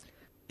charge.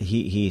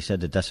 He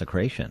said a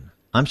desecration.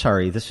 I'm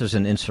sorry, this was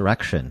an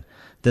insurrection.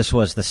 This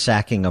was the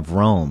sacking of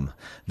Rome.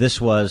 This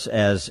was,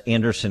 as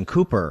Anderson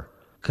Cooper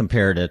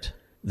compared it,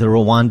 the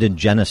Rwandan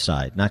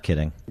genocide. Not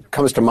kidding.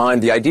 Comes to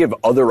mind, the idea of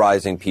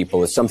otherizing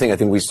people is something I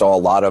think we saw a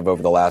lot of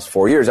over the last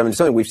 4 years. I mean, it's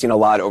something we've seen a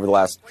lot over the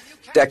last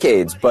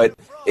decades, but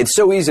it's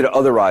so easy to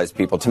otherize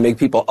people, to make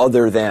people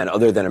other than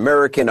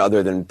American,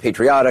 other than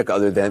patriotic,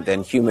 other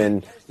than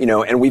human,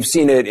 and we've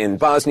seen it in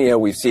Bosnia,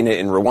 we've seen it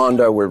in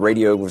Rwanda, where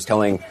radio was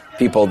telling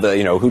people,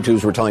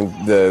 Hutus were telling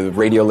the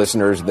radio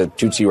listeners that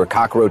Tutsi were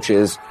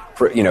cockroaches,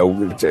 for,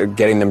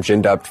 getting them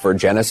ginned up for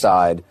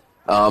genocide.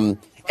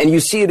 And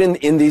you see it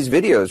in these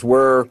videos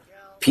where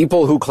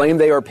people who claim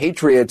they are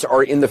patriots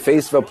are in the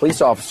face of a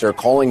police officer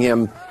calling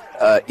him,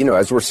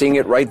 as we're seeing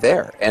it right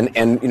there,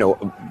 and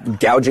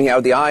gouging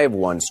out the eye of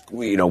one,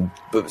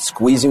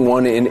 squeezing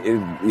one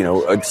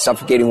in,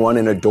 suffocating one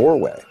in a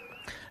doorway.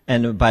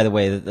 And by the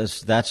way,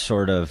 that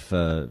sort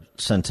of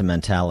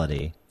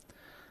sentimentality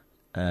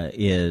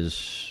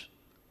is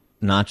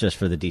not just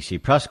for the D.C.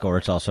 press corps;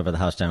 it's also for the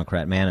House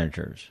Democrat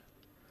managers.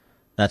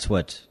 That's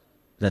what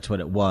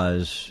it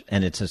was,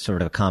 and it's a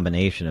sort of a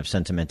combination of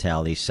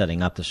sentimentality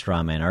setting up the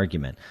straw man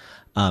argument.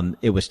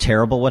 It was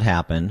terrible what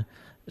happened,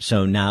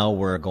 so now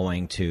we're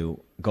going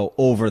to go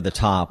over the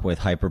top with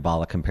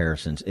hyperbolic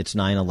comparisons. It's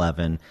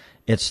 9/11.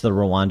 It's the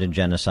Rwandan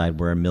genocide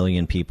where 1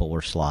 million people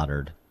were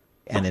slaughtered.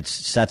 And it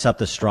sets up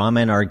the straw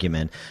man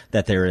argument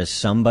that there is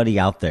somebody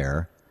out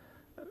there,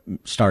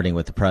 starting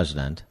with the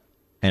president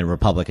and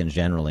Republicans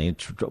generally,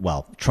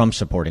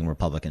 Trump-supporting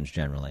Republicans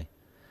generally,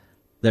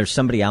 there's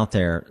somebody out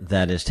there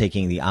that is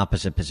taking the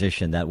opposite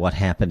position, that what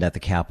happened at the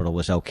Capitol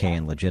was okay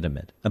and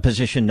legitimate. A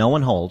position no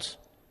one holds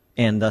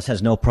and thus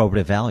has no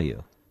probative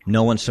value.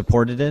 No one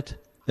supported it.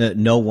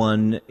 No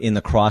one in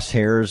the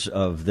crosshairs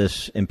of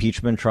this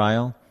impeachment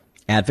trial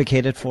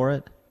advocated for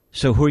it.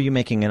 So who are you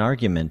making an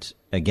argument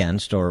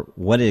against, or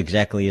what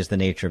exactly is the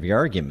nature of your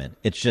argument?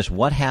 It's just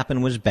what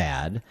happened was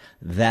bad.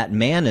 That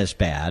man is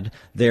bad.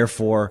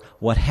 Therefore,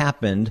 what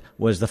happened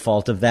was the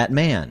fault of that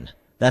man.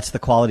 That's the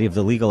quality of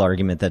the legal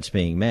argument that's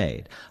being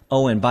made.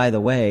 Oh, and by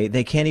the way,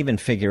 they can't even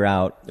figure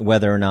out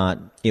whether or not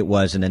it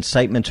was an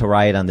incitement to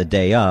riot on the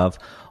day of,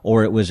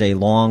 or it was a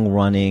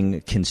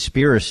long-running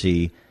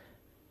conspiracy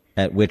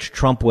at which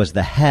Trump was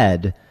the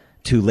head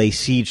to lay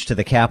siege to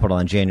the Capitol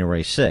on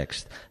January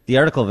 6th. The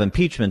article of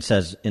impeachment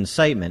says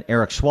incitement.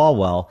 Eric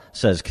Swalwell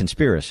says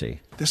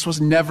conspiracy. This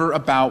was never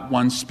about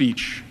one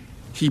speech.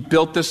 He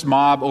built this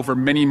mob over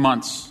many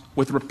months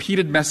with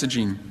repeated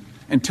messaging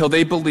until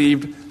they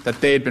believed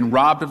that they had been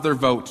robbed of their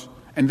vote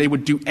and they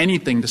would do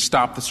anything to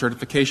stop the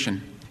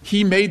certification.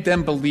 He made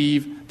them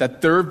believe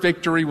that their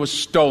victory was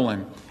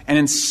stolen and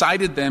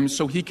incited them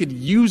so he could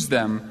use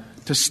them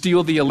to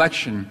steal the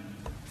election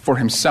for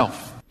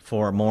himself.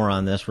 For more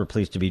on this, we're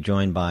pleased to be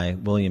joined by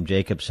William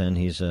Jacobson.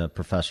 He's a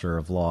professor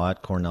of law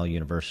at Cornell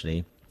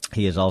University.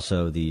 He is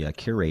also the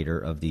curator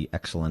of the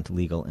excellent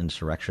Legal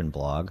Insurrection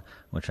blog,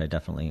 which I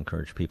definitely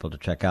encourage people to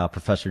check out.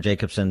 Professor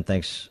Jacobson,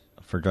 thanks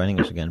for joining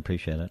us again.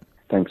 Appreciate it.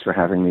 Thanks for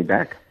having me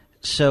back.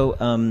 So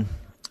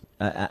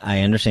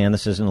I understand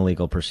this isn't a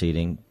legal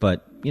proceeding,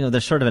 but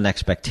there's sort of an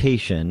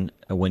expectation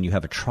when you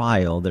have a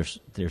trial. There's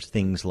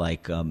things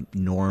like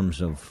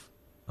norms of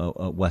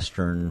a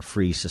Western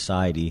free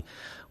society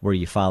where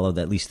you follow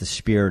at least the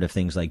spirit of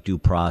things like due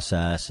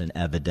process and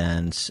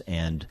evidence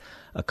and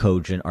a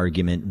cogent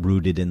argument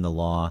rooted in the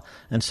law.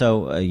 And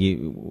so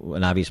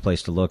an obvious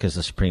place to look is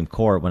the Supreme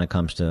Court when it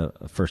comes to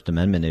a First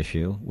Amendment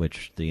issue,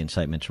 which the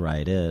incitement to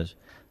riot is.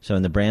 So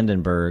in the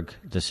Brandenburg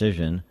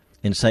decision,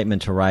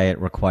 incitement to riot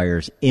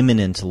requires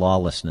imminent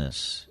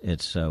lawlessness.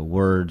 It's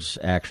words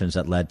that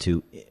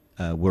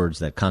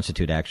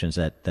constitute actions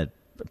that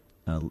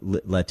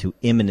led to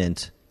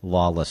imminent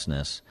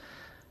lawlessness.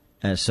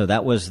 And so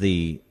that was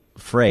the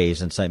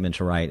phrase, incitement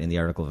to riot, in the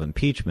article of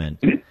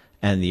impeachment.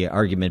 And the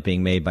argument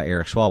being made by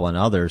Eric Swalwell and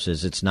others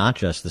is it's not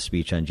just the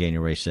speech on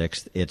January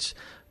 6th. It's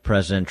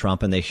President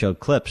Trump, and they showed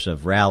clips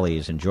of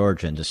rallies in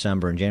Georgia in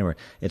December and January.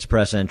 It's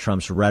President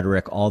Trump's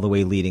rhetoric all the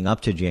way leading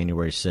up to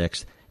January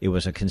 6th. It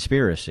was a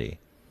conspiracy.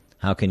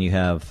 How can you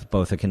have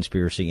both a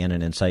conspiracy and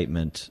an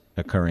incitement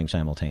occurring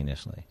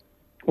simultaneously?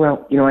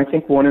 Well, I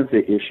think one of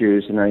the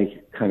issues, and I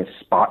kind of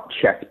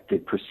spot-checked the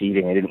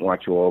proceeding. I didn't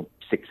watch all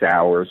 6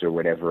 hours or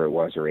whatever it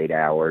was, or 8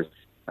 hours,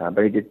 but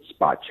I did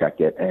spot-check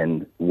it.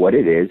 And what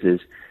it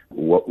is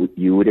what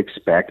you would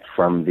expect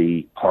from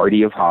the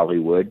party of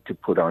Hollywood to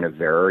put on a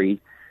very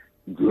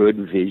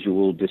good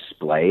visual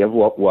display of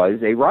what was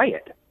a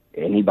riot.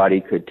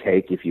 Anybody could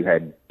take, if you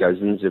had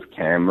dozens of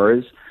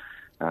cameras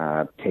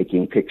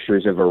taking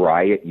pictures of a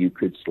riot, you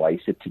could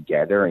slice it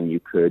together and you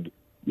could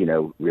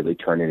really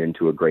turn it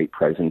into a great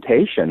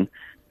presentation.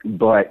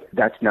 But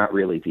that's not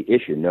really the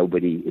issue.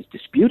 Nobody is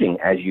disputing,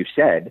 as you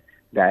said,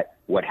 that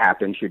what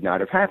happened should not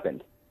have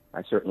happened.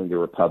 Certainly the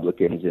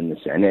Republicans in the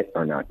Senate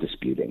are not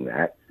disputing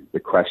that. The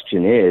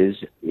question is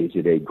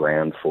it a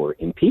ground for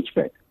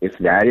impeachment? If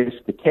that is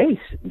the case,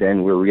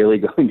 then we're really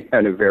going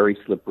down a very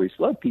slippery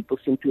slope. People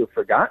seem to have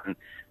forgotten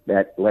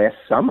that last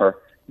summer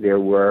there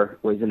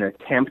was an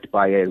attempt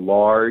by a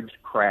large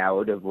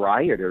crowd of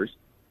rioters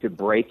to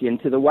break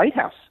into the White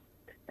House.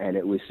 And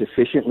it was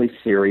sufficiently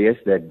serious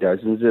that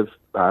dozens of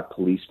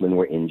policemen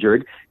were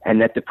injured,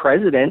 and that the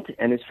president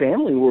and his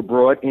family were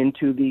brought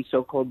into the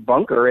so-called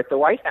bunker at the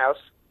White House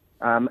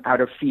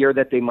out of fear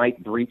that they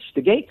might breach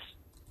the gates.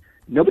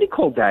 Nobody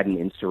called that an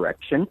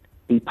insurrection.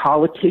 The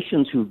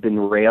politicians who've been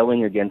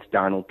railing against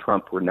Donald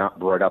Trump were not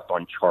brought up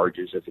on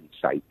charges of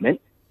incitement.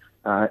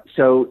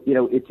 So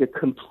it's a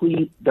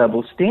complete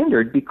double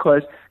standard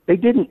because they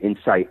didn't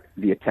incite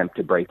the attempt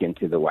to break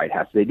into the White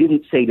House. They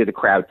didn't say to the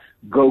crowd,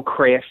 go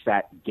crash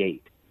that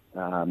gate.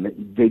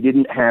 They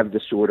didn't have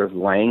the sort of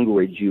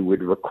language you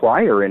would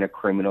require in a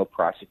criminal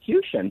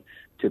prosecution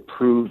to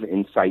prove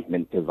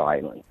incitement to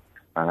violence.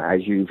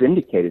 As you've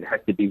indicated, it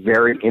has to be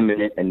very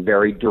imminent and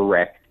very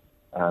direct.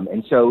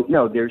 And so,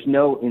 no, there's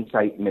no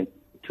incitement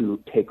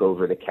to take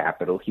over the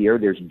Capitol here.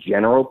 There's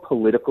general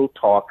political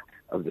talk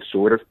of the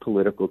sort of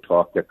political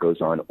talk that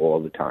goes on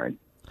all the time.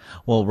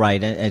 Well,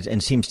 right. And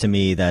it seems to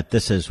me that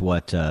this is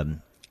what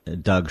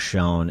Doug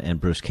Schoen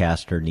and Bruce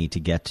Castor need to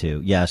get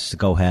to. Yes,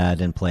 go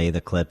ahead and play the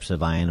clips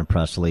of Ayanna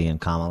Pressley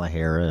and Kamala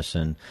Harris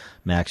and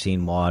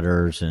Maxine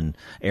Waters and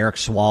Eric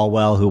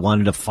Swalwell, who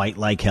wanted to fight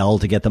like hell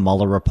to get the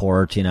Mueller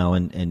report,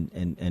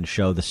 and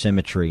show the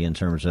symmetry in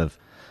terms of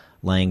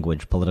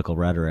language, political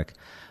rhetoric.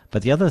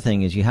 But the other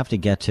thing is you have to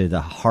get to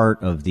the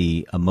heart of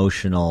the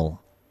emotional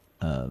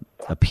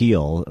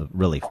appeal,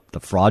 really the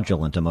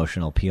fraudulent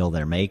emotional appeal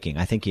they're making.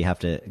 I think you have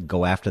to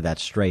go after that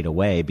straight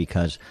away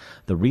because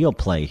the real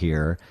play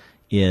here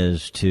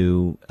is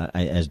to,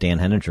 as Dan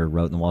Henninger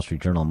wrote in the Wall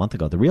Street Journal a month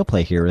ago, the real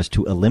play here is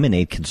to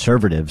eliminate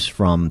conservatives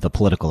from the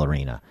political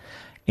arena.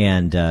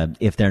 And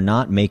if they're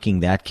not making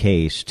that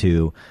case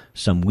to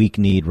some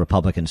weak-kneed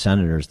Republican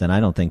senators, then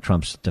I don't think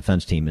Trump's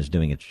defense team is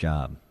doing its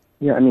job.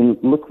 Yeah, I mean,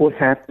 look what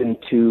happened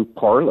to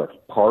Parler.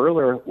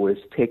 Parler was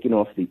taken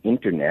off the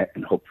internet,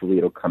 and hopefully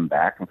it'll come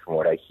back, and from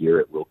what I hear,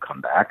 it will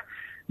come back,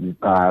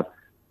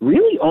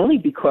 really only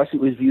because it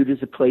was viewed as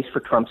a place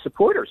for Trump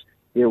supporters.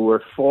 There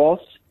were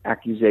false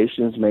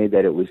accusations made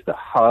that it was the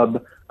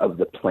hub of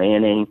the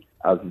planning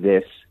of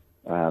this,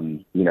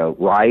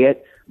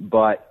 riot,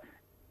 but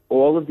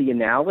all of the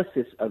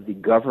analysis of the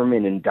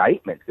government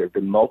indictment, there have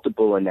been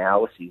multiple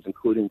analyses,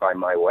 including by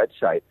my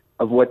website,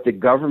 of what the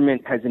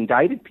government has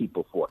indicted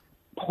people for.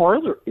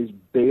 Parler is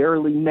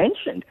barely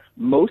mentioned.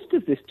 Most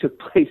of this took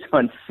place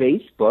on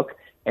Facebook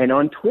and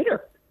on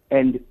Twitter,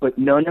 but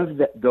none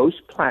of those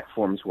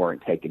platforms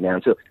weren't taken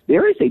down. So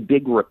there is a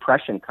big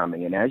repression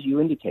coming, and as you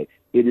indicate,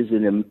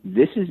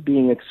 this is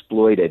being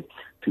exploited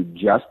to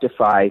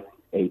justify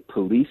a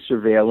police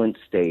surveillance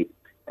state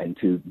and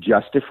to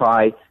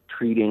justify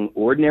treating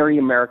ordinary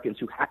Americans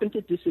who happen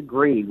to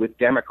disagree with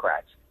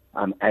Democrats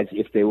as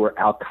if they were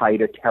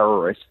al-Qaeda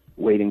terrorists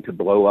waiting to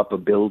blow up a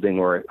building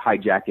or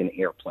hijack an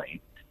airplane,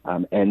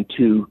 and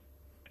to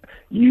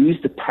use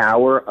the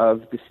power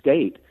of the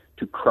state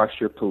to crush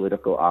your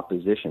political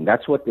opposition.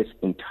 That's what this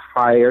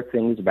entire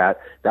thing is about.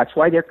 That's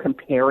why they're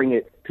comparing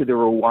it to the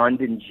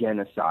Rwandan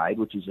genocide,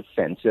 which is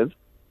offensive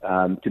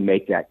to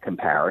make that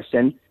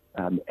comparison.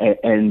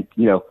 And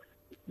you know,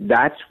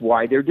 that's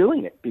why they're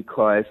doing it,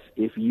 because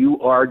if you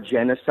are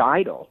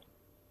genocidal,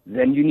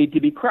 then you need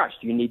to be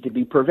crushed. You need to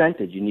be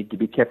prevented. You need to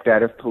be kept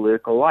out of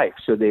political life.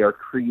 So they are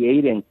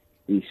creating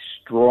these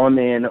straw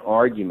man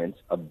arguments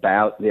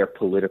about their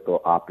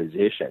political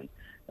opposition.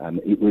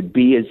 It would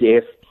be as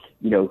if,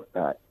 you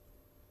know,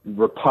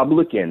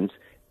 Republicans,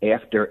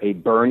 after a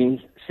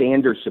Bernie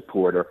Sanders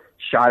supporter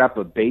shot up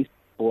a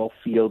baseball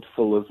field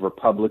full of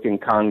Republican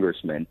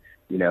congressmen,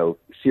 you know,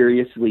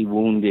 seriously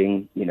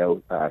wounding, you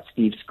know,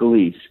 Steve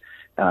Scalise,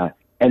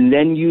 and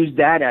then use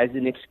that as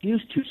an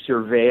excuse to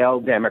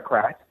surveil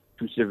Democrats,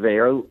 to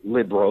surveil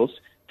liberals,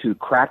 to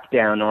crack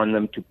down on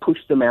them, to push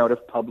them out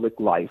of public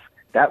life.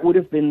 That would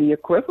have been the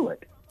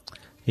equivalent.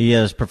 He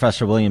is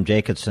Professor William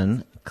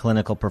Jacobson,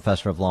 clinical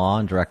professor of law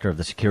and director of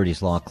the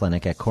Securities Law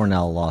Clinic at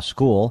Cornell Law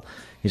School.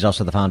 He's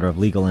also the founder of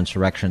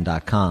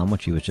LegalInsurrection.com,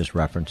 which he was just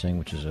referencing,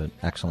 which is an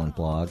excellent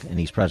blog, and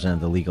he's president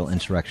of the Legal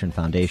Insurrection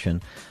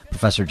Foundation.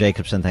 Professor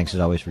Jacobson, thanks as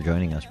always for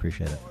joining us.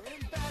 Appreciate it.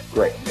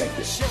 Great. Thank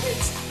you.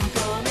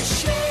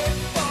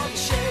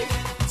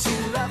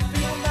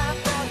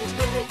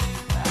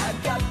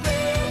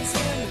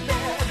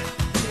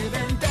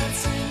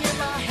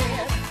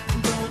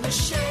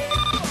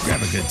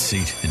 Grab a good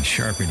seat and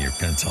sharpen your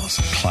pencils.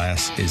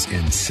 Class is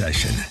in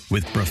session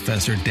with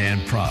Professor Dan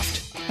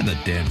Proft and the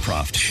Dan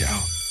Proft Show.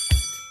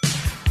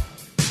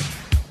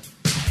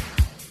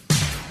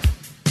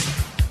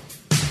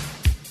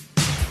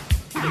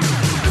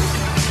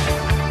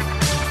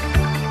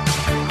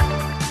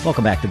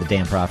 Welcome back to the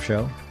Dan Proft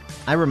Show.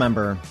 I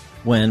remember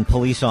when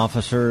police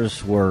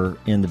officers were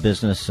in the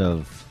business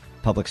of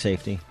public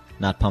safety,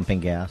 not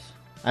pumping gas.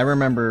 I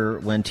remember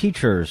when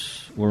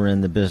teachers were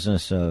in the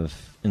business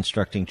of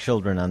instructing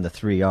children on the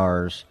 3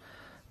 R's,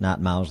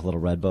 not Mao's Little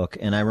Red Book.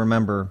 And I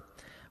remember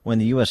when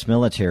the U.S.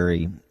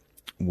 military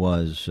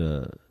was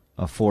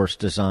a force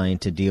designed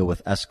to deal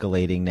with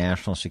escalating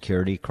national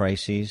security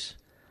crises,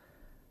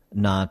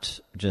 not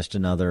just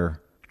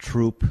another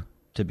troop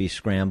to be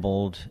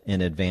scrambled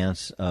in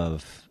advance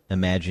of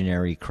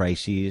imaginary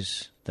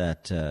crises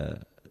that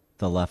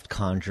the left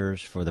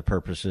conjures for the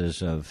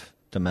purposes of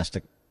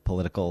domestic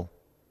political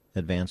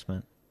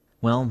advancement.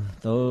 Well,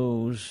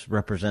 those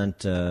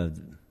represent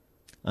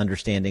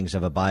understandings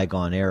of a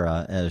bygone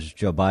era, as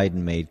Joe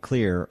Biden made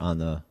clear on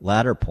the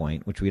latter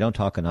point, which we don't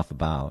talk enough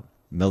about,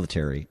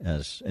 military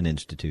as an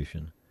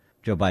institution.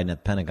 Joe Biden at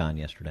the Pentagon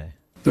yesterday.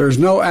 There is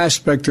no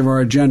aspect of our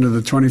agenda of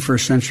the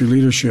 21st century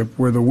leadership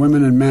where the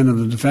women and men of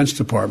the Defense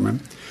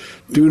Department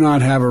do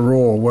not have a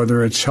role,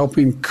 whether it's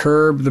helping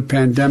curb the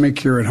pandemic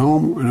here at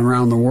home and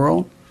around the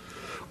world,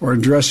 or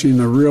addressing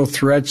the real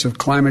threats of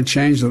climate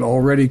change that are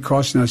already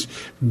costing us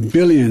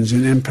billions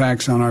in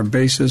impacts on our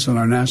bases and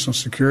our national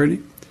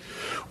security,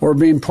 or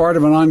being part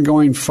of an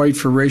ongoing fight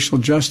for racial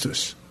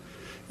justice.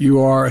 You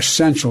are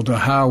essential to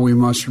how we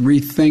must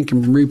rethink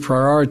and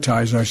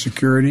reprioritize our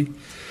security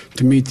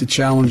to meet the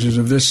challenges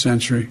of this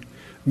century,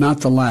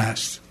 not the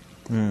last.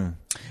 In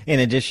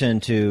addition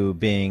to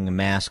being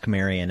mask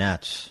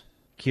marionettes,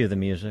 cue the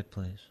music,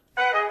 please.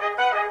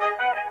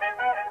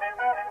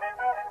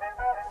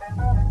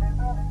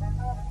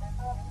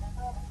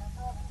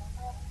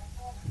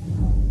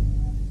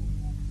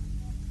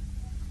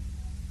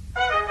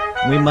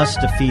 We must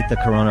defeat the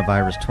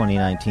coronavirus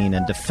 2019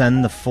 and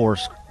defend the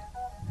force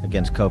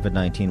against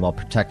COVID-19 while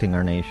protecting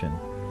our nation.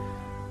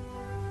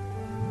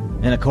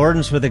 In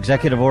accordance with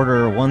Executive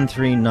Order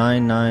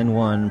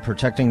 13991,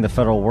 protecting the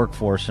federal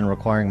workforce and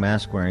requiring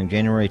mask wearing,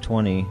 January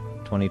 20,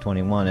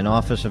 2021, an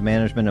Office of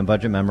Management and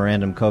Budget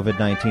Memorandum,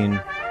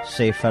 COVID-19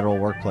 Safe Federal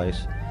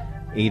Workplace,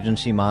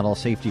 Agency Model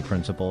Safety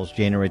Principles,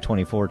 January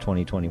 24,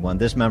 2021.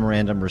 This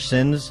memorandum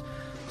rescinds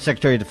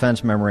Secretary of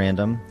Defense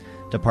Memorandum,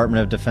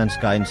 Department of Defense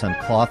guidance on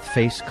cloth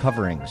face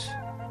coverings,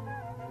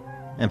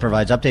 and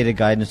provides updated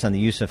guidance on the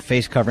use of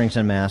face coverings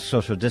and masks,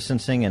 social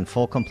distancing, and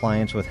full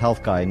compliance with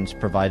health guidance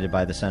provided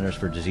by the Centers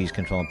for Disease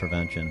Control and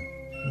Prevention.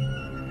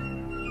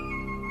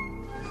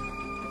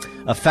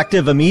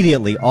 Effective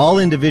immediately, all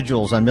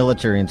individuals on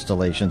military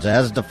installations,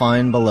 as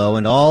defined below,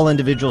 and all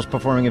individuals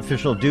performing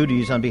official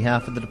duties on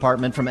behalf of the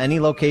department from any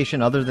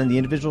location other than the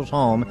individual's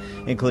home,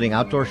 including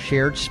outdoor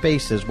shared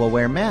spaces, will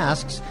wear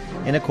masks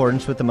in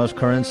accordance with the most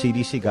current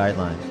CDC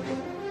guidelines.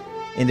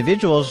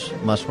 Individuals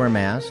must wear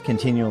masks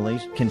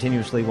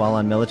continuously while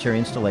on military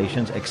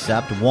installations,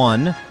 except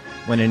 1,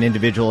 when an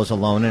individual is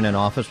alone in an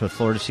office with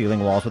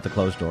floor-to-ceiling walls with a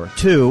closed door.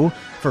 2,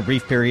 for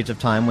brief periods of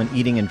time when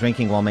eating and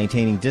drinking while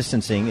maintaining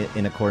distancing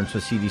in accordance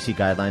with CDC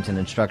guidelines and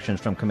instructions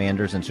from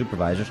commanders and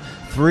supervisors.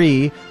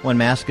 3, when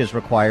mask is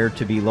required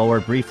to be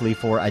lowered briefly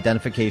for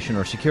identification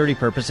or security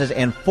purposes.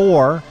 And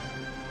 4,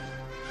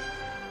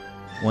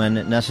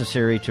 when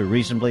necessary to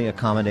reasonably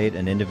accommodate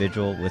an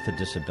individual with a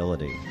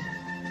disability.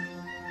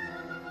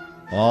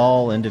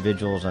 All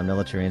individuals on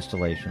military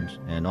installations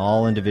and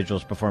all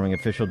individuals performing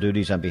official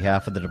duties on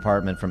behalf of the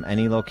department from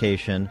any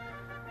location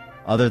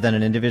other than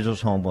an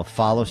individual's home will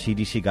follow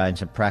CDC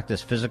guidance and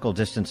practice physical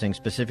distancing,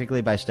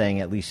 specifically by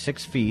staying at least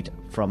 6 feet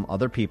from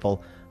other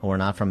people who are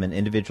not from an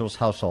individual's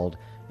household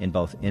in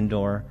both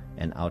indoor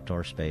and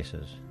outdoor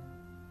spaces.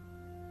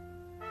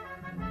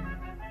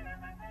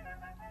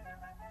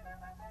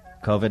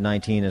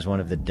 COVID-19 is one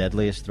of the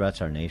deadliest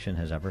threats our nation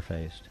has ever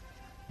faced.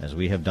 As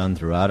we have done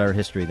throughout our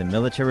history, the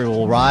military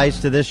will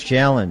rise to this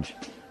challenge.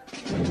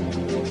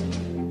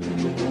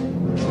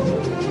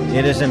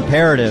 It is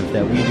imperative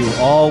that we do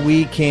all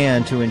we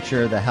can to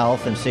ensure the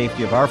health and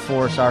safety of our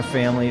force, our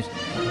families,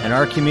 and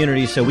our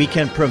communities so we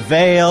can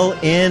prevail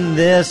in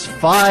this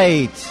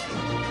fight.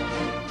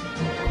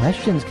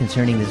 Questions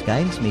concerning this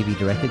guidance may be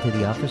directed to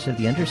the Office of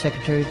the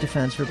Undersecretary of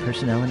Defense for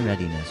Personnel and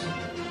Readiness.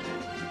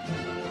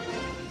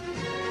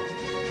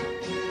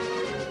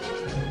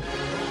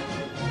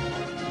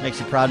 Makes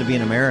you proud to be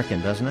an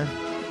American, doesn't it?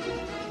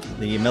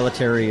 The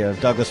military of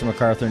Douglas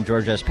MacArthur and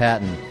George S.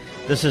 Patton.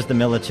 This is the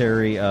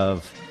military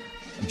of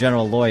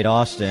General Lloyd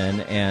Austin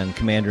and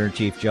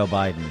Commander-in-Chief Joe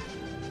Biden.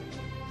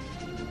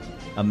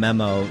 A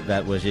memo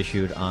that was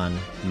issued on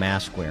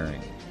mask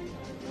wearing.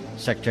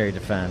 Secretary of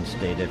Defense,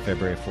 dated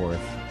February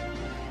 4th,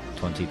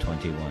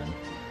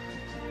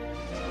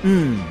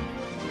 2021.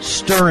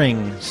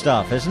 Stirring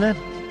stuff, isn't it?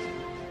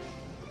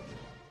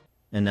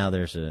 And now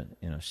there's a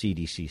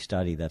CDC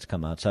study that's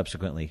come out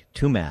subsequently.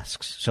 2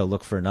 masks. So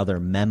look for another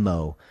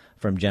memo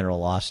from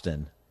General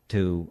Austin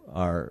to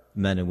our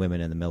men and women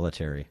in the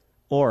military,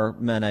 or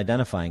men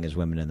identifying as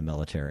women in the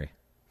military,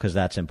 because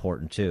that's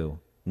important too.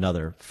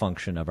 Another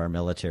function of our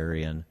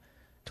military in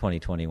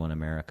 2021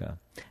 America.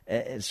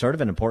 It's sort of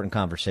an important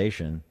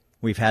conversation.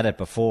 We've had it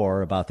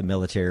before about the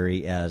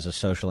military as a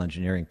social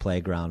engineering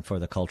playground for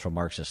the cultural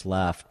Marxist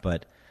left,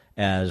 but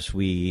as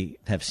we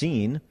have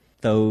seen,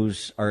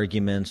 those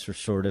arguments are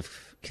sort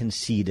of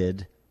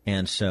conceded,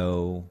 and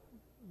so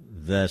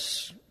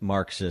this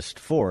Marxist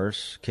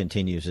force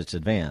continues its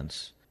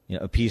advance.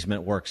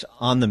 Appeasement works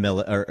on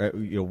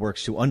the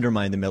works to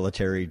undermine the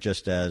military,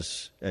 just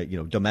as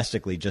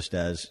domestically, just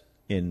as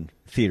in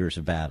theaters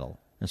of battle,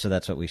 and so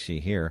that's what we see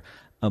here.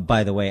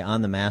 By the way,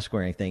 on the mask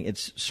wearing thing,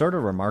 it's sort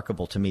of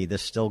remarkable to me.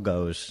 This still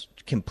goes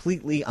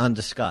completely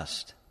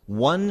undiscussed.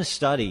 One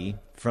study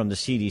from the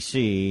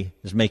CDC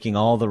is making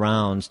all the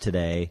rounds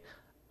today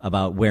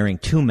about wearing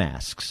 2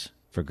 masks,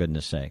 for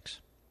goodness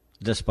sakes,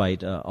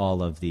 despite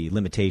all of the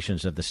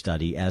limitations of the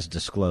study as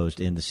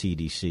disclosed in the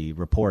CDC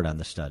report on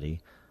the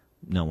study.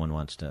 No one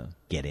wants to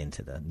get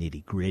into the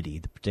nitty-gritty,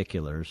 the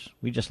particulars.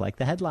 We just like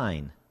the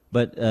headline.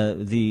 But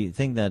the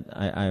thing that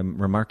I'm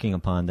remarking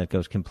upon that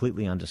goes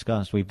completely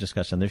undiscussed, we've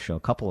discussed on this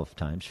show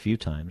a few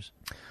times,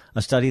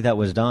 a study that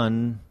was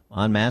done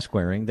on mask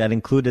wearing that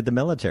included the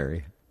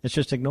military. It's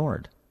just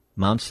ignored.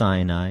 Mount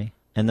Sinai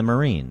and the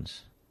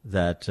Marines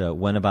that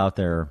went about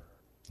their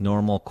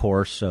normal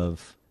course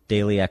of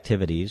daily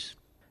activities,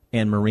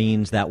 and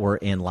Marines that were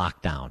in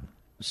lockdown,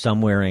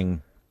 some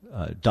wearing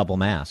double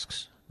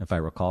masks, if I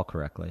recall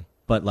correctly,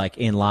 but like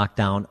in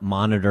lockdown,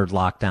 monitored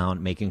lockdown,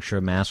 making sure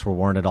masks were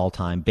worn at all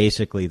time,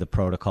 basically the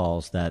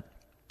protocols that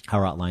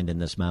are outlined in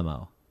this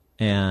memo.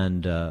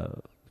 And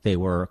they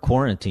were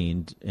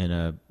quarantined in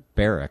a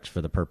barracks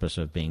for the purpose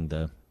of being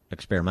the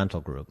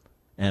experimental group.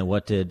 And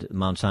what did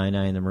Mount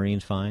Sinai and the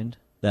Marines find?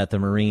 That the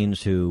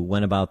Marines who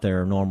went about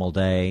their normal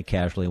day,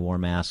 casually wore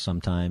masks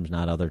sometimes,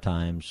 not other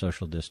times,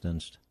 social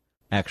distanced,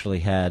 actually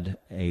had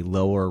a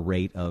lower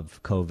rate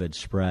of COVID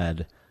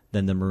spread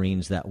than the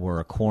Marines that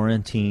were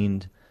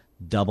quarantined,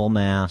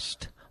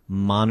 double-masked,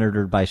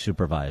 monitored by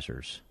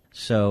supervisors.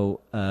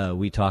 So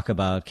we talk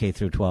about K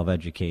through 12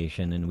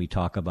 education, and we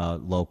talk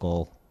about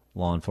local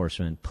law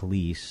enforcement,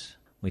 police.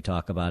 We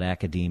talk about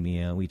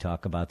academia. We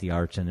talk about the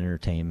arts and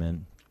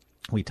entertainment.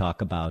 We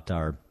talk about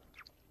our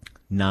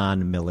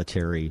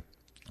non-military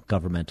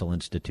governmental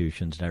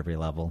institutions at every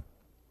level.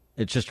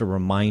 It's just a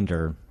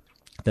reminder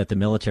that the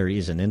military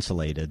isn't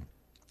insulated,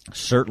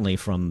 certainly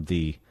from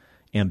the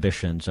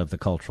ambitions of the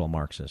cultural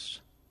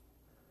Marxists.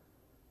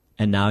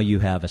 And now you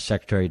have a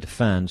Secretary of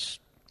Defense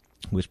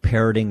who is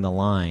parroting the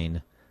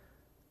line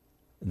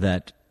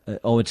that,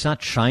 it's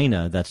not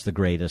China that's the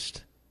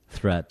greatest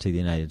threat to the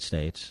United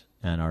States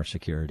and our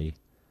security.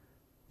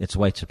 It's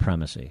white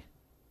supremacy.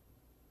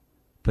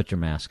 Put your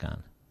mask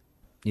on.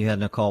 You had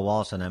Nicole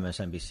Wallace on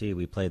MSNBC.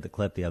 We played the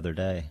clip the other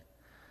day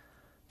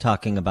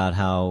talking about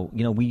how,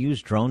 we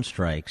use drone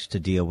strikes to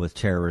deal with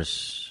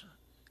terrorists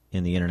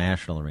in the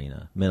international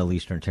arena, Middle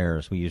Eastern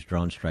terrorists. We used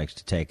drone strikes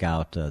to take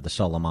out the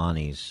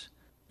Soleimanis.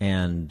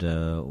 And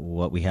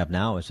what we have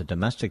now is a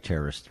domestic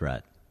terrorist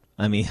threat.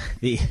 I mean,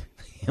 the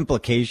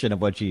implication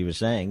of what she was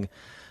saying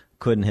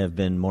couldn't have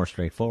been more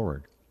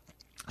straightforward.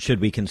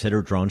 Should we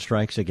consider drone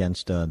strikes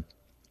against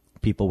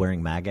people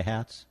wearing MAGA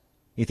hats?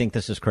 You think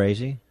this is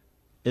crazy?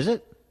 Is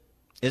it?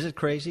 Is it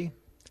crazy?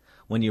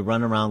 When you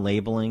run around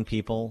labeling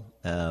people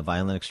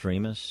violent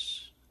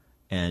extremists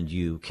and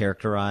you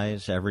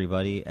characterize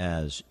everybody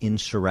as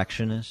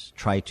insurrectionists,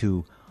 try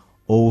to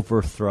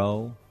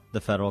overthrow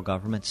the federal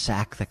government,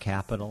 sack the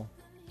Capitol,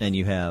 and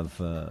you have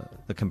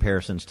the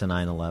comparisons to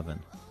 9/11,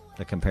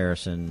 the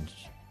comparisons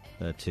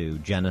to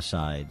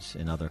genocides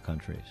in other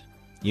countries.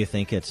 You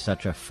think it's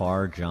such a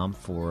far jump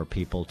for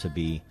people to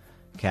be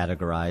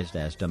categorized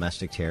as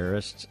domestic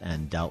terrorists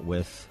and dealt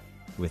with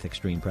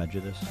extreme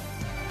prejudice?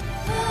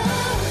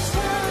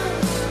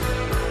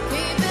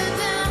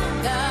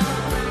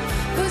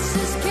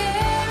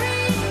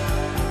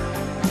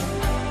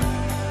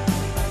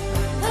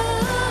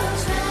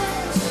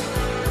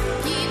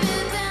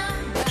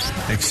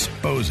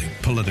 Exposing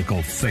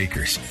political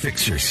fakers,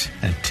 fixers,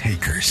 and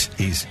takers.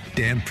 He's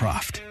Dan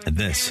Proft, and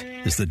this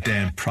is The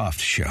Dan Proft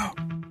Show.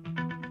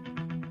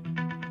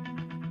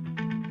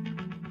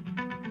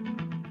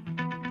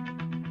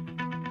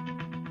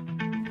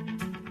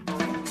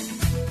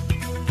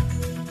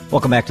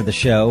 Welcome back to the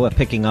show.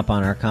 Picking up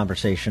on our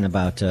conversation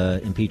about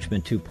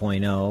impeachment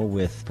 2.0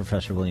 with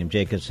Professor William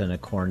Jacobson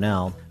at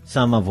Cornell.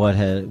 Some of what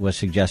was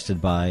suggested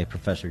by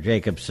Professor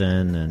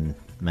Jacobson and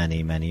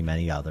many, many,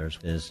 many others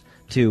is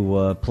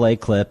to play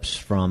clips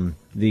from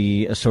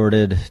the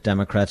assorted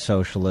Democrat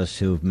socialists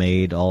who've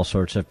made all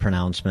sorts of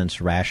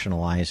pronouncements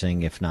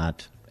rationalizing, if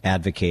not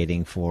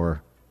advocating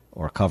for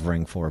or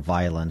covering for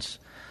violence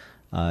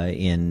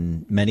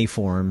in many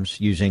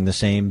forms, using the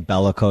same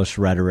bellicose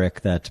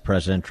rhetoric that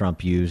President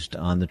Trump used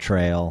on the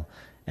trail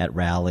at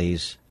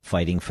rallies,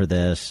 fighting for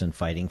this and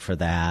fighting for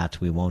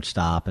that. We won't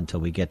stop until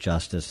we get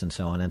justice, and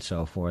so on and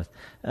so forth.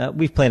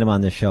 We've played him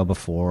on this show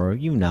before,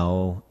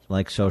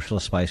 like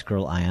Socialist Spice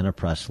Girl Ayanna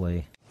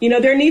Pressley.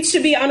 There needs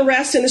to be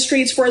unrest in the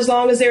streets for as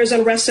long as there's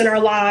unrest in our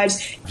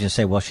lives. You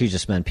say, well, she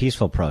just meant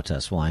peaceful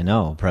protests. Well, I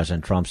know.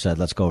 President Trump said,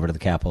 let's go over to the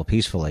Capitol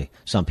peacefully.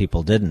 Some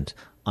people didn't.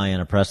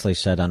 Ayanna Pressley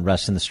said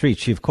unrest in the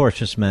streets. She, of course,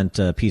 just meant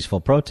peaceful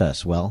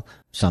protests. Well,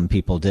 some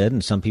people did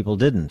and some people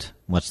didn't.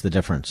 What's the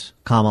difference?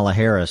 Kamala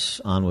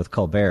Harris on with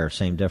Colbert,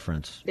 same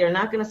difference. They're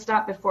not going to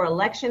stop before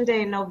Election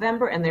Day in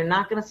November, and they're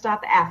not going to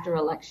stop after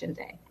Election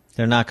Day.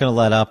 They're not going to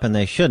let up, and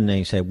they shouldn't. And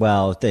you say,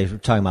 well, they're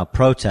talking about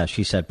protests.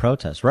 She said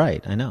protests.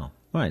 Right, I know.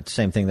 Right,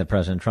 same thing that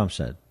President Trump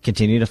said.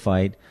 Continue to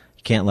fight.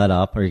 You can't let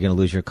up or you're going to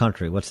lose your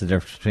country. What's the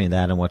difference between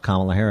that and what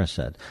Kamala Harris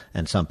said?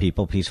 And some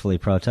people peacefully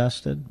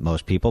protested.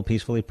 Most people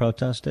peacefully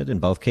protested in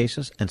both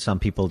cases, and some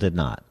people did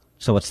not.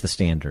 So what's the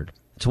standard?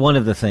 It's one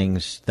of the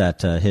things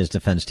that his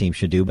defense team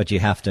should do, but you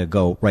have to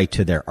go right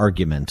to their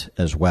argument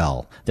as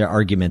well, their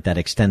argument that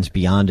extends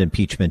beyond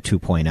impeachment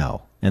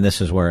 2.0. And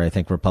this is where I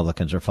think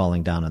Republicans are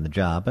falling down on the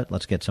job, but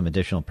let's get some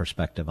additional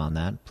perspective on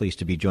that. Pleased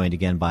to be joined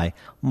again by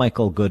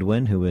Michael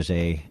Goodwin, who is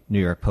a New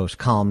York Post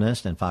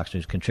columnist and Fox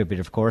News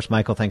contributor, of course.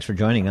 Michael, thanks for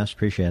joining us.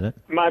 Appreciate it.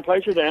 My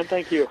pleasure, Dan.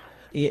 Thank you.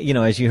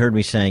 As you heard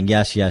me saying,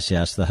 yes,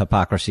 the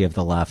hypocrisy of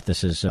the left,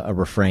 this is a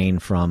refrain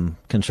from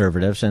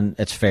conservatives, and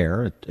it's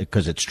fair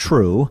because it's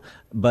true,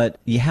 but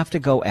you have to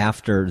go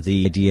after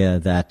the idea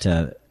that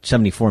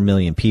 74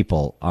 million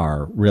people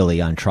are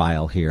really on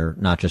trial here,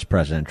 not just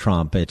President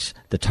Trump.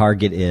 The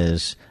target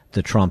is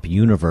the Trump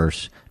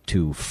universe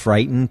to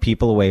frighten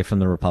people away from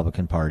the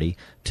Republican Party,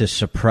 to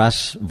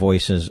suppress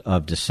voices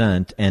of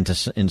dissent, and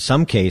to, in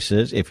some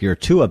cases, if you're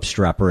too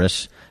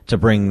obstreperous, to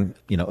bring,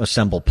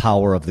 assemble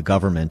power of the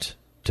government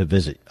to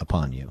visit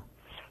upon you.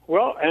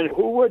 Well, and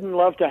who wouldn't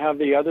love to have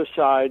the other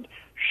side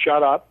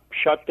shut up,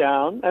 shut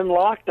down, and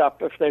locked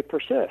up if they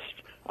persist?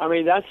 I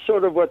mean, that's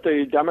sort of what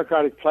the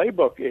Democratic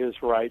playbook is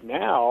right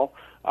now.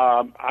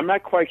 I'm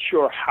not quite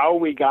sure how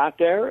we got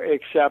there,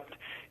 except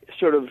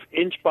sort of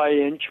inch by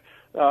inch,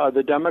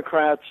 the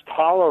Democrats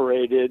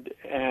tolerated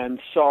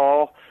and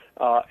saw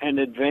an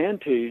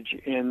advantage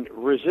in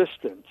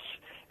resistance.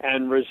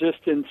 And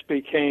resistance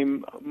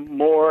became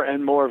more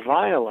and more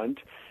violent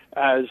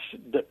as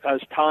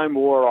time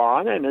wore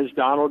on, and as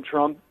Donald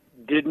Trump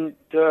didn't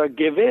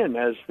give in,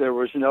 as there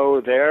was no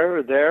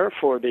there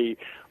for the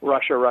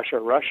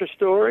Russia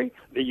story,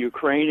 the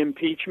Ukraine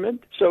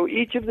impeachment. So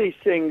each of these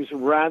things,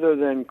 rather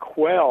than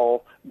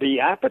quell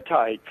the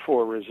appetite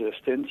for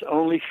resistance,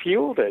 only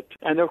fueled it.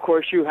 And of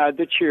course, you had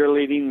the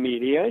cheerleading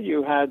media,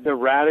 you had the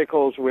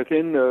radicals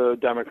within the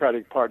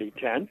Democratic Party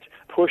tent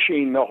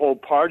pushing the whole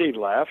party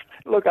left.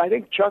 Look, I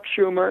think Chuck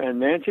Schumer and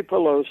Nancy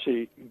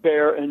Pelosi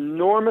bear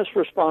enormous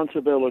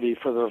responsibility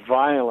for the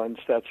violence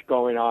that's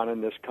going on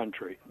in this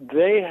country.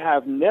 They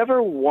have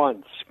never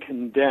once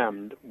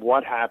condemned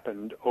what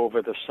happened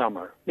over the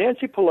summer.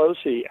 Nancy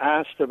Pelosi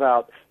asked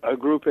about a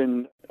group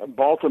in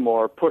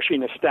Baltimore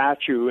pushing a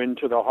statue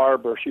into the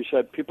harbor. She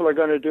said, people are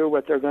going to do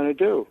what they're going to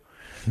do.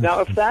 Now,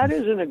 if that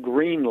isn't a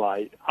green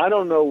light, I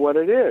don't know what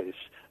it is.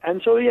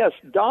 And so, yes,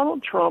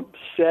 Donald Trump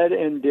said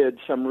and did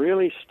some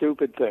really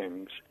stupid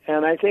things.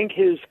 And I think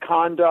his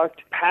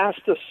conduct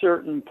past a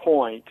certain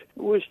point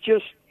was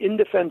just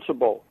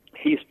indefensible.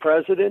 He's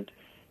president.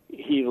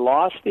 He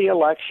lost the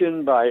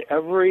election by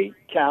every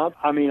count.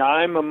 I mean,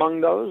 I'm among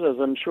those, as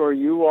I'm sure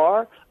you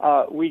are.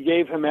 We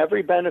gave him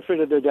every benefit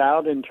of the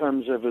doubt in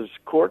terms of his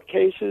court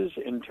cases,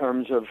 in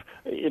terms of,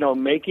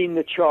 making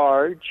the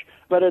charge.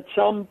 But at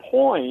some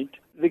point,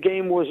 the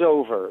game was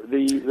over.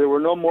 There were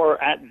no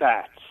more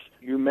at-bats.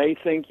 You may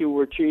think you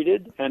were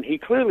cheated, and he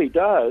clearly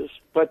does,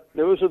 but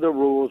those are the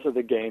rules of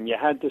the game. You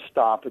had to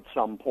stop at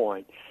some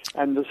point.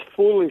 And this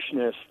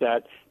foolishness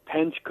that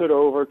Pence could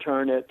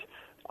overturn it,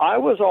 I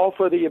was all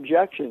for the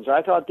objections.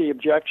 I thought the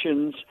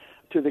objections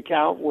to the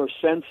count were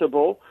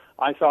sensible.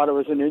 I thought it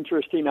was an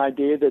interesting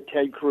idea that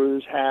Ted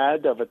Cruz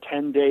had of a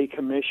 10-day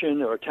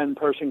commission or a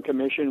 10-person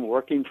commission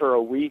working for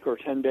a week or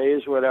 10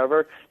 days,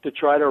 whatever, to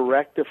try to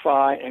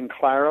rectify and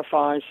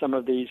clarify some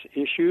of these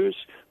issues.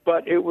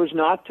 But it was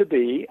not to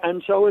be,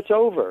 and so it's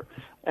over.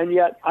 And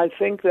yet I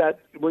think that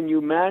when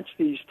you match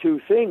these two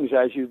things,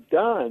 as you've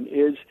done,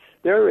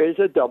 there is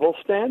a double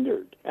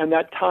standard. And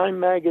that Time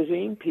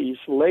magazine piece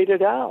laid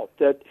it out,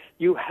 that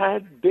you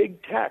had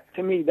big tech.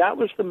 To me, that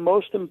was the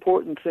most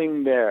important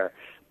thing there.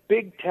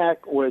 Big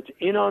tech was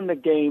in on the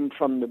game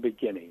from the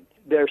beginning.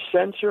 Their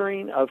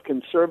censoring of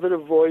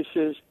conservative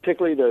voices,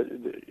 particularly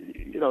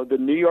the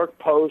New York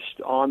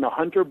Post on the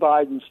Hunter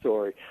Biden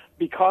story,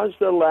 because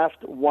the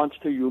left wants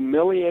to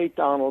humiliate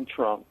Donald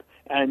Trump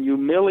and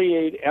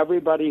humiliate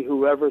everybody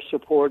who ever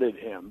supported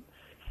him,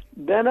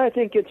 then I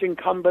think it's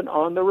incumbent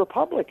on the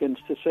Republicans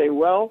to say,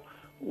 well,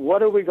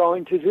 what are we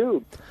going to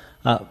do?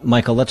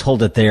 Michael, let's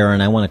hold it there,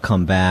 and I want to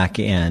come back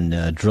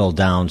and drill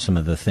down some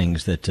of the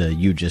things that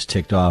you just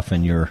ticked off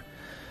in your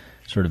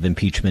sort of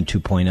impeachment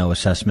 2.0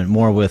 assessment.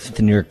 More with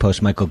the New York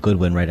Post, Michael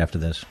Goodwin, right after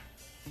this.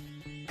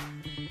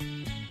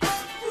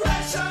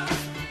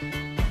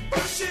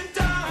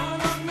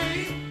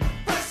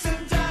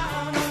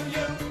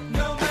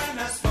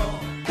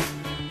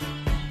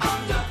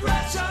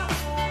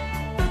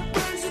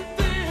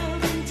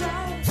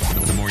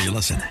 The more you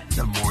listen,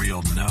 the more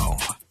you'll know.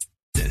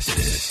 This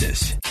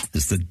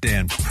is the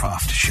Dan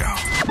Proft Show.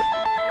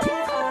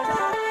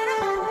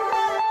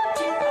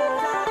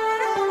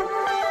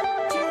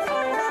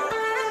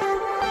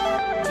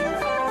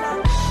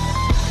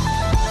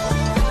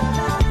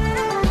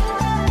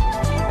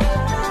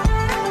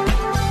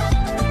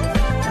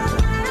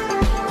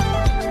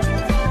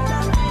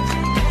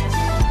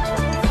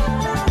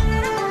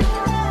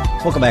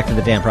 Welcome back to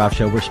the Dan Proft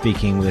Show. We're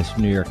speaking with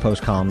New York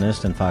Post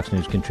columnist and Fox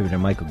News contributor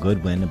Michael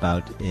Goodwin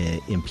about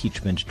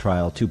impeachment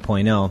trial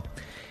 2.0.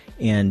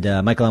 And,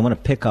 Michael, I want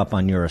to pick up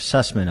on your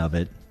assessment of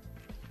it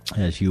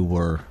as you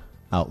were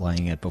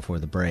outlining it before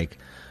the break.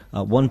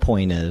 One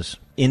point is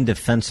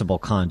indefensible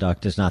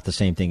conduct is not the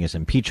same thing as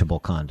impeachable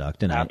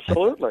conduct. And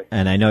Absolutely.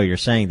 I know you're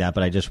saying that,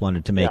 but I just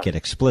wanted to make it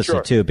explicit,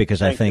 sure. too,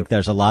 because I think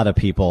there's a lot of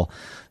people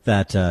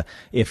that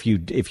if you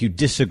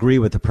disagree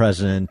with the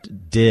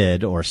president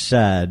did or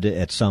said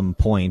at some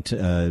point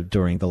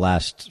during the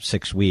last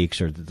 6 weeks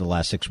or the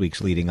last 6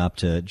 weeks leading up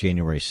to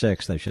January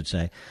 6th, I should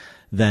say,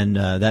 then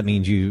that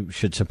means you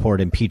should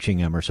support impeaching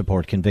him or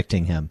support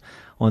convicting him.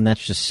 Well, and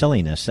that's just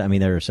silliness. I mean,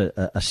 there's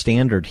a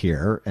standard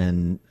here,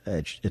 and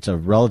it's a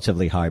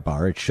relatively high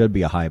bar. It should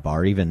be a high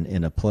bar, even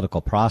in a political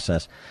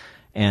process.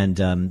 And,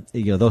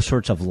 those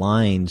sorts of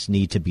lines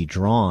need to be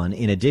drawn.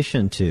 In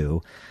addition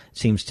to, it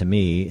seems to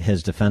me,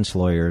 his defense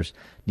lawyers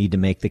need to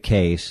make the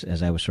case,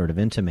 as I was sort of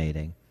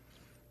intimating,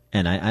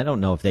 and I don't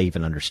know if they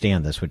even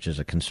understand this, which is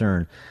a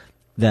concern,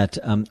 that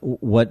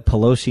what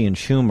Pelosi and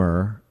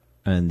Schumer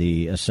and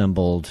the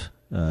assembled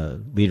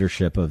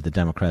leadership of the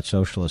Democrat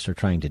Socialists are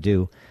trying to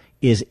do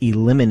is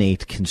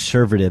eliminate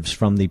conservatives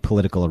from the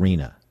political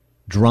arena,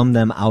 drum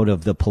them out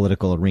of the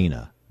political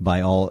arena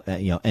by all,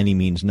 any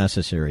means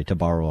necessary, to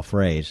borrow a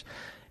phrase.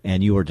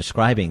 And you were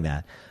describing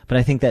that. But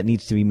I think that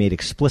needs to be made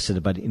explicit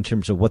about in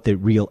terms of what the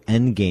real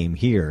end game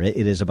here. It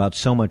is about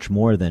so much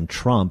more than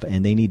Trump,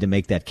 and they need to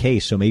make that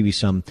case. So maybe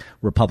some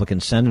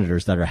Republican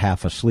senators that are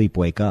half asleep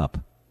wake up.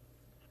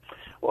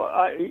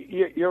 Well,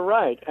 you're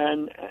right.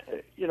 And,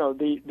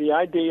 the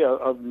idea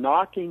of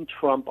knocking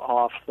Trump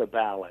off the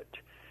ballot,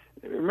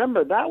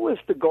 remember, that was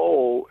the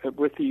goal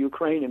with the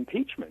Ukraine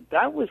impeachment.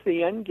 That was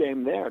the end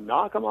game there.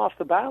 Knock him off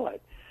the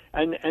ballot.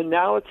 And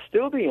now it's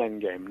still the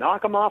end game.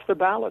 Knock him off the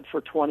ballot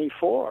for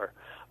 24.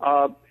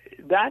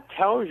 That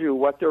tells you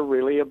what they're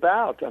really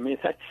about. I mean,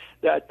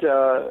 that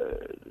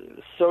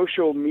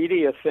social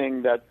media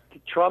thing that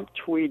Trump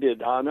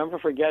tweeted, I'll never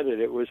forget it.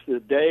 It was the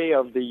day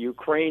of the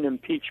Ukraine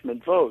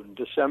impeachment vote,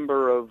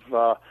 December of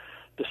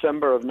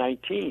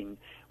 19,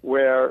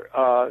 where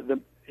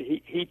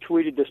he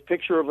tweeted this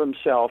picture of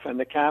himself, and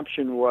the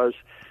caption was,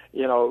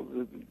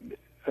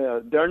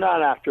 they're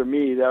not after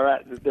me.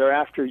 They're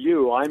after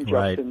you. I'm just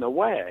Right. in the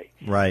way.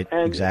 Right,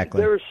 And exactly.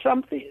 there's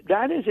something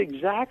that is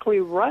exactly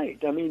right.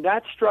 I mean,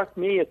 that struck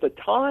me at the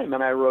time,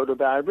 and I've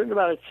written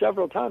about it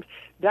several times.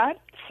 That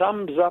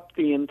sums up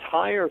the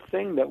entire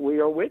thing that we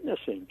are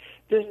witnessing.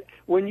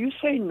 When you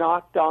say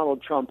knock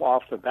Donald Trump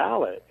off the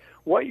ballot,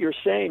 what you're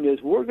saying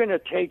is we're going to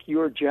take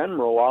your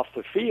general off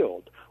the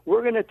field.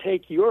 We're going to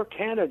take your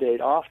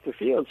candidate off the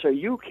field so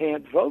you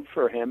can't vote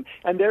for him,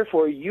 and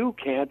therefore you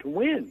can't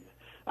win.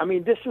 I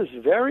mean, this is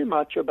very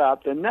much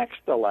about the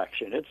next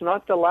election. It's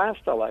not the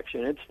last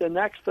election. It's the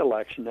next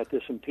election that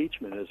this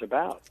impeachment is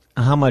about.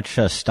 How much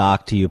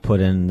stock do you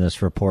put in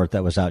this report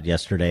that was out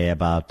yesterday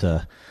about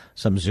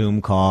some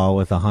Zoom call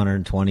with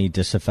 120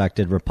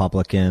 disaffected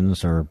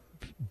Republicans or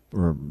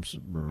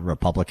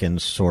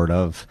Republicans, sort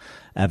of?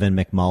 Evan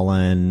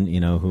McMullin,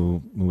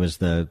 who was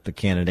the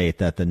candidate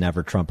that the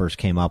Never Trumpers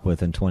came up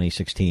with in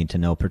 2016 to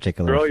no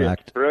particular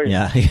effect.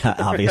 Brilliant. Yeah,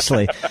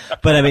 obviously.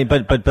 But I mean,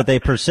 but they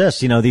persist.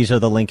 These are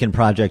the Lincoln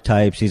Project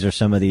types. These are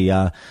some of the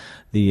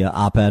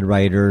op-ed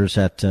writers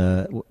at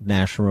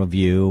National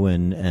Review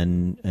and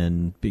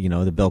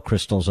the Bill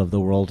Kristols of the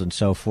world and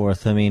so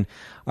forth. I mean,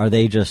 are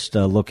they just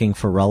looking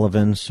for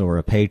relevance or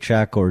a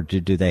paycheck, or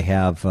do they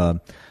have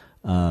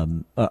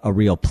a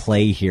real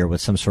play here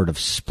with some sort of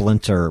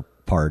splinter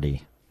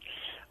party?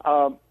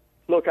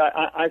 Look,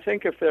 I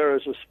think if there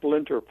is a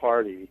splinter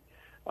party,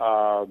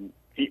 no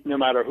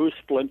matter who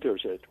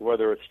splinters it,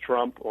 whether it's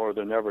Trump or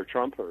the Never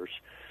Trumpers,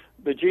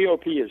 the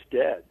GOP is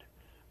dead.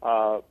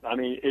 I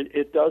mean,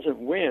 it doesn't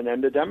win,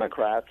 and the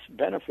Democrats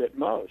benefit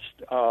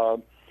most.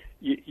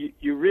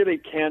 You really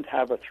can't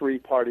have a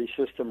three-party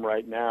system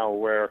right now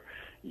where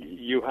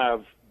you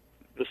have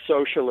the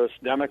socialist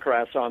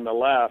Democrats on the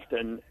left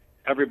and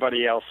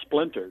everybody else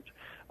splintered.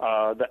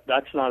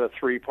 That's not a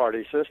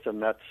three-party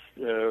system. That's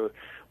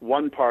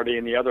one party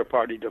and the other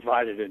party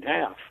divided in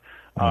half.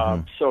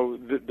 So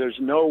there's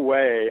no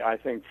way, I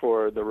think,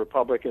 for the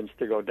Republicans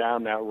to go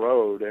down that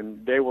road,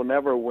 and they will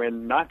never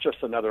win not just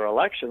another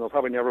election, they'll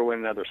probably never win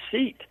another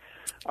seat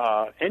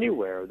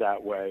anywhere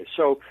that way.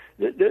 So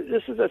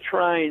this is a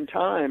trying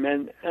time.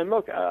 And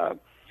look,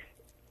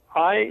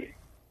 I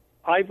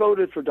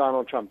voted for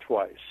Donald Trump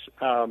twice.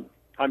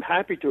 I'm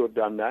happy to have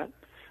done that.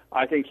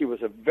 I think he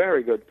was a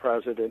very good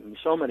president in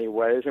so many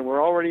ways, and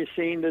we're already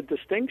seeing the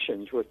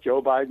distinctions with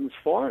Joe Biden's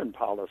foreign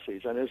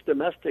policies and his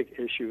domestic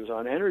issues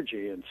on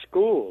energy and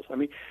schools. I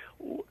mean,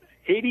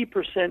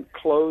 80%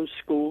 closed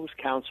schools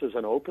counts as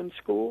an open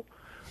school.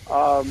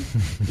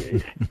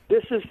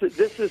 This is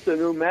the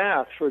new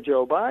math for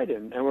Joe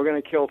Biden, and we're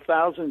going to kill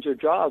thousands of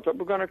jobs, but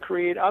we're going to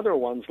create other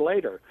ones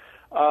later.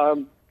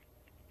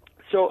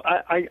 So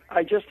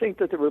I just think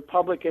that the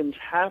Republicans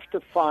have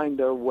to find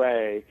their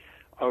way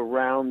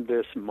around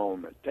this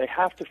moment. They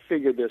have to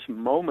figure this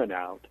moment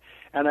out.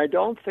 And I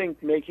don't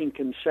think making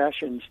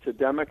concessions to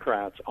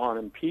Democrats on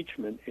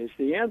impeachment is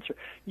the answer.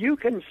 You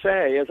can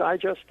say, as I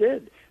just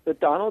did, that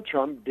Donald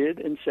Trump did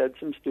and said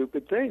some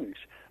stupid things,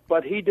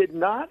 but he did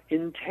not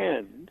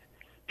intend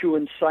to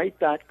incite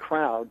that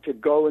crowd to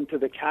go into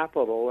the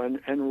Capitol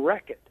and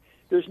wreck it.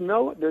 There's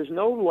no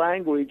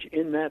language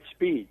in that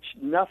speech,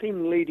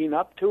 nothing leading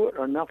up to it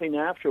or nothing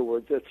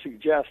afterwards that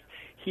suggests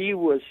he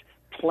was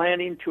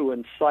planning to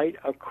incite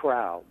a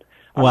crowd.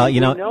 Well,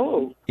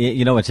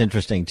 what's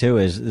interesting too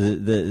is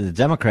the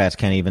Democrats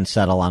can't even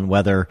settle on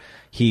whether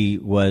he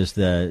was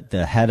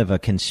the head of a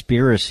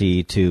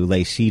conspiracy to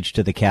lay siege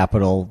to the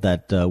Capitol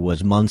that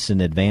was months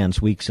in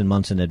advance, weeks and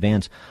months in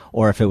advance,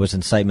 or if it was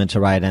incitement to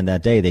riot on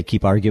that day. They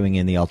keep arguing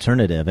in the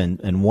alternative, and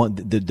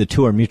the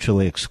two are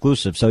mutually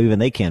exclusive, so even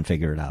they can't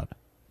figure it out.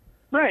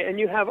 Right, and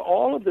you have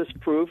all of this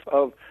proof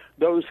of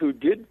those who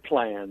did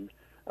plan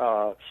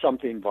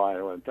something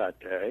violent that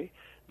day,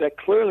 that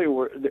clearly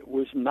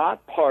was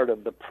not part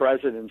of the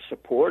president's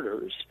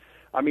supporters.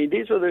 I mean,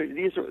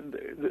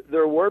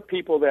 there were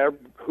people there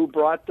who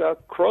brought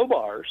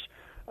crowbars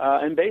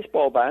and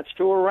baseball bats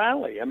to a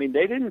rally. I mean,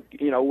 they didn't,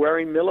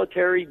 wearing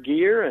military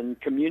gear and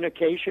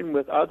communication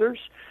with others.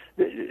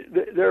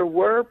 There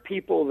were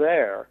people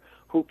there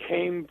who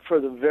came for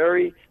the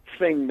very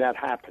thing that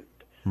happened.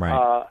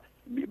 Right.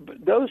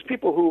 Those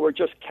people who were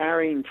just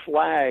carrying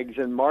flags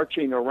and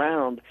marching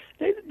around,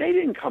 they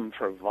didn't come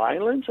for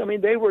violence. I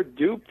mean, they were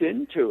duped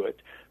into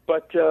it.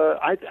 But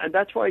and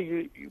that's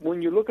why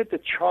when you look at the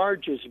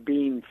charges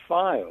being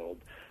filed,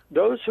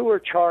 those who are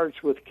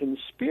charged with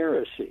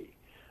conspiracy,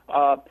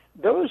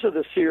 those are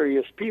the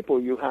serious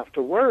people you have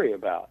to worry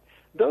about.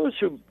 Those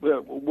who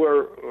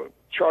were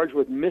charged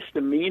with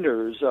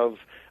misdemeanors of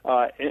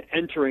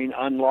entering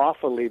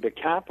unlawfully the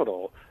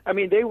Capitol, I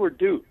mean, they were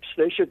dupes.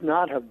 They should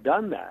not have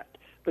done that.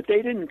 But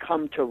they didn't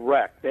come to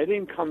wreck. They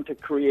didn't come to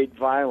create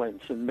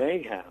violence and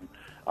mayhem.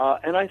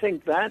 And I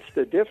think that's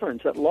the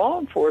difference that law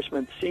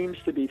enforcement seems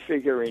to be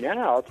figuring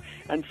out,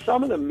 and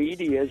some of the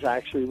media is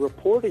actually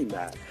reporting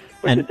that.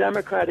 But the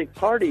Democratic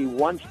Party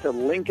wants to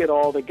link it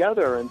all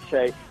together and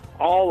say,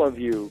 all of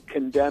you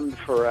condemned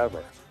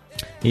forever.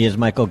 He is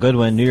Michael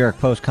Goodwin, New York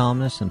Post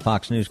columnist and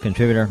Fox News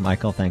contributor.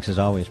 Michael, thanks as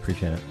always.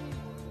 Appreciate it.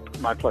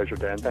 My pleasure,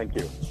 Dan. Thank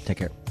you. Take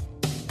care.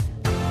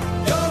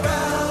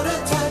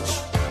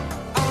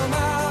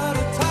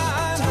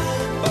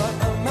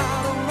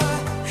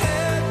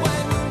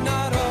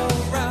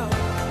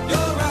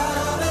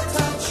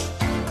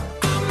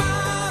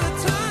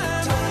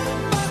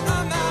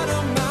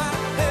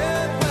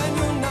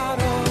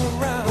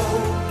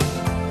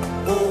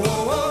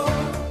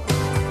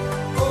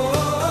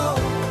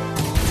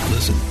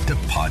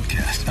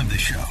 podcast of the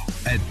show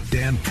at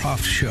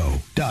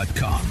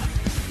danproftshow.com.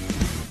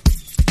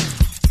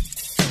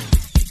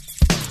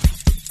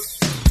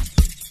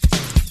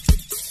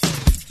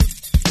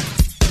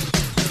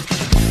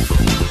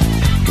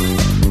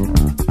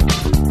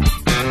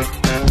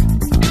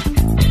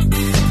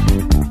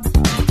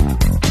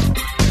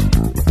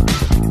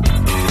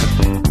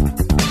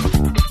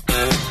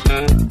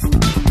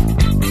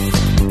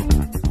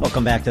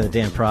 Welcome back to the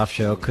Dan Proft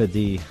Show. Could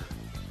the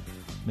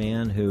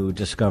man who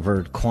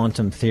discovered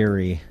quantum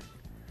theory,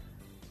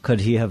 could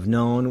he have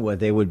known what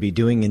they would be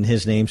doing in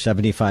his name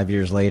 75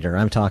 years later?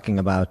 I'm talking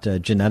about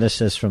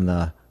geneticists from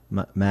the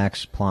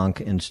Max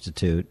Planck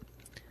Institute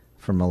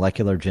for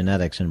Molecular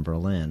Genetics in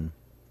Berlin.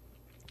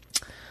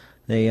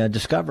 They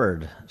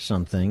discovered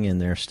something in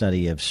their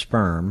study of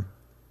sperm,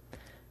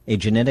 a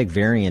genetic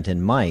variant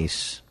in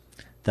mice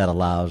that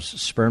allows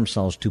sperm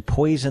cells to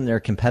poison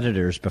their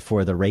competitors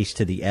before the race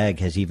to the egg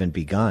has even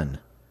begun.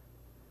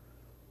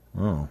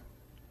 Oh.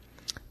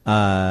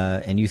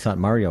 And you thought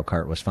Mario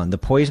Kart was fun. The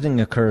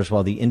poisoning occurs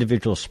while the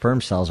individual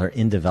sperm cells are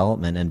in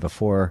development and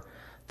before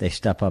they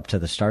step up to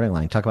the starting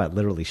line. Talk about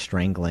literally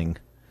strangling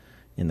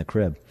in the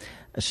crib.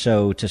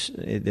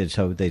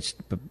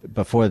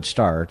 Before it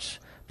starts,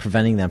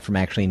 preventing them from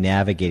actually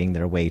navigating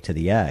their way to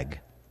the egg.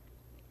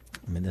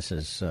 I mean, this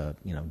is,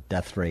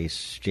 death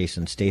race,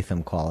 Jason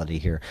Statham quality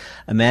here.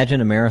 Imagine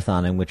a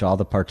marathon in which all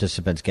the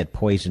participants get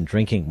poisoned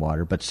drinking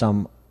water, but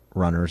some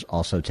runners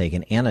also take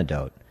an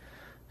antidote,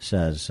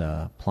 says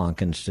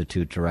Planck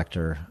Institute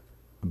Director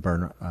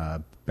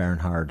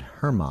Bernhard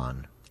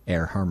Herrmann.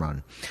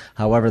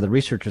 However, the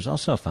researchers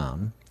also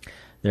found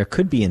there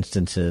could be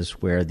instances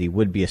where the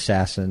would-be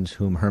assassins,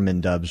 whom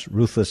Herrmann dubs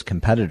ruthless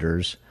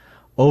competitors,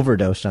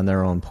 overdosed on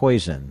their own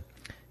poison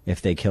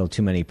if they killed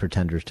too many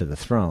pretenders to the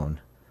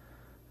throne.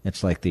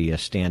 It's like the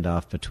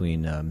standoff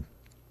between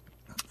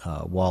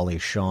Wally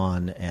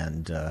Shawn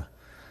and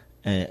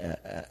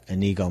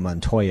Inigo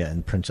Montoya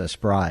in Princess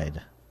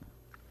Bride.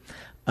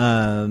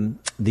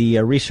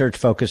 The research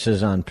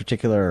focuses on a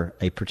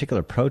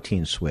particular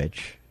protein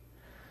switch.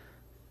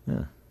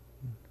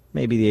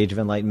 Maybe the age of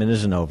enlightenment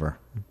isn't over,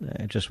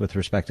 just with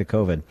respect to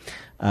COVID.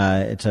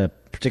 It's a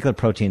particular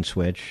protein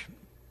switch,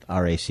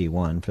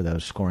 RAC1, for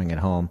those scoring at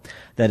home,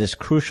 that is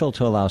crucial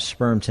to allow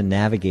sperm to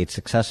navigate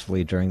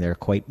successfully during their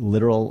quite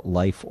literal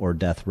life or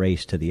death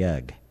race to the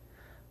egg.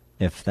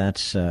 If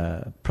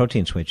that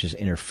protein switch is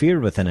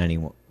interfered with in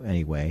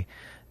any way,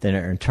 then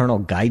our internal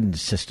guidance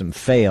system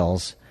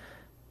fails,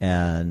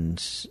 and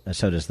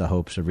so does the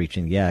hopes of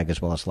reaching the egg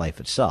as well as life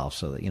itself.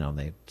 So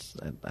that,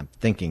 I'm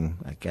thinking,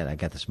 I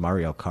get this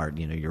Mario Kart,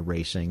 you're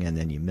racing and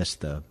then you miss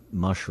the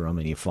mushroom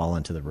and you fall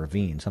into the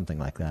ravine, something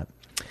like that.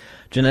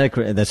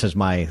 This is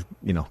my,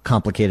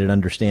 complicated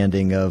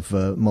understanding of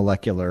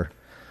molecular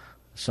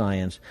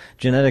science.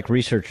 Genetic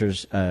research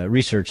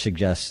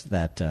suggests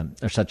that,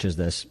 or such as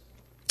this,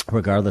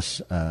 regardless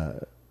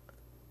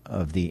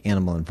of the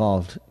animal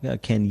involved,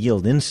 can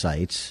yield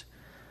insights,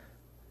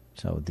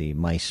 so the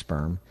mice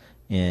sperm,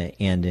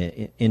 and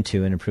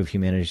into and improve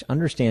humanity's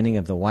understanding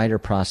of the wider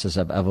process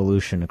of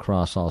evolution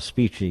across all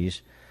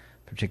species,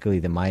 particularly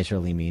the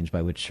miserly means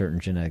by which certain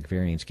genetic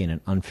variants gain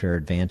an unfair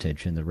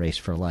advantage in the race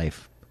for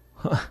life.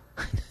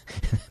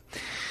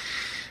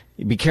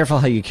 Be careful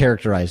how you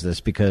characterize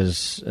this,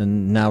 because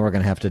now we're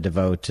going to have to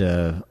devote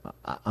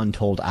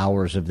untold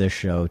hours of this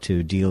show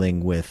to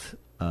dealing with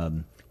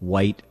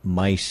white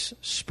mice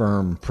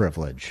sperm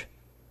privilege.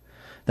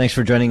 Thanks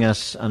for joining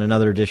us on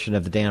another edition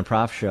of the Dan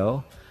Proft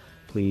Show.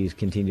 Please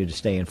continue to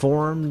stay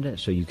informed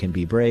so you can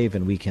be brave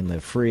and we can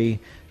live free.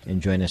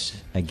 And join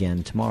us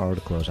again tomorrow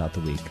to close out the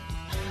week.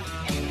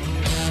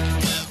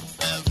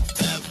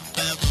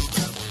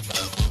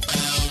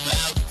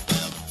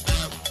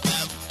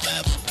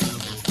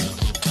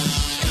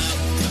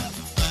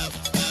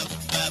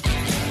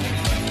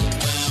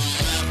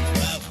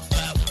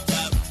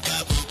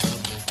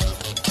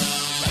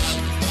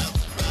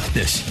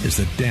 This is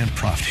the Dan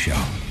Proft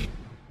Show.